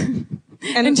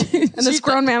 And this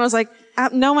grown man was like,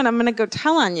 "No one, I'm going to go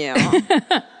tell on you."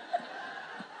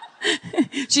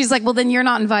 She's like, "Well, then you're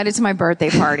not invited to my birthday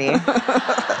party."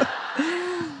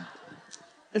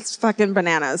 It's fucking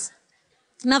bananas.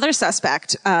 Another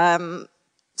suspect.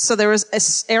 So there was an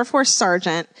Air Force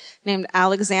sergeant named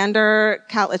Alexander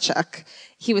Kalitchuk.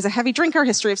 He was a heavy drinker,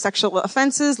 history of sexual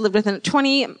offenses, lived within a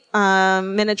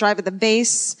 20-minute drive at the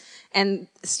base. And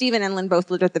Stephen and Lynn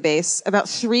both lived at the base. About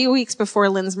 3 weeks before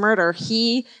Lynn's murder,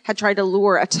 he had tried to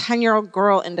lure a 10-year-old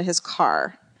girl into his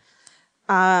car.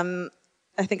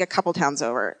 I think a couple towns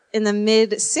over. In the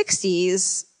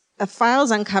mid-60s, a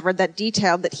file's uncovered that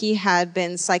detailed that he had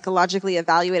been psychologically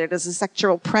evaluated as a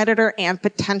sexual predator and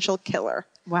potential killer.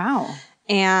 Wow.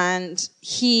 And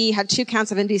he had 2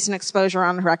 counts of indecent exposure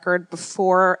on record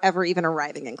before ever even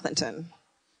arriving in Clinton.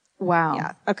 Wow.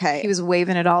 Yeah. Okay. He was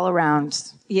waving it all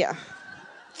around. Yeah.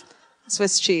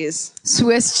 Swiss cheese.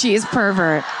 Swiss cheese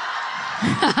pervert.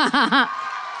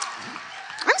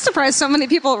 I'm surprised so many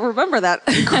people remember that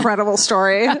incredible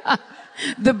story.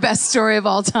 The best story of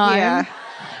all time. Yeah.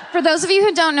 For those of you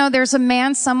who don't know, there's a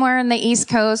man somewhere in the East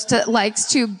Coast that likes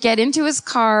to get into his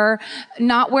car,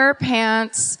 not wear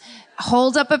pants,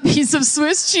 hold up a piece of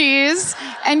Swiss cheese,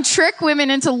 and trick women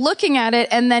into looking at it,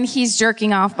 and then he's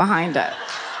jerking off behind it.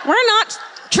 We're not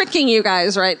tricking you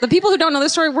guys, right? The people who don't know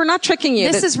this story, we're not tricking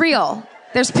you. This is real.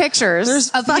 There's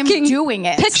pictures of him doing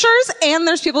it. Pictures, and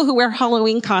there's people who wear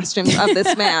Halloween costumes of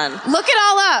this man. Look it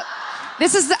all up.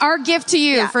 This is our gift to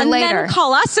you for and later. And then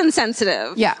call us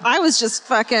insensitive. Yeah. I was just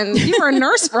fucking, you were a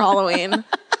nurse for Halloween.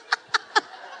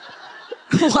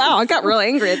 Wow, I got really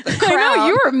angry at the crowd. I know,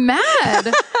 you were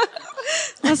mad.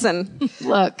 Listen.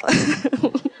 Look.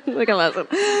 Look at listen.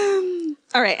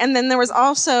 All right, and then there was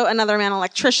also another man,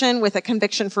 electrician, with a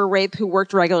conviction for rape who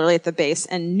worked regularly at the base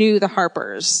and knew the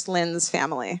Harpers, Lynn's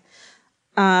family.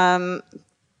 Okay.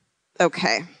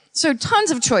 So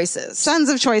tons of choices. Tons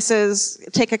of choices.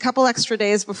 Take a couple extra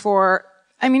days before.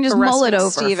 I mean, just mull it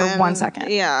over Stephen. for 1 second.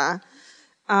 Yeah.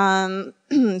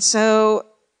 So,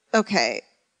 okay.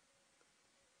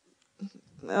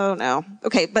 Oh no.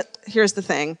 Okay, but here's the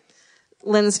thing.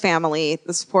 Lynn's family,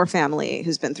 this poor family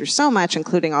who's been through so much,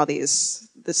 including all this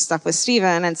stuff with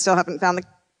Stephen, and still haven't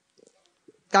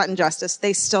gotten justice,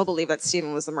 they still believe that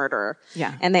Stephen was the murderer.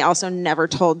 Yeah. And they also never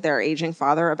told their aging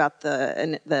father about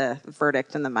the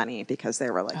verdict and the money because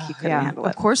they were like, he couldn't handle it.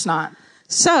 Of course not.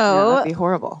 So that'd be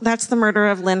horrible. That's the murder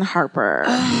of Lynn Harper.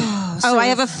 I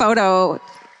have a photo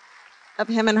of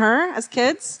him and her as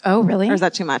kids. Oh, really? Or is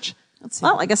that too much?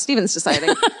 Well, I guess Steven's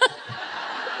deciding.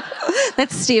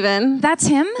 That's Steven. That's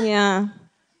him? Yeah.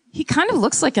 He kind of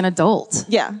looks like an adult.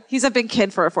 Yeah. He's a big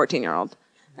kid for a 14-year-old.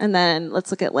 And then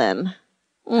let's look at Lynn.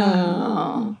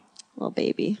 Oh. Little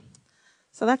baby.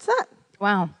 So that's that.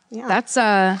 Wow. Yeah. That's,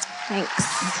 Thanks.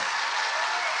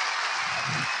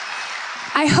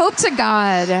 I hope to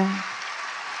God.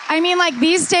 I mean, like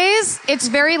these days, it's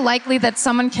very likely that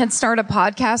someone can start a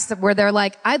podcast where they're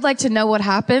like, I'd like to know what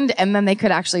happened, and then they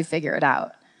could actually figure it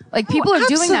out. Like people are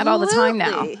doing that all the time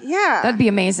now. Yeah. That'd be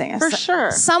amazing. For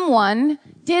sure. Someone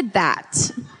did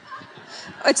that.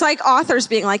 It's like authors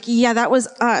being like, yeah, that was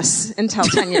us until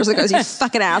 10 years ago, you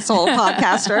fucking asshole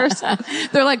podcasters.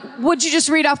 They're like, would you just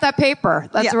read off that paper?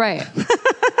 That's right.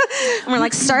 And we're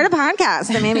like, start a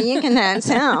podcast and maybe you can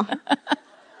too.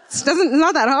 It's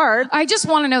not that hard. I just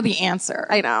want to know the answer.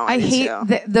 I know. I hate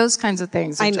those kinds of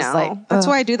things. I Just know. like, that's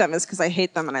why I do them, is because I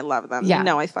hate them and I love them. Yeah. You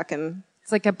know, I fucking...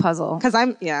 It's like a puzzle. Because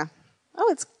Oh,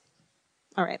 it's...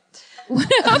 All right.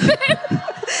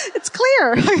 It's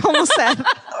clear, I almost said.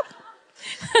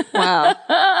 Wow.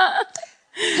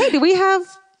 Hey, do we have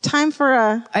time for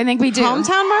a... I think we do.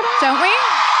 Hometown murder? Don't we?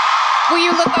 Will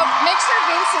you look over? Make sure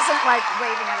Vince isn't like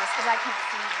waving at us because I can't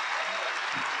see him.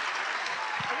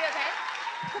 Are you okay?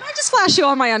 Can I just flash you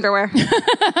all my underwear?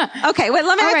 Okay, wait,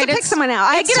 let me have to pick someone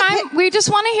out. It's time. We just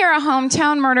want to hear a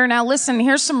hometown murder. Now listen,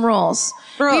 here's some rules.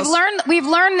 We've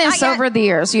learned this over the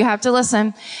years. You have to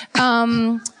listen.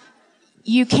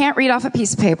 You can't read off a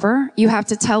piece of paper. You have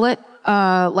to tell it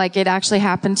like it actually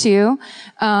happened to you.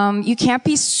 You can't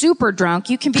be super drunk.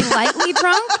 You can be lightly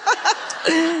drunk.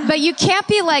 But you can't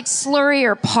be like slurry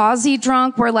or pausey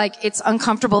drunk where like it's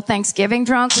uncomfortable Thanksgiving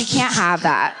drunk. We can't have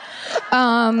that.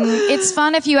 It's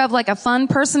fun if you have like a fun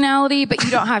personality, but you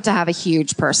don't have to have a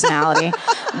huge personality.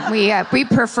 We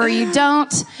prefer you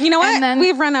don't. You know what?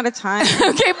 We've run out of time.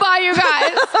 Okay, bye you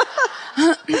guys.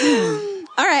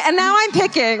 All right, and now I'm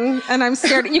picking, and I'm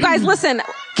scared. You guys, listen.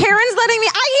 I hear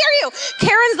you.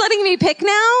 Karen's letting me pick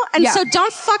now, and so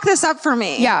don't fuck this up for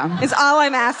me. Yeah. Is all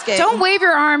I'm asking. Don't wave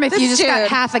your arm if you just got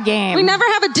half a game. We never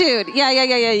have a dude. Yeah,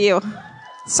 you.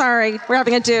 Sorry, we're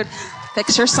having a dude.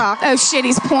 Fix your sock. Oh shit,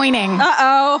 he's pointing.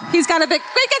 Uh-oh. He's got a big...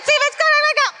 Quick, Steven's going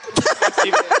to go.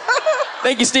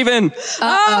 Thank you, Steven.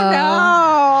 Oh,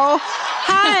 no.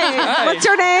 Hi. What's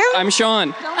your name? I'm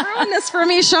Sean. Don't ruin this for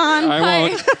me, Sean. I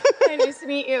won't. Hi, nice to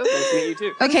meet you. Nice to meet you,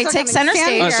 too. Okay, take center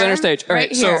stage. Center stage. All right,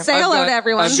 right here. so say hello to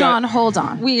everyone. Sean, hold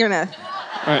on. We're going to...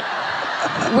 All right.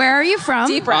 Where are you from?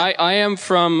 Deep breath. I am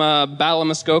from Bala,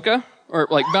 Muskoka, or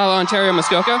like Bala, Ontario,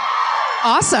 Muskoka.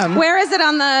 Awesome. Where is it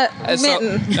on the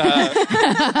mitten?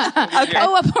 Okay.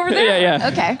 Oh, up over there? Yeah.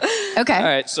 Okay. All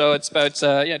right, so it's about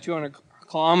 200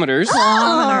 kilometers.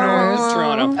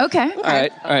 Toronto. Okay. All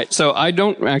right. So I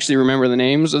don't actually remember the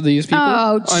names of these people.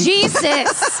 Oh,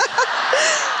 Jesus.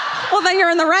 Well, then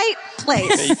you're in the right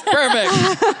place. Perfect.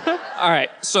 All right.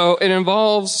 So it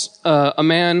involves a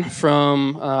man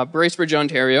from Bracebridge,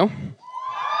 Ontario.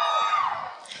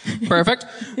 Perfect.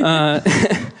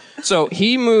 So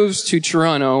he moves to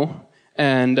Toronto,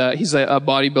 and he's a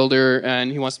bodybuilder,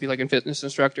 and he wants to be like a fitness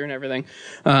instructor and everything.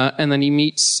 And then he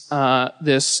meets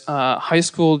this high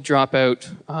school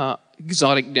dropout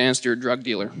exotic dancer drug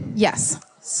dealer. Yes.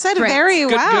 Said very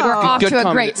well. We're off to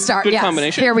a great start. Good yes.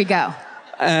 combination. Here we go.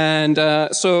 And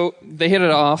so they hit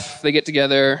it off. They get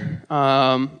together,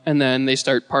 and then they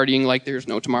start partying like there's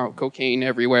no tomorrow. Cocaine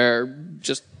everywhere.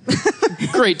 Just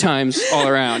great times all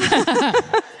around.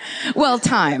 Well,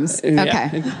 times.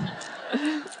 Okay.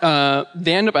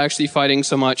 They end up actually fighting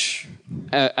so much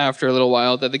after a little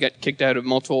while that they get kicked out of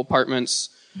multiple apartments,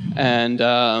 and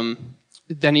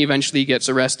then he eventually gets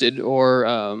arrested or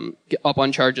get up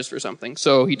on charges for something.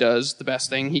 So he does the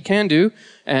best thing he can do,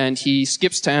 and he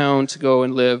skips town to go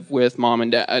and live with mom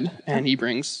and dad, and he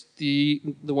brings the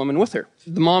woman with her.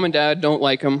 The mom and dad don't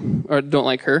like him, or don't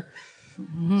like her.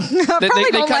 They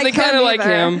kind of like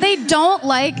him. They don't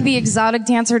like the exotic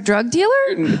dancer drug dealer?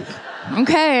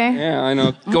 Okay. Yeah, I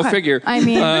know. Go figure. I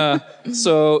mean...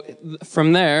 So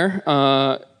from there,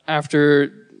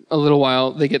 after a little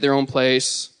while, they get their own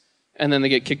place, and then they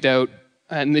get kicked out.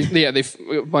 And they a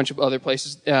bunch of other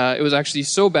places. It was actually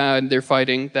so bad, they're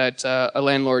fighting, that a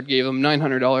landlord gave them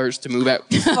 $900 to move out.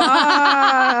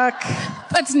 Fuck.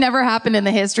 That's never happened in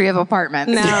the history of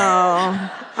apartments. No.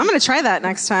 I'm going to try that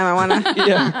next time I want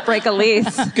to break a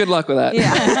lease. Good luck with that.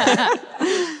 Yeah.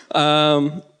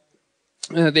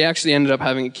 They actually ended up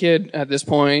having a kid at this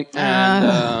point,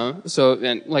 and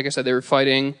and like I said, they were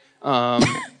fighting.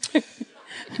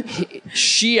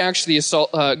 She actually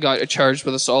got charged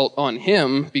with assault on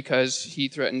him because he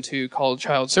threatened to call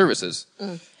child services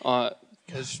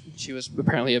because she was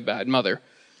apparently a bad mother.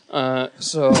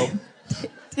 So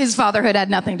His fatherhood had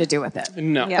nothing to do with it.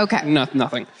 no, Okay.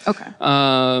 nothing. Okay.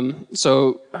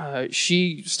 So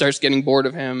she starts getting bored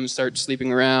of him, starts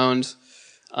sleeping around,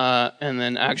 and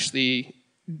then actually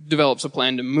develops a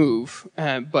plan to move.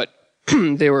 But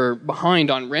they were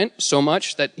behind on rent so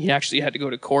much that he actually had to go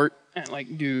to court and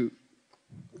like do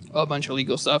a bunch of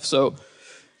legal stuff. So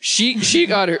she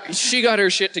got her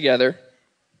shit together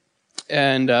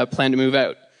and planned to move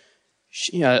out.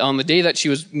 On the day that she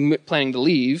was planning to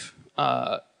leave,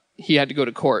 he had to go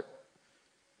to court,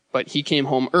 but he came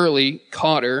home early,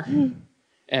 caught her,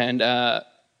 and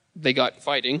they got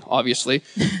fighting, obviously.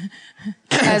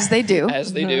 As they do.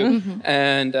 As they do.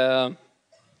 And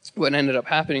what ended up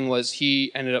happening was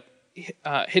he ended up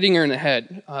hitting her in the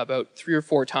head about 3 or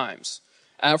 4 times.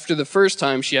 After the first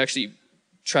time, she actually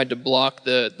tried to block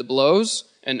the blows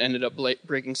and ended up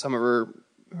breaking some of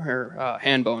her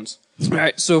hand bones. All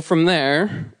right, so from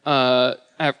there,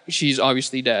 she's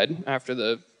obviously dead after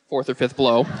the 4th or 5th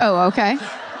blow. Oh, okay.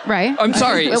 Right. I'm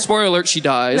sorry, spoiler alert, she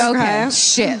dies. Okay.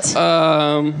 Shit.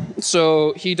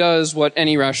 So he does what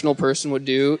any rational person would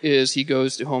do, is he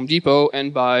goes to Home Depot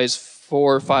and buys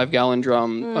 4 or 5 gallon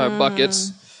drum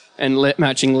buckets and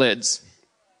matching lids.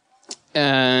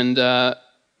 And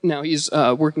now he's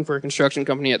working for a construction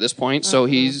company at this point, so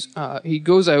he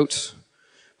goes out,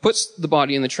 puts the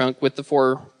body in the trunk with the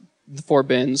four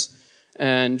bins,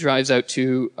 and drives out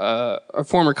to a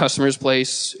former customer's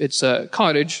place. It's a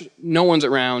cottage. No one's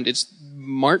around. It's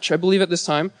March, I believe, at this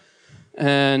time.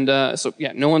 And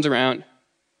no one's around.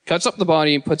 Cuts up the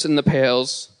body, puts it in the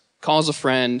pails, calls a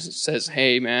friend, says,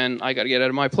 "Hey, man, I got to get out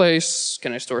of my place.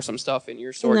 Can I store some stuff in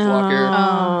your storage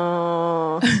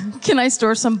locker?" Can I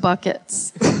store some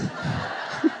buckets?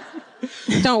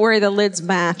 Don't worry, the lids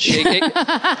match.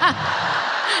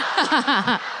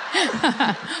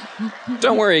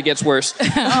 Don't worry, it gets worse.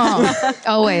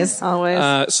 Always.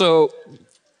 So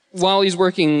while he's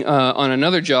working on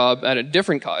another job at a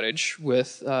different cottage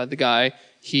with the guy,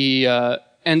 he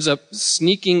ends up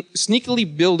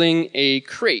sneakily building a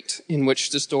crate in which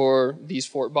to store these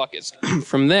 4 buckets.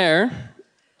 From there,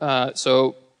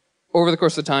 so over the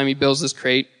course of the time, he builds this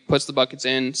crate, puts the buckets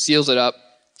in, seals it up,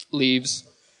 leaves.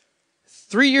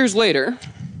 3 years later,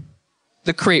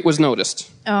 the crate was noticed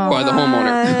by the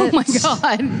homeowner. Oh my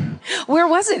God. Where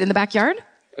was it? In the backyard?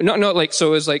 No, so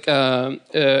it was like,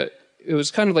 it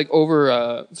was kind of like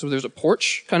over, so there's a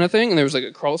porch kind of thing, and there was like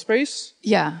a crawl space.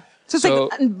 Yeah. So it's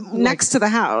like next to the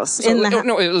house.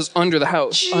 No, it was under the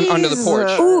house, under the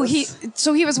porch. Ooh, he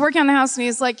was working on the house and he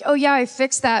was like, "Oh yeah, I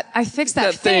fixed that thing,"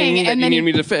 that and you then need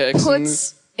me to fix.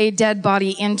 Puts a dead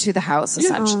body into the house,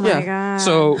 essentially. Oh my God.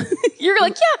 So you're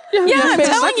like, yeah, I'm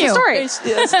telling you. Story.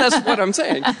 That's what I'm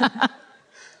saying.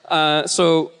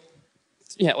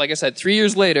 Like I said, 3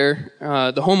 years later,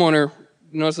 the homeowner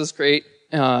notices this crate,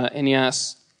 and he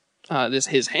asks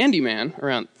his handyman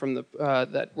around from the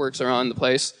that works around the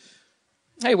place,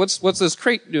 "Hey, what's this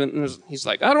crate doing?" And he's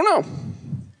like, "I don't know."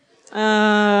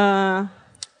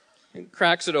 And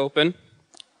cracks it open,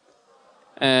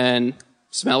 and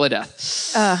smell of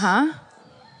death.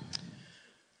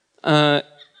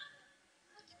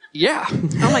 Yeah.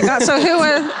 Oh my God. So who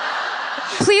was...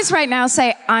 Please right now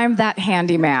say, "I'm that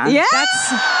handyman." Yeah.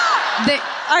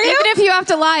 Are you? Even if you have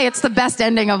to lie, it's the best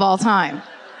ending of all time.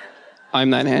 I'm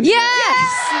that handy. Yes.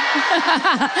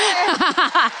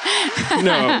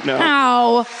 No.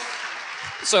 Ow.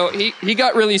 So he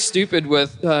got really stupid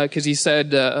with because he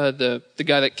said the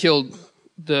guy that killed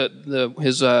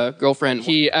his girlfriend,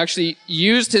 he actually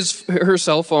used her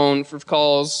cell phone for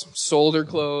calls, sold her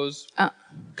clothes,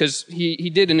 because he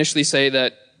did initially say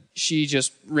that she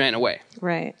just ran away.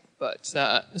 Right. But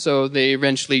so they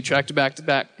eventually tracked it back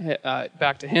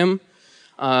to him,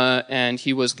 and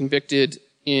he was convicted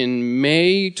in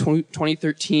May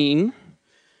 2013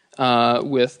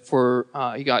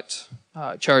 he got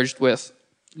charged with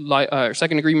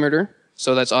second-degree murder.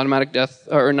 So that's automatic death,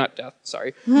 or not death,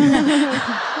 sorry.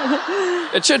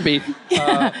 It should be.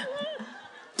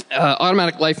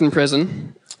 Automatic life in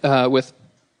prison with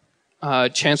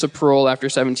chance of parole after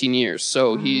 17 years.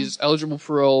 So he's eligible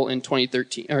for parole in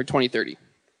 2030.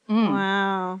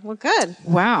 Wow. Well, good.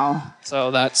 Wow. So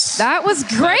that was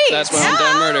great. That's my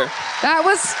hometown murder. That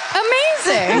was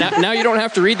amazing. Now you don't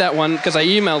have to read that one because I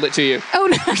emailed it to you. Oh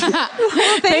no!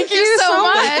 Thank you so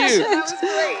much. Thank you. That was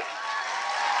great.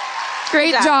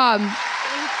 Great job.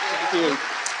 Thank you.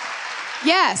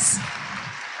 Yes.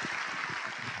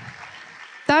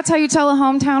 That's how you tell a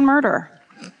hometown murder.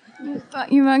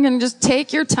 You can just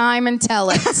take your time and tell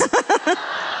it.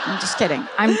 I'm just kidding.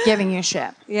 I'm giving you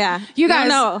shit. Yeah. You guys.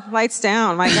 No, lights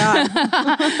down. My God.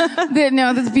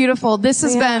 No, that's beautiful. This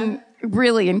has been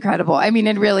really incredible. I mean,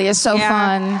 it really is so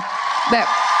fun.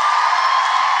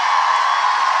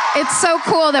 It's so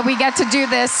cool that we get to do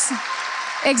this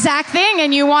exact thing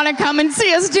and you want to come and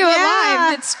see us do it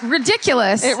live. It's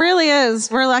ridiculous. It really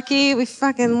is. We're lucky. We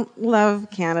fucking love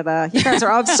Canada. You guys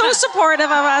are all so supportive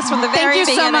of us from the very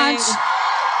beginning. Thank you so much.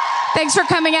 Thanks for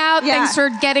coming out. Yeah. Thanks for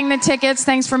getting the tickets.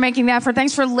 Thanks for making the effort.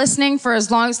 Thanks for listening for as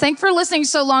long. Thanks for listening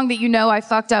so long that you know I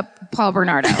fucked up Paul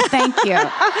Bernardo. Thank you.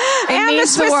 It And the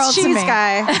means the Swiss world to cheese me.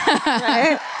 guy.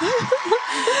 Right?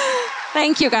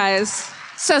 Thank you, guys.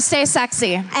 So stay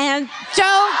sexy. And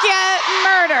Don't get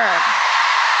murdered.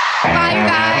 Bye,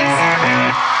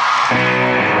 guys.